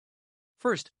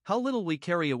 First, how little we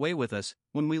carry away with us.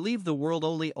 When we leave the world,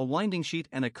 only a winding sheet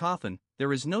and a coffin.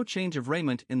 There is no change of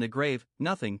raiment in the grave,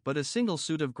 nothing but a single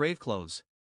suit of grave clothes.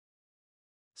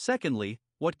 Secondly,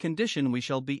 what condition we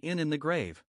shall be in the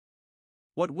grave.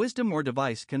 What wisdom or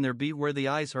device can there be where the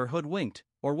eyes are hoodwinked,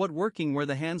 or what working where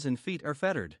the hands and feet are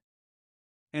fettered?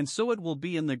 And so it will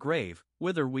be in the grave,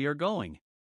 whither we are going.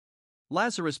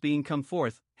 Lazarus being come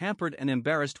forth, hampered and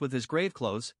embarrassed with his grave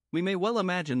clothes, we may well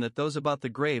imagine that those about the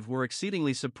grave were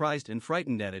exceedingly surprised and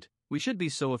frightened at it. We should be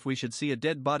so if we should see a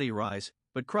dead body rise,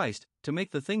 but Christ, to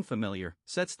make the thing familiar,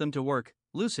 sets them to work,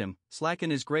 loose him, slacken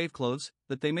his grave clothes,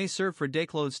 that they may serve for day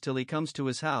clothes till he comes to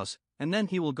his house, and then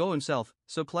he will go himself,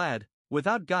 so clad,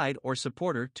 without guide or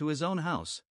supporter, to his own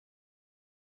house.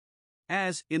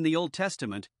 As, in the Old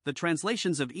Testament, the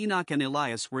translations of Enoch and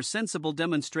Elias were sensible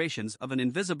demonstrations of an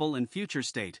invisible and future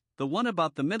state, the one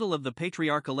about the middle of the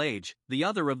patriarchal age, the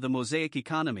other of the Mosaic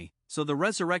economy, so the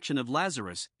resurrection of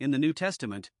Lazarus, in the New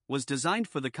Testament, was designed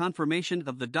for the confirmation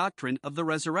of the doctrine of the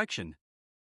resurrection.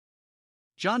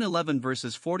 John 11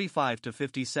 verses 45 to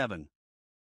 57.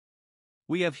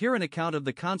 We have here an account of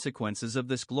the consequences of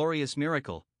this glorious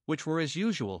miracle, which were as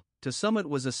usual. To some it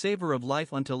was a savor of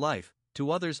life unto life, to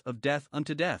others of death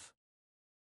unto death.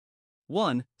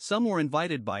 1. Some were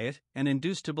invited by it, and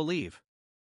induced to believe.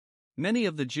 Many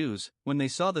of the Jews, when they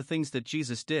saw the things that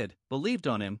Jesus did, believed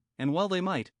on him, and well they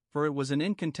might, for it was an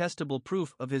incontestable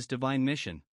proof of his divine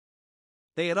mission.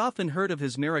 They had often heard of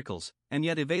his miracles, and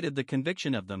yet evaded the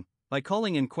conviction of them, by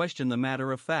calling in question the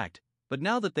matter of fact, but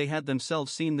now that they had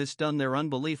themselves seen this done, their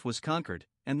unbelief was conquered,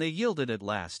 and they yielded at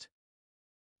last.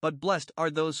 But blessed are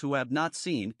those who have not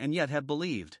seen and yet have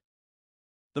believed.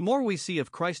 The more we see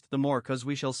of Christ, the more cause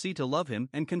we shall see to love him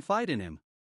and confide in him.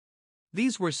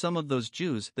 These were some of those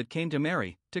Jews that came to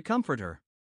Mary, to comfort her.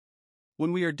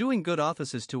 When we are doing good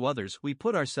offices to others, we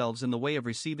put ourselves in the way of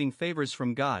receiving favors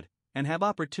from God, and have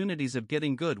opportunities of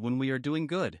getting good when we are doing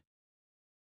good.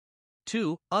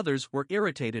 2. Others were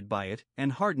irritated by it,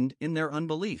 and hardened in their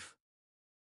unbelief.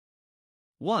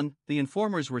 1. The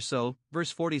informers were so,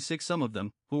 verse 46. Some of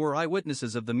them, who were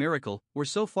eyewitnesses of the miracle, were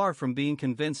so far from being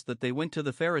convinced that they went to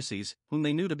the Pharisees, whom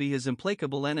they knew to be his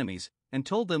implacable enemies, and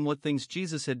told them what things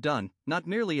Jesus had done, not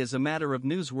merely as a matter of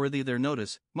news worthy their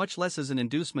notice, much less as an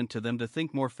inducement to them to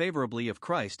think more favorably of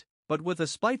Christ, but with a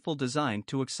spiteful design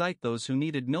to excite those who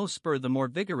needed no spur the more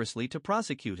vigorously to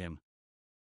prosecute him.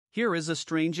 Here is a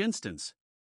strange instance.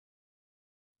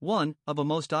 1. Of a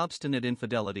most obstinate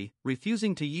infidelity,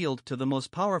 refusing to yield to the most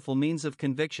powerful means of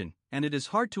conviction, and it is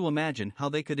hard to imagine how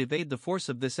they could evade the force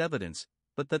of this evidence,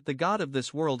 but that the God of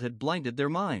this world had blinded their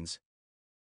minds.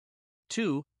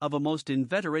 2. Of a most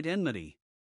inveterate enmity.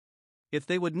 If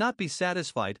they would not be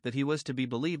satisfied that he was to be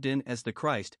believed in as the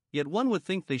Christ, yet one would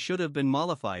think they should have been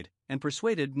mollified, and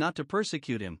persuaded not to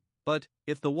persecute him, but,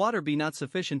 if the water be not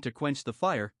sufficient to quench the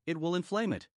fire, it will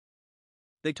inflame it.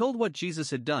 They told what Jesus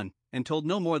had done, and told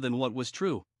no more than what was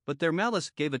true, but their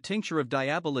malice gave a tincture of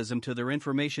diabolism to their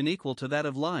information equal to that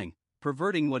of lying.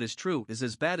 Perverting what is true is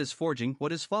as bad as forging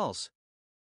what is false.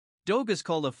 Doeg is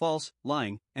called a false,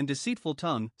 lying, and deceitful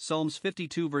tongue, Psalms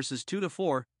 52 verses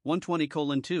 2-4,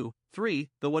 120:2, 3,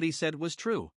 though what he said was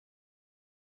true.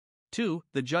 2.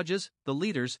 The judges, the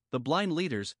leaders, the blind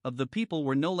leaders of the people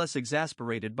were no less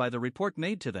exasperated by the report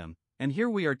made to them, and here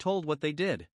we are told what they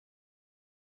did.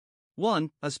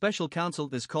 1. A special council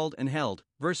is called and held,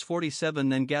 verse 47.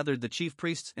 Then gathered the chief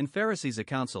priests and Pharisees a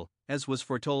council, as was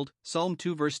foretold, Psalm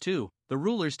 2 verse 2, the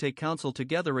rulers take counsel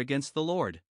together against the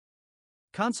Lord.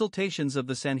 Consultations of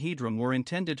the Sanhedrin were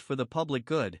intended for the public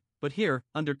good, but here,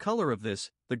 under color of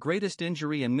this, the greatest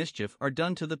injury and mischief are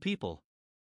done to the people.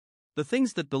 The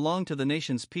things that belong to the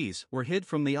nation's peace were hid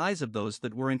from the eyes of those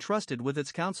that were entrusted with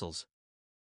its counsels.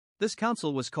 This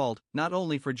council was called, not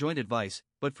only for joint advice,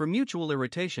 but for mutual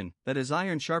irritation, that as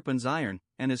iron sharpens iron,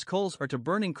 and as coals are to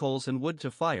burning coals and wood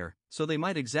to fire, so they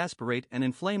might exasperate and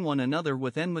inflame one another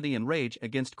with enmity and rage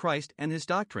against Christ and his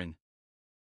doctrine.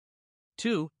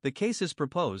 2. The case is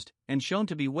proposed, and shown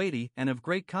to be weighty and of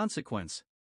great consequence.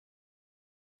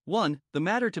 1. The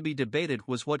matter to be debated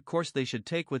was what course they should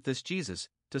take with this Jesus,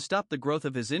 to stop the growth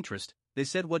of his interest. They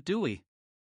said, What do we?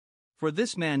 For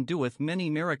this man doeth many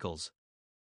miracles.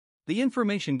 The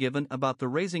information given about the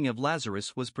raising of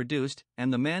Lazarus was produced,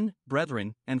 and the men,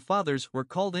 brethren, and fathers were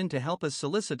called in to help as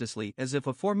solicitously as if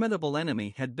a formidable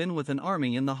enemy had been with an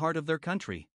army in the heart of their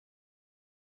country.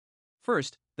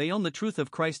 First, they own the truth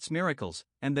of Christ's miracles,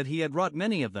 and that he had wrought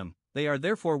many of them. They are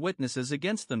therefore witnesses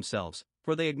against themselves,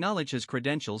 for they acknowledge his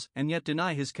credentials and yet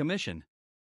deny his commission.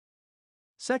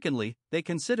 Secondly, they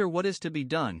consider what is to be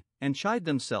done, and chide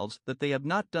themselves that they have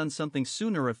not done something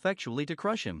sooner effectually to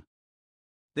crush him.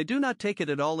 They do not take it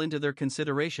at all into their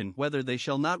consideration whether they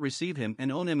shall not receive him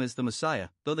and own him as the Messiah,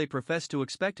 though they profess to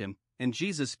expect him, and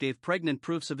Jesus gave pregnant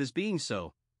proofs of his being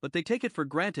so, but they take it for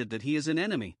granted that he is an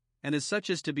enemy, and as such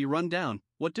is to be run down.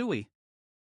 What do we?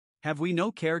 Have we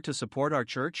no care to support our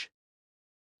church?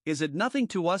 Is it nothing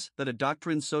to us that a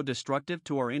doctrine so destructive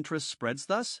to our interests spreads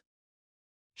thus?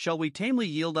 Shall we tamely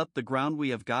yield up the ground we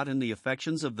have got in the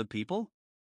affections of the people?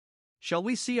 Shall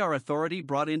we see our authority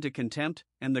brought into contempt,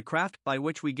 and the craft by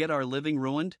which we get our living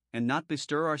ruined, and not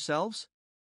bestir ourselves?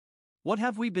 What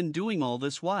have we been doing all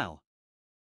this while?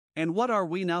 And what are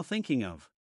we now thinking of?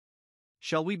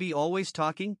 Shall we be always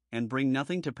talking, and bring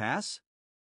nothing to pass?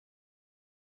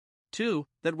 2.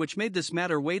 That which made this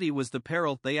matter weighty was the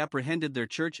peril they apprehended their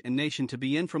church and nation to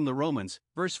be in from the Romans.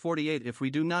 Verse 48. If we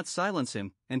do not silence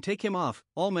him, and take him off,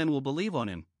 all men will believe on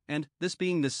him, and, this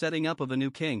being the setting up of a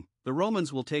new king, the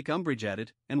Romans will take umbrage at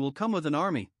it, and will come with an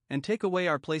army, and take away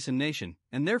our place and nation,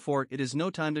 and therefore it is no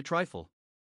time to trifle.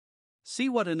 See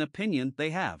what an opinion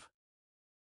they have.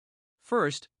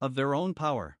 First, of their own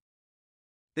power.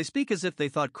 They speak as if they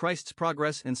thought Christ's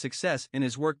progress and success in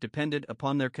his work depended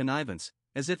upon their connivance,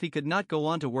 as if he could not go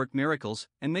on to work miracles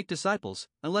and make disciples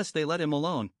unless they let him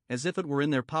alone, as if it were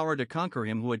in their power to conquer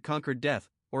him who had conquered death,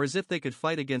 or as if they could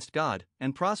fight against God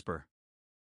and prosper.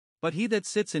 But he that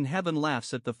sits in heaven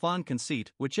laughs at the fond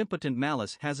conceit which impotent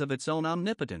malice has of its own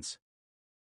omnipotence.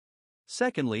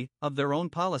 Secondly, of their own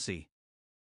policy.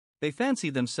 They fancy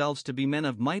themselves to be men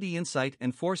of mighty insight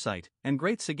and foresight, and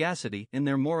great sagacity in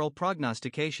their moral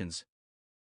prognostications.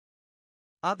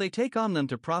 They take on them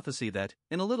to prophesy that,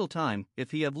 in a little time, if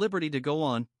he have liberty to go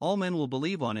on, all men will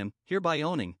believe on him, hereby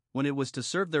owning, when it was to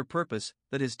serve their purpose,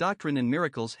 that his doctrine and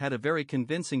miracles had a very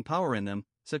convincing power in them,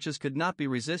 such as could not be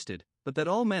resisted, but that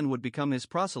all men would become his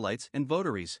proselytes and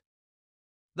votaries.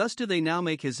 Thus do they now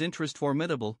make his interest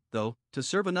formidable, though, to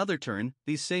serve another turn,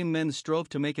 these same men strove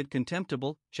to make it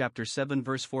contemptible. Chapter 7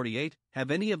 verse 48. Have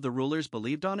any of the rulers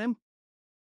believed on him?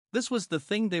 This was the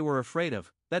thing they were afraid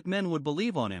of, that men would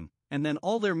believe on him, and then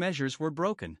all their measures were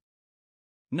broken.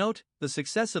 Note, the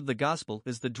success of the gospel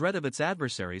is the dread of its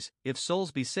adversaries. If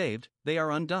souls be saved, they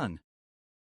are undone.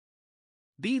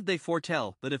 B. They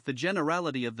foretell that if the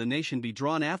generality of the nation be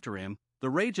drawn after him, the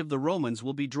rage of the Romans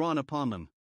will be drawn upon them.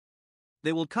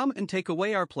 They will come and take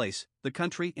away our place, the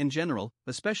country in general,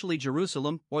 especially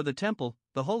Jerusalem, or the temple,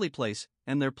 the holy place,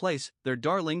 and their place, their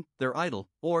darling, their idol,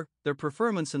 or, their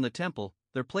preferments in the temple,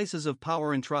 their places of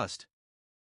power and trust.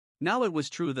 Now it was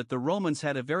true that the Romans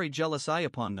had a very jealous eye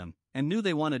upon them, and knew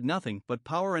they wanted nothing but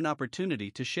power and opportunity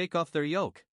to shake off their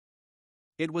yoke.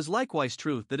 It was likewise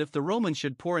true that if the Romans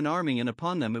should pour an army in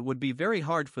upon them, it would be very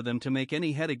hard for them to make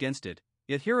any head against it.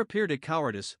 Yet here appeared a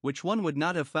cowardice which one would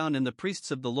not have found in the priests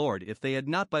of the Lord if they had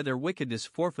not by their wickedness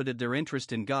forfeited their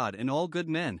interest in God and all good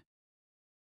men.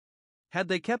 Had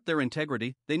they kept their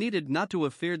integrity, they needed not to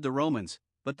have feared the Romans,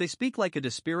 but they speak like a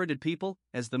dispirited people,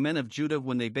 as the men of Judah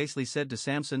when they basely said to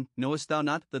Samson, Knowest thou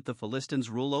not that the Philistines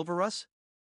rule over us?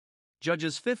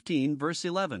 Judges 15 verse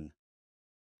 11.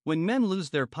 When men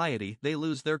lose their piety, they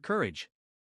lose their courage.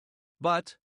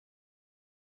 But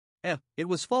it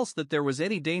was false that there was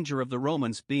any danger of the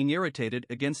Romans being irritated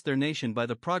against their nation by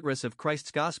the progress of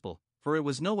Christ's gospel, for it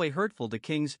was no way hurtful to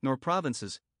kings nor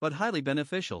provinces, but highly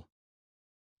beneficial.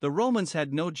 The Romans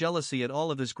had no jealousy at all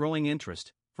of his growing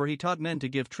interest, for he taught men to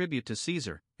give tribute to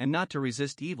Caesar, and not to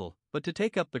resist evil, but to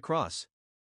take up the cross.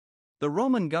 The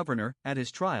Roman governor, at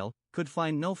his trial, could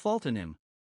find no fault in him.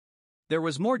 There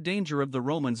was more danger of the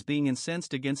Romans being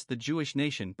incensed against the Jewish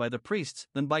nation by the priests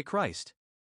than by Christ.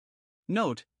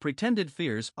 Note, pretended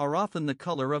fears are often the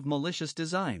color of malicious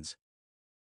designs.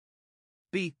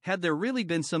 B. Had there really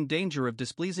been some danger of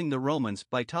displeasing the Romans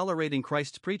by tolerating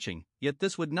Christ's preaching, yet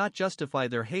this would not justify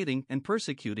their hating and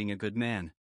persecuting a good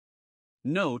man.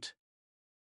 Note,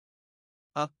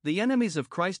 the enemies of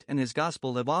Christ and his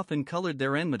gospel have often colored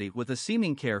their enmity with a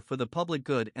seeming care for the public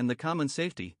good and the common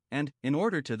safety, and, in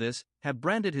order to this, have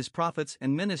branded his prophets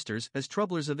and ministers as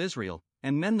troublers of Israel,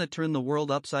 and men that turn the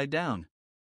world upside down.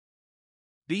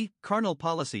 B. Carnal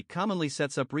policy commonly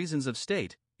sets up reasons of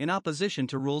state, in opposition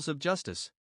to rules of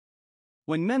justice.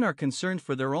 When men are concerned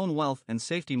for their own wealth and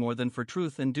safety more than for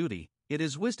truth and duty, it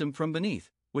is wisdom from beneath,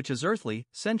 which is earthly,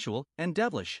 sensual, and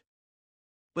devilish.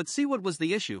 But see what was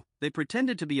the issue. They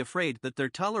pretended to be afraid that their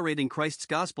tolerating Christ's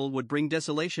gospel would bring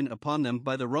desolation upon them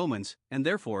by the Romans, and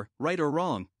therefore, right or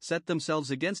wrong, set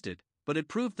themselves against it, but it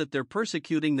proved that their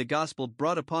persecuting the gospel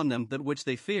brought upon them that which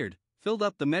they feared, filled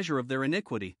up the measure of their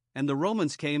iniquity, and the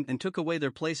Romans came and took away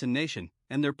their place and nation,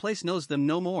 and their place knows them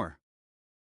no more.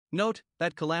 Note,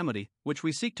 that calamity, which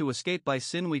we seek to escape by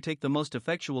sin, we take the most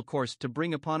effectual course to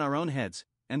bring upon our own heads,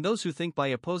 and those who think by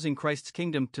opposing Christ's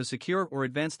kingdom to secure or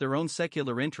advance their own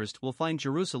secular interest will find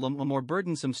Jerusalem a more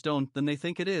burdensome stone than they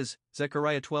think it is.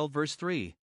 Zechariah 12 verse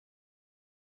 3.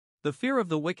 The fear of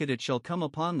the wicked it shall come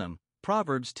upon them.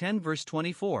 Proverbs 10 verse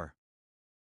 24.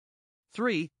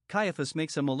 3. Caiaphas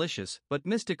makes a malicious but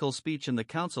mystical speech in the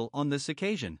council on this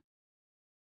occasion.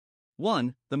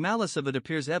 1. The malice of it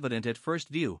appears evident at first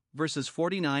view, verses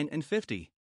 49 and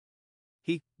 50.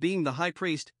 He, being the high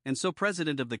priest, and so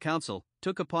president of the council,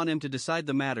 took upon him to decide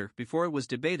the matter before it was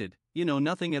debated. You know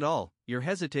nothing at all, your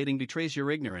hesitating betrays your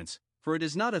ignorance, for it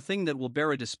is not a thing that will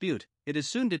bear a dispute, it is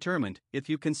soon determined, if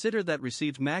you consider that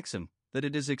received maxim, that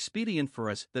it is expedient for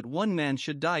us that one man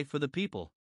should die for the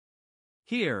people.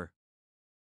 Here.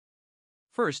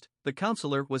 First, the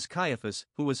counselor was Caiaphas,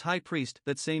 who was high priest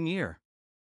that same year.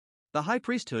 The high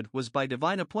priesthood was by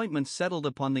divine appointment settled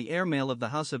upon the heir male of the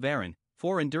house of Aaron,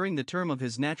 for and during the term of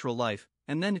his natural life,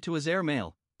 and then to his heir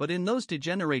male, but in those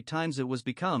degenerate times it was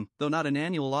become, though not an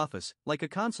annual office, like a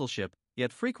consulship,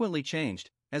 yet frequently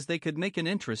changed, as they could make an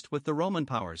interest with the Roman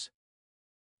powers.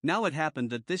 Now it happened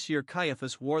that this year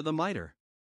Caiaphas wore the mitre.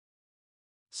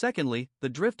 Secondly, the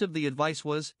drift of the advice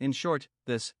was, in short,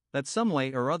 this, that some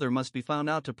way or other must be found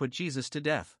out to put Jesus to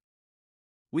death.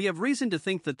 We have reason to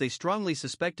think that they strongly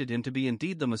suspected him to be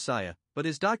indeed the Messiah, but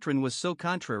his doctrine was so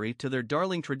contrary to their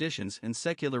darling traditions and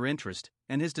secular interest,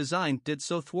 and his design did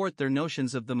so thwart their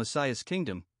notions of the Messiah's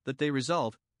kingdom, that they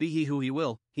resolve, be he who he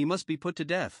will, he must be put to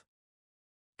death.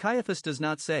 Caiaphas does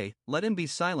not say, let him be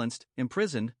silenced,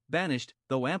 imprisoned, banished,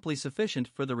 though amply sufficient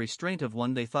for the restraint of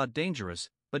one they thought dangerous,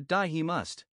 but die he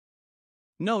must.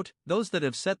 Note, those that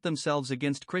have set themselves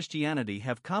against Christianity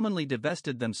have commonly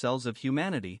divested themselves of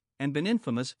humanity, and been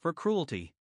infamous for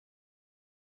cruelty.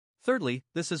 Thirdly,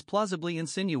 this is plausibly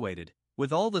insinuated,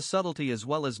 with all the subtlety as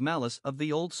well as malice of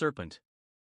the old serpent.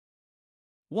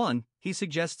 1. He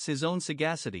suggests his own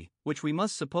sagacity, which we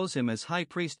must suppose him as high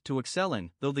priest to excel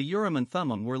in, though the Urim and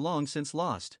Thummim were long since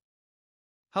lost.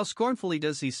 How scornfully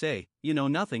does he say, you know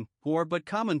nothing, who are but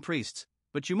common priests,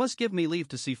 but you must give me leave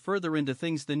to see further into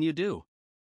things than you do.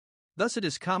 Thus it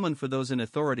is common for those in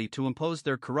authority to impose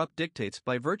their corrupt dictates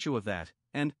by virtue of that,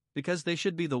 and, because they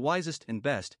should be the wisest and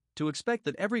best, to expect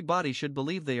that every body should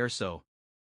believe they are so.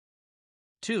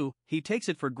 2. He takes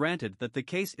it for granted that the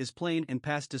case is plain and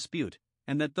past dispute,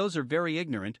 and that those are very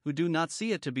ignorant who do not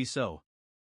see it to be so.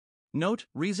 Note,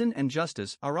 reason and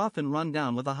justice are often run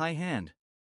down with a high hand.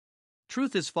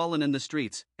 Truth is fallen in the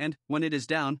streets, and, when it is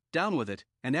down, down with it,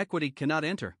 and equity cannot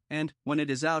enter, and, when it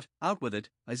is out, out with it.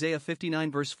 Isaiah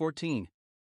 59 verse 14.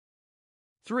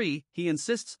 3. He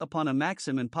insists upon a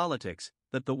maxim in politics,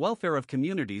 that the welfare of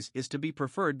communities is to be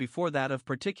preferred before that of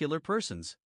particular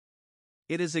persons.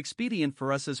 It is expedient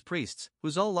for us as priests,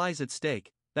 whose all lies at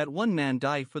stake, that one man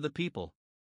die for the people.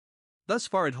 Thus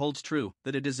far it holds true,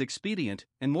 that it is expedient,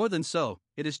 and more than so,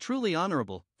 it is truly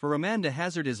honorable, for a man to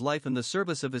hazard his life in the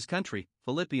service of his country,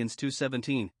 Philippians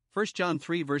 2:17, 1 John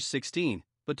 3 verse 16,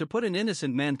 but to put an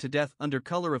innocent man to death under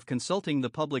color of consulting the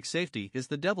public safety is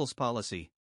the devil's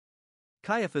policy.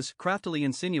 Caiaphas craftily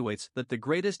insinuates that the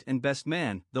greatest and best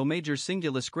man, though major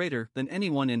singulus greater than any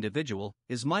one individual,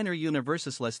 is minor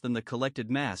universus less than the collected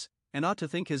mass, and ought to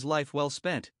think his life well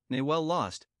spent, nay well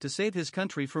lost, to save his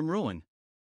country from ruin.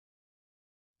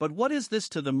 But what is this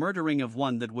to the murdering of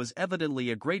one that was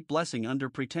evidently a great blessing under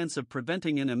pretense of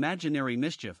preventing an imaginary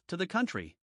mischief to the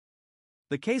country?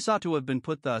 The case ought to have been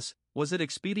put thus: was it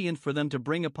expedient for them to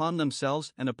bring upon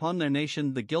themselves and upon their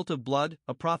nation the guilt of blood,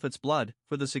 a prophet's blood,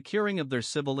 for the securing of their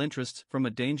civil interests from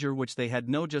a danger which they had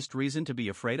no just reason to be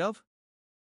afraid of?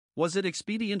 Was it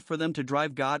expedient for them to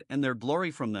drive God and their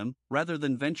glory from them, rather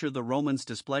than venture the Romans'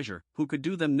 displeasure, who could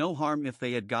do them no harm if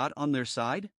they had God on their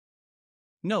side?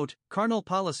 Note, carnal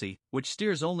policy, which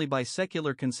steers only by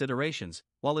secular considerations,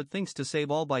 while it thinks to save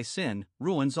all by sin,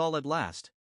 ruins all at last.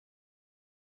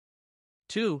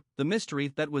 2. The mystery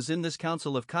that was in this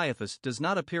council of Caiaphas does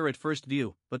not appear at first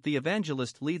view, but the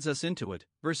evangelist leads us into it.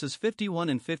 Verses 51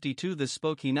 and 52. This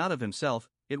spoke he not of himself,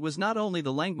 it was not only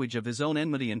the language of his own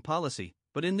enmity and policy,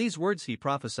 but in these words he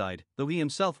prophesied, though he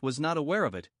himself was not aware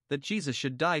of it, that Jesus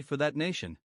should die for that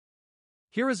nation.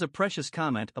 Here is a precious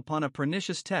comment upon a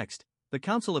pernicious text: the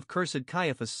counsel of cursed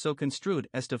Caiaphas so construed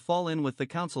as to fall in with the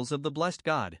counsels of the blessed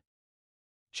God.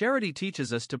 Charity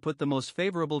teaches us to put the most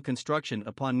favorable construction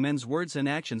upon men's words and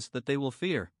actions that they will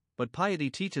fear, but piety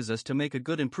teaches us to make a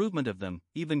good improvement of them,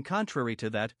 even contrary to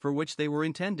that for which they were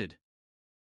intended.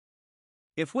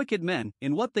 If wicked men,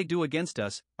 in what they do against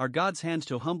us, are God's hands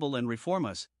to humble and reform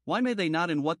us, why may they not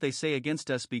in what they say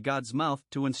against us be God's mouth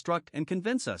to instruct and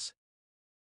convince us?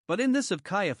 But in this of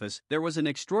Caiaphas there was an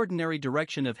extraordinary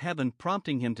direction of heaven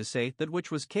prompting him to say that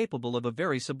which was capable of a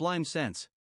very sublime sense.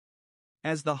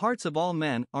 As the hearts of all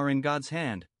men are in God's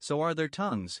hand, so are their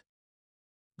tongues.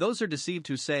 Those are deceived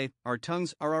who say, our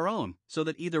tongues are our own, so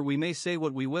that either we may say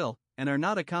what we will, and are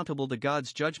not accountable to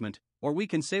God's judgment, or we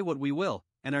can say what we will,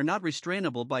 and are not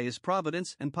restrainable by his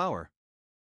providence and power.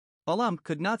 Balaam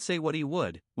could not say what he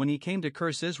would, when he came to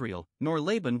curse Israel, nor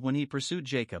Laban when he pursued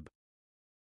Jacob.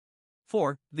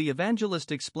 4. The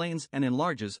evangelist explains and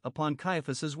enlarges upon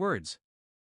Caiaphas's words.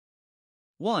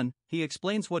 1. He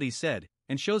explains what he said,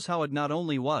 and shows how it not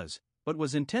only was, but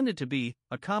was intended to be,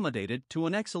 accommodated to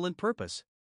an excellent purpose.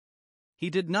 He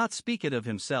did not speak it of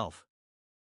himself.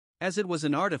 As it was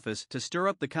an artifice to stir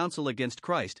up the council against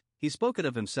Christ, he spoke it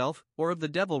of himself, or of the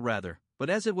devil rather, but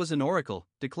as it was an oracle,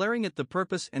 declaring it the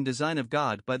purpose and design of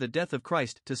God by the death of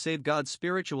Christ to save God's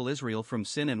spiritual Israel from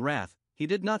sin and wrath, he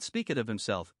did not speak it of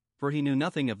himself, for he knew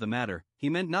nothing of the matter, he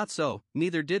meant not so,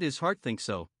 neither did his heart think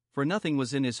so, for nothing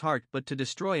was in his heart but to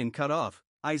destroy and cut off.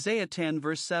 Isaiah 10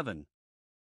 verse 7.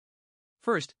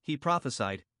 First, he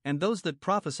prophesied, and those that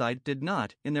prophesied did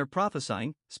not, in their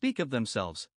prophesying, speak of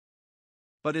themselves.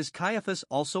 But is Caiaphas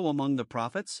also among the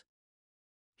prophets?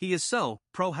 He is so,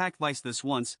 pro hac vice this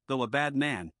once, though a bad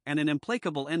man, and an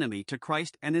implacable enemy to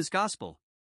Christ and his gospel.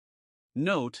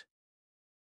 Note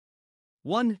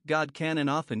 1. God can and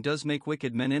often does make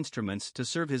wicked men instruments to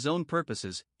serve his own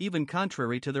purposes, even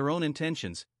contrary to their own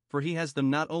intentions, for he has them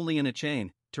not only in a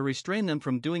chain, to restrain them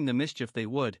from doing the mischief they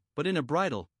would, but in a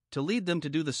bridle, to lead them to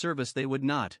do the service they would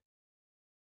not.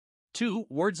 2.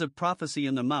 Words of prophecy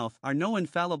in the mouth are no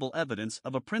infallible evidence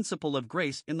of a principle of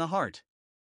grace in the heart.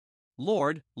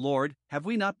 Lord, Lord, have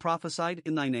we not prophesied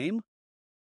in thy name?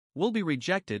 Will be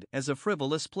rejected as a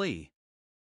frivolous plea.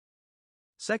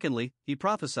 Secondly, he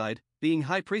prophesied, being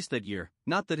high priest that year,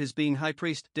 not that his being high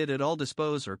priest did at all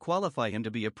dispose or qualify him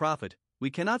to be a prophet. We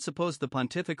cannot suppose the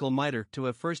pontifical mitre to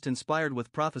have first inspired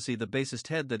with prophecy the basest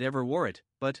head that ever wore it,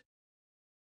 but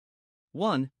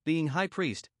 1. Being high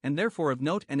priest, and therefore of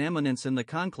note and eminence in the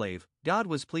conclave, God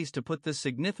was pleased to put this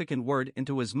significant word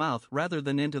into his mouth rather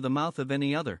than into the mouth of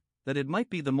any other, that it might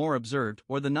be the more observed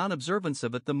or the non-observance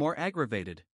of it the more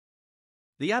aggravated.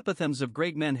 The apothegms of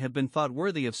great men have been thought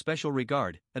worthy of special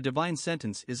regard. A divine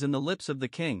sentence is in the lips of the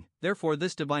king, therefore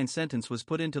this divine sentence was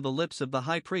put into the lips of the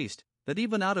high priest, that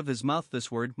even out of his mouth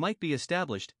this word might be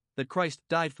established, that Christ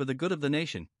died for the good of the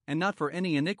nation, and not for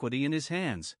any iniquity in his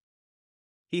hands.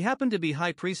 He happened to be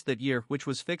high priest that year which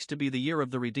was fixed to be the year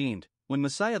of the redeemed, when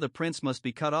Messiah the Prince must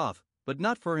be cut off, but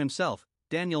not for himself,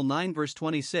 Daniel 9 verse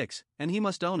 26, and he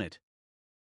must own it.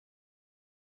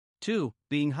 2.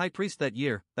 Being high priest that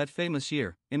year, that famous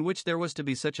year, in which there was to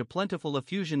be such a plentiful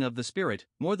effusion of the Spirit,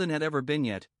 more than had ever been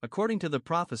yet, according to the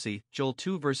prophecy, Joel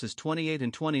 2 verses 28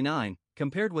 and 29,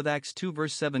 compared with Acts 2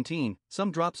 verse 17,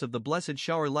 some drops of the blessed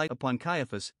shower light upon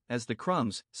Caiaphas, as the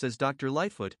crumbs, says Dr.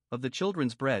 Lightfoot, of the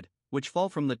children's bread, which fall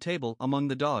from the table among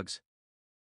the dogs.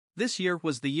 This year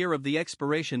was the year of the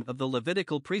expiration of the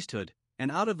Levitical priesthood,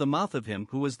 and out of the mouth of him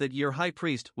who was that year high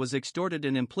priest was extorted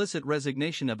an implicit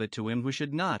resignation of it to him who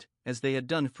should not, as they had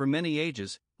done for many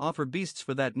ages, offer beasts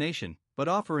for that nation, but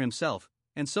offer himself,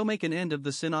 and so make an end of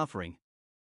the sin offering.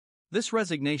 This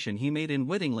resignation he made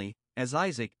unwittingly, as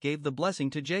Isaac gave the blessing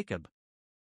to Jacob.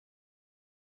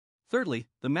 Thirdly,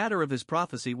 the matter of his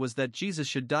prophecy was that Jesus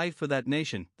should die for that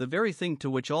nation, the very thing to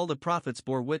which all the prophets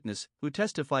bore witness, who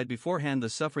testified beforehand the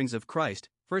sufferings of Christ,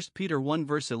 1 Peter 1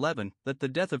 verse 11, that the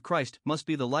death of Christ must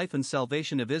be the life and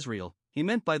salvation of Israel. He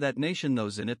meant by that nation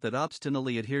those in it that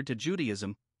obstinately adhered to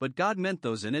Judaism, but God meant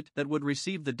those in it that would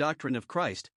receive the doctrine of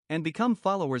Christ, and become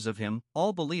followers of him,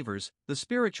 all believers, the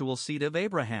spiritual seed of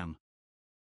Abraham.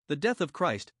 The death of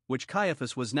Christ, which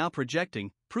Caiaphas was now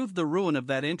projecting, proved the ruin of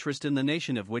that interest in the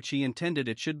nation of which he intended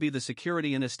it should be the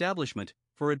security and establishment,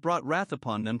 for it brought wrath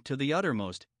upon them to the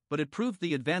uttermost, but it proved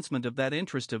the advancement of that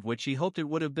interest of which he hoped it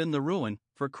would have been the ruin,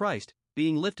 for Christ,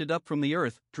 being lifted up from the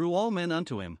earth, drew all men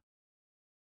unto him.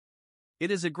 It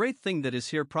is a great thing that is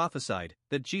here prophesied,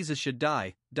 that Jesus should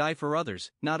die for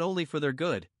others, not only for their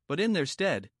good, but in their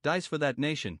stead, dies for that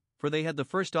nation, for they had the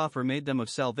first offer made them of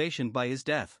salvation by his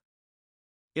death.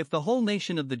 If the whole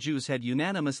nation of the Jews had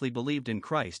unanimously believed in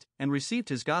Christ, and received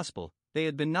his gospel, they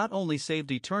had been not only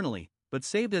saved eternally, but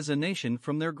saved as a nation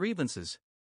from their grievances.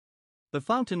 The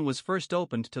fountain was first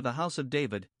opened to the house of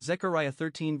David, Zechariah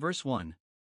 13 verse 1.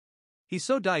 He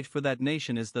so died for that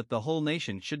nation as that the whole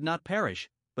nation should not perish,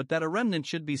 but that a remnant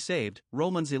should be saved,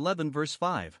 Romans 11 verse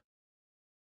 5.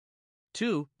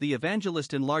 2. The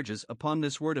evangelist enlarges upon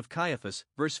this word of Caiaphas,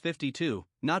 verse 52,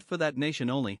 not for that nation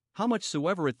only, how much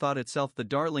soever it thought itself the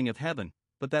darling of heaven,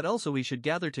 but that also he should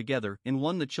gather together in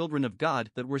one the children of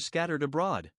God that were scattered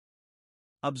abroad.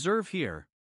 Observe here.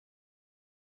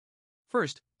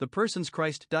 First, the persons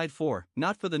Christ died for,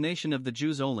 not for the nation of the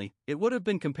Jews only. It would have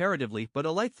been comparatively but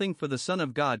a light thing for the Son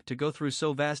of God to go through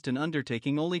so vast an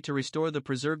undertaking only to restore the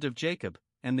preserved of Jacob,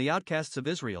 and the outcasts of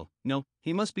Israel. No,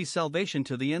 he must be salvation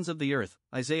to the ends of the earth,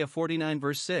 Isaiah 49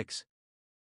 verse 6.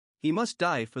 He must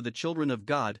die for the children of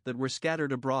God that were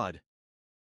scattered abroad.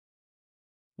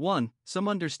 1. Some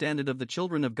understand it of the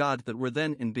children of God that were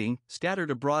then in being scattered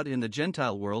abroad in the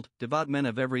Gentile world, devout men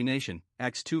of every nation,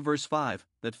 Acts 2 verse 5,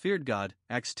 that feared God,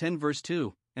 Acts 10 verse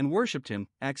 2, and worshipped him,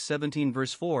 Acts 17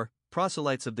 verse 4,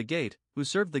 proselytes of the gate, who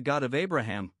served the God of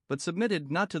Abraham, but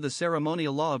submitted not to the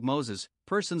ceremonial law of Moses,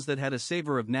 persons that had a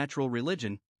savor of natural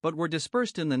religion, but were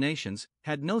dispersed in the nations,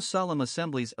 had no solemn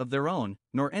assemblies of their own,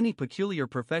 nor any peculiar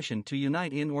profession to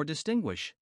unite in or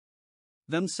distinguish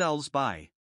themselves by.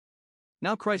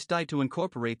 Now Christ died to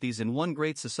incorporate these in one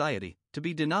great society, to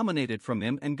be denominated from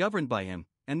him and governed by him,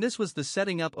 and this was the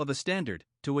setting up of a standard,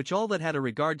 to which all that had a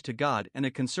regard to God and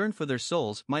a concern for their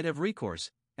souls might have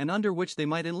recourse, and under which they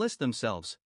might enlist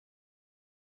themselves.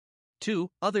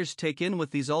 2. Others take in with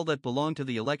these all that belong to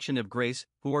the election of grace,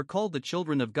 who are called the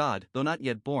children of God, though not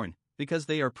yet born, because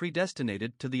they are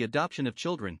predestinated to the adoption of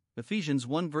children, Ephesians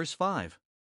 1 verse 5.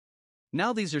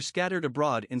 Now these are scattered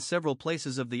abroad in several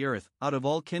places of the earth, out of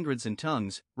all kindreds and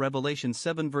tongues, Revelation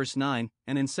 7 verse 9,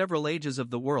 and in several ages of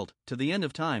the world, to the end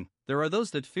of time, there are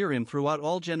those that fear him throughout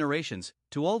all generations.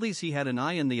 To all these he had an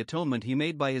eye in the atonement he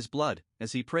made by his blood,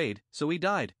 as he prayed, so he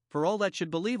died, for all that should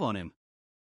believe on him.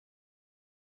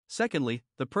 Secondly,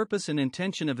 the purpose and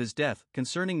intention of his death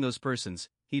concerning those persons,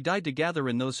 he died to gather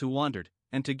in those who wandered,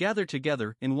 and to gather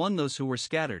together in one those who were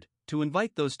scattered, to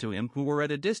invite those to him who were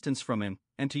at a distance from him,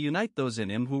 and to unite those in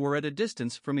him who were at a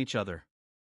distance from each other.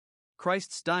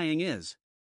 Christ's dying is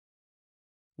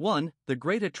 1. The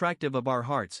great attractive of our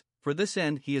hearts, for this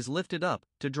end he is lifted up,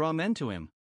 to draw men to him.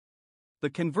 The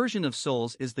conversion of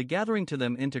souls is the gathering to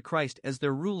them into Christ as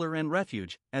their ruler and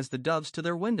refuge, as the doves to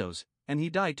their windows, and he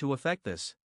died to effect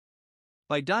this.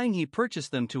 By dying he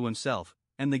purchased them to himself,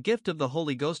 and the gift of the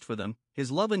Holy Ghost for them.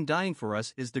 His love in dying for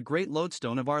us is the great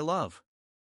lodestone of our love.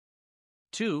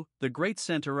 2. The great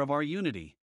center of our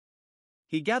unity.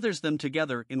 He gathers them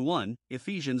together in one,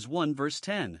 Ephesians 1 verse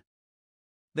 10.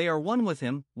 They are one with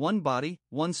him, one body,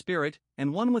 one spirit,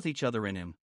 and one with each other in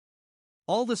him.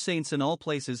 All the saints in all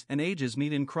places and ages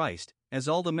meet in Christ, as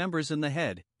all the members in the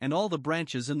head, and all the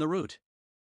branches in the root.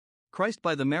 Christ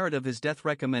by the merit of his death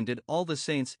recommended all the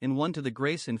saints in one to the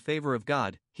grace and favor of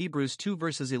God, Hebrews 2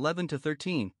 verses 11 to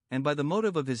 13, and by the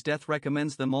motive of his death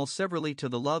recommends them all severally to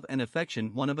the love and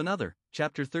affection one of another,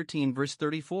 chapter 13 verse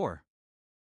 34.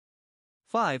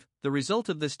 5. The result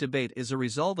of this debate is a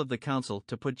resolve of the council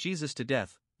to put Jesus to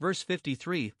death, verse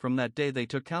 53. From that day they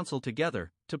took counsel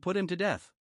together, to put him to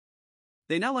death.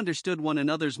 They now understood one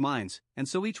another's minds, and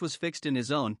so each was fixed in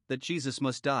his own, that Jesus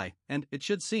must die, and, it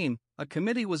should seem, a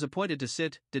committee was appointed to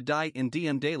sit, to die in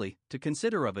diem daily, to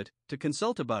consider of it, to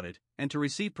consult about it, and to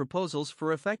receive proposals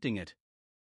for effecting it.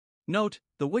 Note,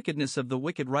 the wickedness of the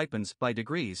wicked ripens by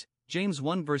degrees, James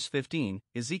 1 verse 15,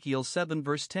 Ezekiel 7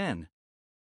 verse 10.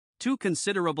 2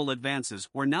 considerable advances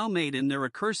were now made in their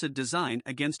accursed design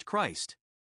against Christ.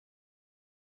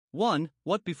 1.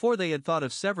 What before they had thought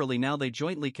of severally now they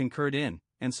jointly concurred in,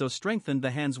 and so strengthened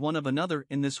the hands one of another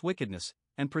in this wickedness,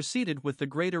 and proceeded with the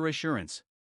greater assurance.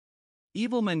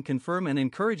 Evil men confirm and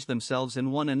encourage themselves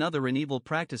in one another in evil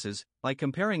practices, by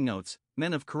comparing notes.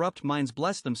 Men of corrupt minds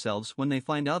bless themselves when they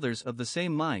find others of the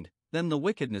same mind. Then the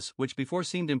wickedness which before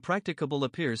seemed impracticable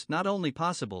appears not only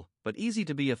possible, but easy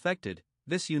to be effected.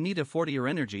 This unita fortior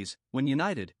energies, when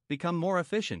united, become more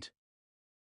efficient.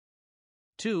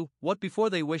 2. What before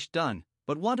they wished done,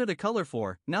 but wanted a color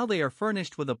for, now they are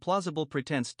furnished with a plausible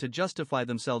pretense to justify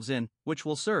themselves in, which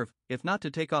will serve, if not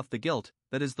to take off the guilt,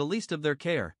 that is the least of their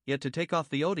care, yet to take off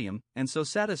the odium, and so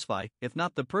satisfy, if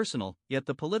not the personal, yet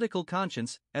the political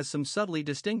conscience, as some subtly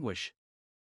distinguish.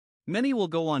 Many will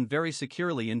go on very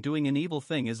securely in doing an evil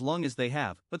thing as long as they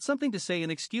have but something to say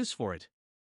in excuse for it.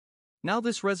 Now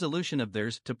this resolution of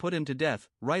theirs to put him to death,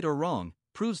 right or wrong,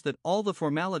 proves that all the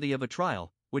formality of a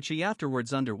trial, which he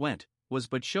afterwards underwent, was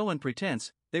but show and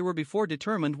pretense. They were before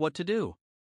determined what to do.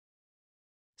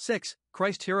 6.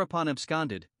 Christ hereupon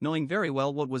absconded, knowing very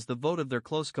well what was the vote of their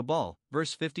close cabal,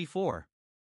 verse 54.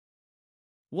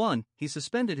 1. He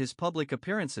suspended his public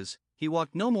appearances. He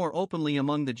walked no more openly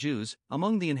among the Jews,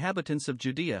 among the inhabitants of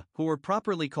Judea, who were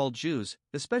properly called Jews,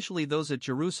 especially those at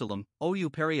Jerusalem. Ou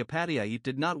peripateiai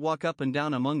did not walk up and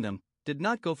down among them, did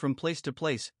not go from place to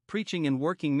place, preaching and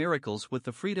working miracles with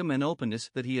the freedom and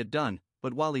openness that he had done,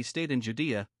 but while he stayed in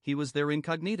Judea, he was there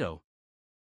incognito.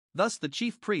 Thus the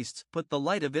chief priests put the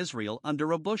light of Israel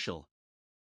under a bushel.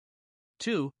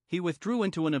 2. He withdrew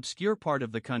into an obscure part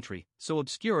of the country, so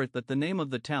obscure that the name of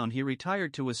the town he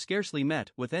retired to was scarcely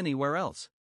met with anywhere else.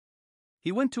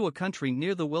 He went to a country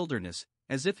near the wilderness,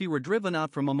 as if he were driven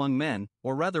out from among men,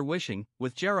 or rather wishing,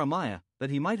 with Jeremiah, that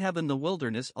he might have in the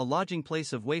wilderness a lodging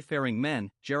place of wayfaring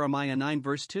men. Jeremiah 9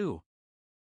 verse 2.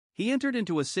 He entered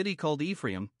into a city called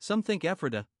Ephraim, some think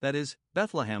Ephrata, that is,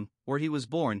 Bethlehem, where he was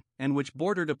born, and which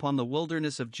bordered upon the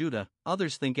wilderness of Judah.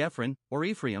 Others think Ephraim, or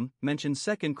Ephraim, mentioned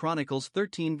 2 Chronicles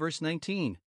 13 verse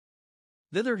 19.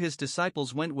 Thither his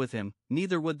disciples went with him,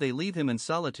 neither would they leave him in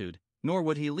solitude, nor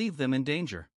would he leave them in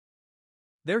danger.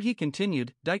 There he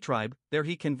continued, diatribe, there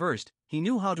he conversed. He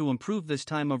knew how to improve this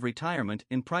time of retirement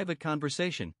in private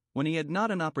conversation, when he had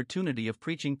not an opportunity of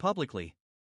preaching publicly.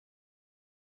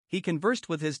 He conversed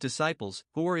with his disciples,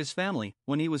 who were his family,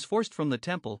 when he was forced from the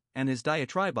temple, and his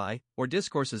diatribae, or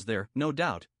discourses there, no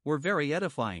doubt, were very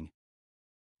edifying.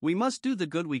 We must do the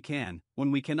good we can, when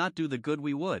we cannot do the good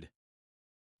we would.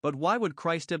 But why would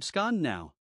Christ abscond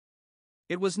now?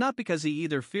 It was not because he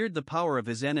either feared the power of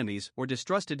his enemies or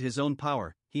distrusted his own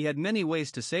power. He had many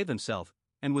ways to save himself,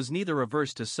 and was neither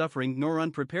averse to suffering nor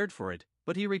unprepared for it,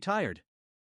 but he retired.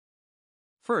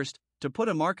 First, to put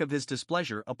a mark of his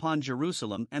displeasure upon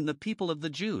Jerusalem and the people of the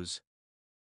Jews.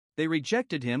 They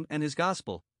rejected him and his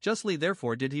gospel, justly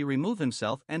therefore did he remove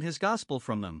himself and his gospel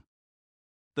from them.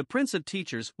 The prince of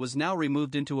teachers was now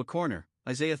removed into a corner.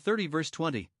 Isaiah 30 verse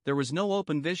 20, there was no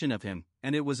open vision of him,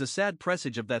 and it was a sad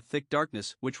presage of that thick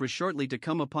darkness which was shortly to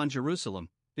come upon Jerusalem,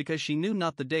 because she knew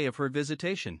not the day of her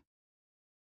visitation.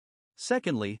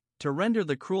 Secondly, to render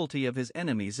the cruelty of his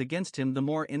enemies against him the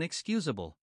more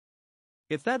inexcusable.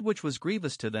 If that which was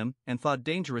grievous to them, and thought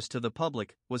dangerous to the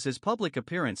public, was his public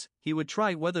appearance, he would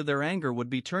try whether their anger would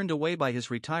be turned away by his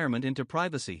retirement into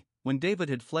privacy. When David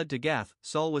had fled to Gath,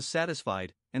 Saul was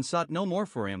satisfied, and sought no more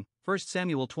for him. 1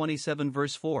 Samuel 27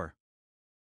 verse 4.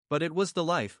 But it was the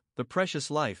life, the precious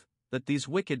life, that these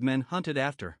wicked men hunted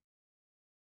after.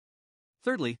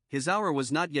 Thirdly, his hour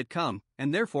was not yet come,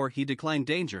 and therefore he declined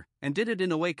danger, and did it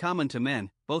in a way common to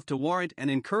men, both to warrant and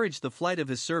encourage the flight of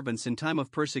his servants in time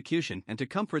of persecution and to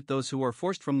comfort those who are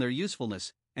forced from their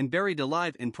usefulness, and buried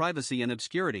alive in privacy and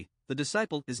obscurity. The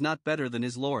disciple is not better than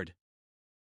his Lord.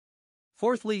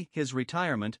 Fourthly, his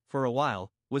retirement, for a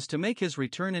while, was to make his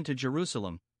return into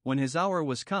Jerusalem, when his hour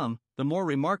was come, the more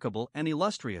remarkable and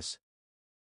illustrious.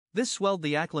 This swelled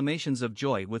the acclamations of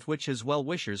joy with which his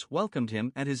well-wishers welcomed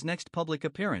him at his next public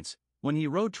appearance, when he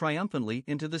rode triumphantly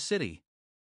into the city.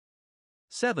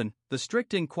 7. The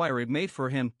strict inquiry made for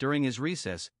him during his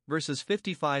recess, verses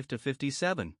 55 to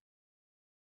 57.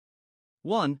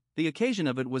 1. The occasion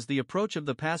of it was the approach of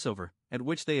the Passover, at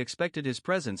which they expected his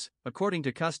presence, according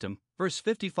to custom. Verse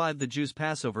 55. The Jews'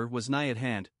 Passover was nigh at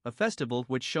hand, a festival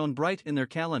which shone bright in their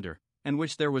calendar, and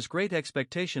which there was great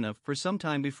expectation of for some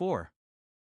time before.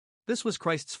 This was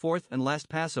Christ's fourth and last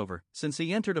Passover, since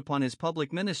he entered upon his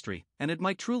public ministry, and it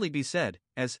might truly be said,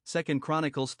 as 2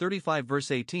 Chronicles 35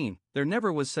 verse 18, there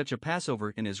never was such a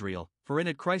Passover in Israel, for in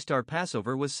it Christ our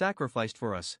Passover was sacrificed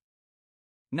for us.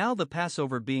 Now the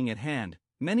Passover being at hand,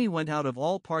 many went out of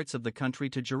all parts of the country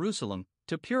to Jerusalem,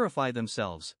 to purify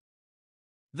themselves.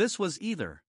 This was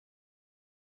either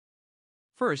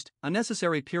first, a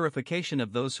necessary purification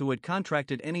of those who had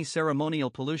contracted any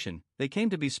ceremonial pollution. They came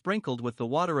to be sprinkled with the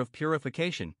water of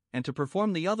purification, and to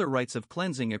perform the other rites of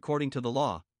cleansing according to the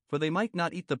law, for they might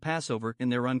not eat the Passover in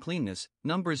their uncleanness.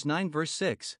 Numbers 9 verse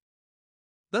 6.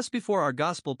 Thus before our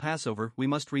gospel Passover we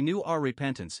must renew our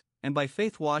repentance, and by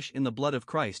faith wash in the blood of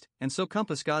Christ, and so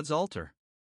compass God's altar.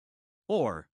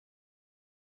 Or,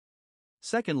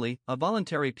 secondly, a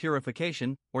voluntary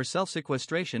purification, or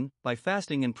self-sequestration, by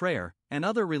fasting and prayer, and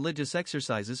other religious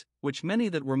exercises, which many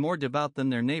that were more devout than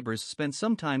their neighbors spent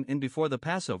some time in before the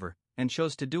Passover, and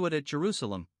chose to do it at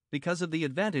Jerusalem, because of the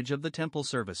advantage of the temple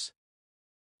service.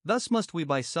 Thus must we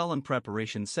by solemn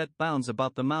preparation set bounds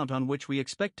about the mount on which we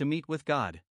expect to meet with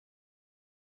God.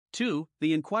 2.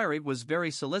 The inquiry was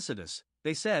very solicitous.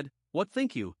 They said, What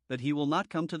think you, that he will not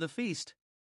come to the feast?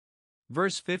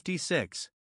 Verse 56.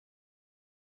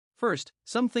 First,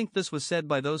 some think this was said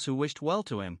by those who wished well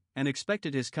to him, and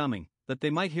expected his coming, that they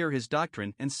might hear his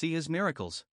doctrine and see his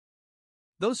miracles.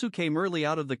 Those who came early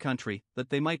out of the country,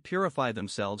 that they might purify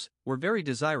themselves, were very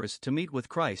desirous to meet with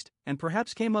Christ, and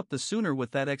perhaps came up the sooner with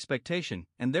that expectation,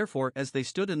 and therefore, as they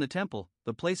stood in the temple,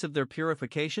 the place of their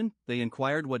purification, they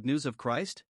inquired what news of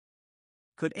Christ?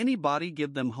 Could anybody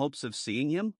give them hopes of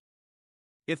seeing him?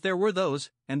 If there were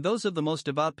those, and those of the most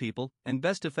devout people, and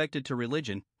best affected to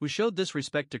religion, who showed this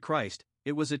respect to Christ,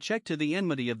 it was a check to the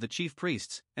enmity of the chief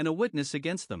priests, and a witness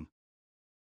against them.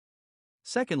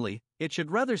 Secondly, it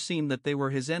should rather seem that they were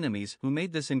his enemies who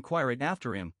made this inquiry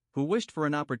after him, who wished for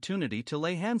an opportunity to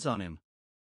lay hands on him.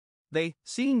 They,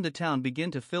 seeing the town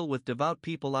begin to fill with devout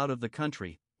people out of the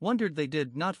country, wondered they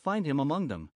did not find him among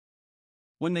them.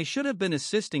 When they should have been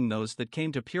assisting those that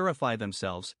came to purify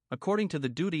themselves, according to the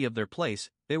duty of their place,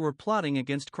 they were plotting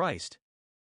against Christ.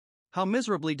 How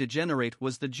miserably degenerate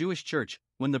was the Jewish church,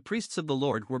 when the priests of the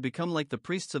Lord were become like the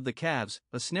priests of the calves,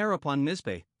 a snare upon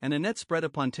Mizpeh, and a net spread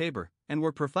upon Tabor, and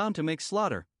were profound to make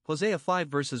slaughter. Hosea 5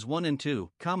 verses 1 and 2,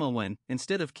 when,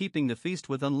 instead of keeping the feast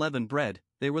with unleavened bread,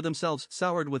 they were themselves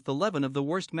soured with the leaven of the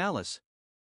worst malice.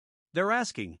 They're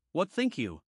asking, what think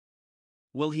you?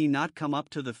 Will he not come up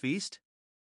to the feast?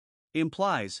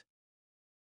 Implies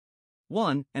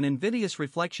 1. An invidious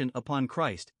reflection upon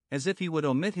Christ, as if he would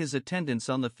omit his attendance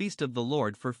on the feast of the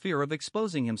Lord for fear of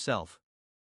exposing himself.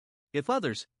 If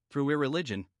others, through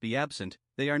irreligion, be absent,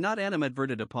 they are not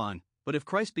animadverted upon, but if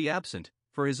Christ be absent,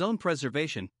 for his own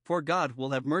preservation, for God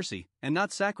will have mercy, and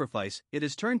not sacrifice, it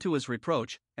is turned to his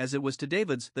reproach, as it was to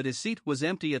David's that his seat was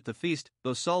empty at the feast,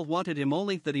 though Saul wanted him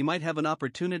only that he might have an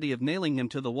opportunity of nailing him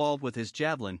to the wall with his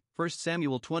javelin, 1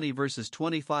 Samuel 20 verses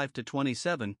 25 to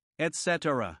 27,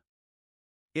 etc.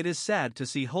 It is sad to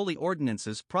see holy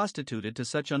ordinances prostituted to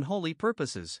such unholy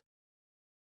purposes.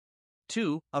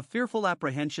 2. A fearful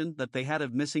apprehension that they had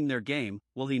of missing their game.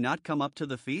 Will he not come up to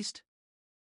the feast?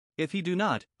 If he do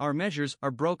not, our measures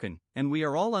are broken, and we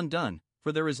are all undone,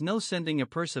 for there is no sending a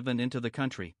pursuivant into the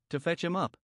country, to fetch him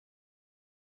up.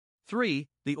 3.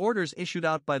 The orders issued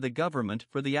out by the government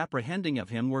for the apprehending of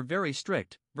him were very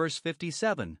strict, verse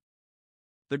 57.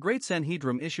 The great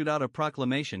Sanhedrim issued out a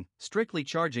proclamation, strictly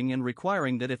charging and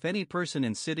requiring that if any person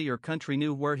in city or country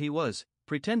knew where he was,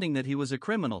 pretending that he was a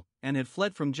criminal, and had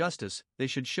fled from justice, they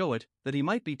should show it, that he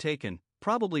might be taken,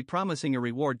 probably promising a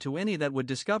reward to any that would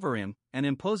discover him, and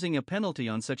imposing a penalty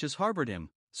on such as harbored him,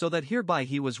 so that hereby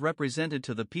he was represented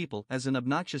to the people as an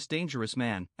obnoxious dangerous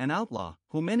man, an outlaw,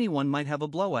 whom any one might have a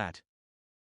blow at.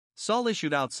 Saul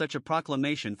issued out such a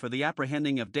proclamation for the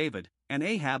apprehending of David, and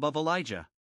Ahab of Elijah.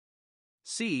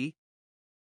 See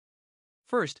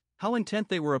first, how intent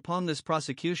they were upon this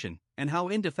prosecution, and how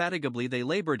indefatigably they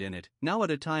labored in it, now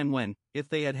at a time when, if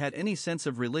they had had any sense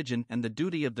of religion and the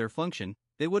duty of their function,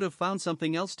 they would have found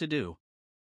something else to do.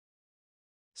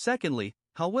 Secondly,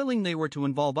 how willing they were to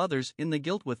involve others in the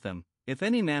guilt with them. If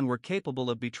any man were capable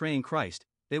of betraying Christ,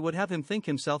 they would have him think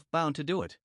himself bound to do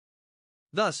it.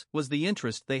 Thus was the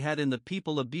interest they had in the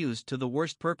people abused to the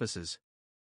worst purposes.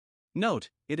 Note,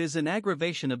 it is an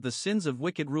aggravation of the sins of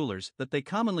wicked rulers that they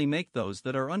commonly make those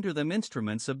that are under them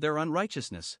instruments of their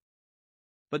unrighteousness.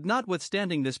 But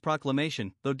notwithstanding this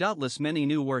proclamation, though doubtless many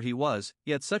knew where he was,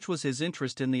 yet such was his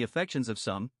interest in the affections of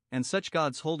some, and such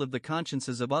God's hold of the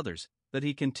consciences of others, that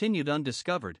he continued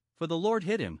undiscovered, for the Lord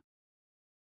hid him.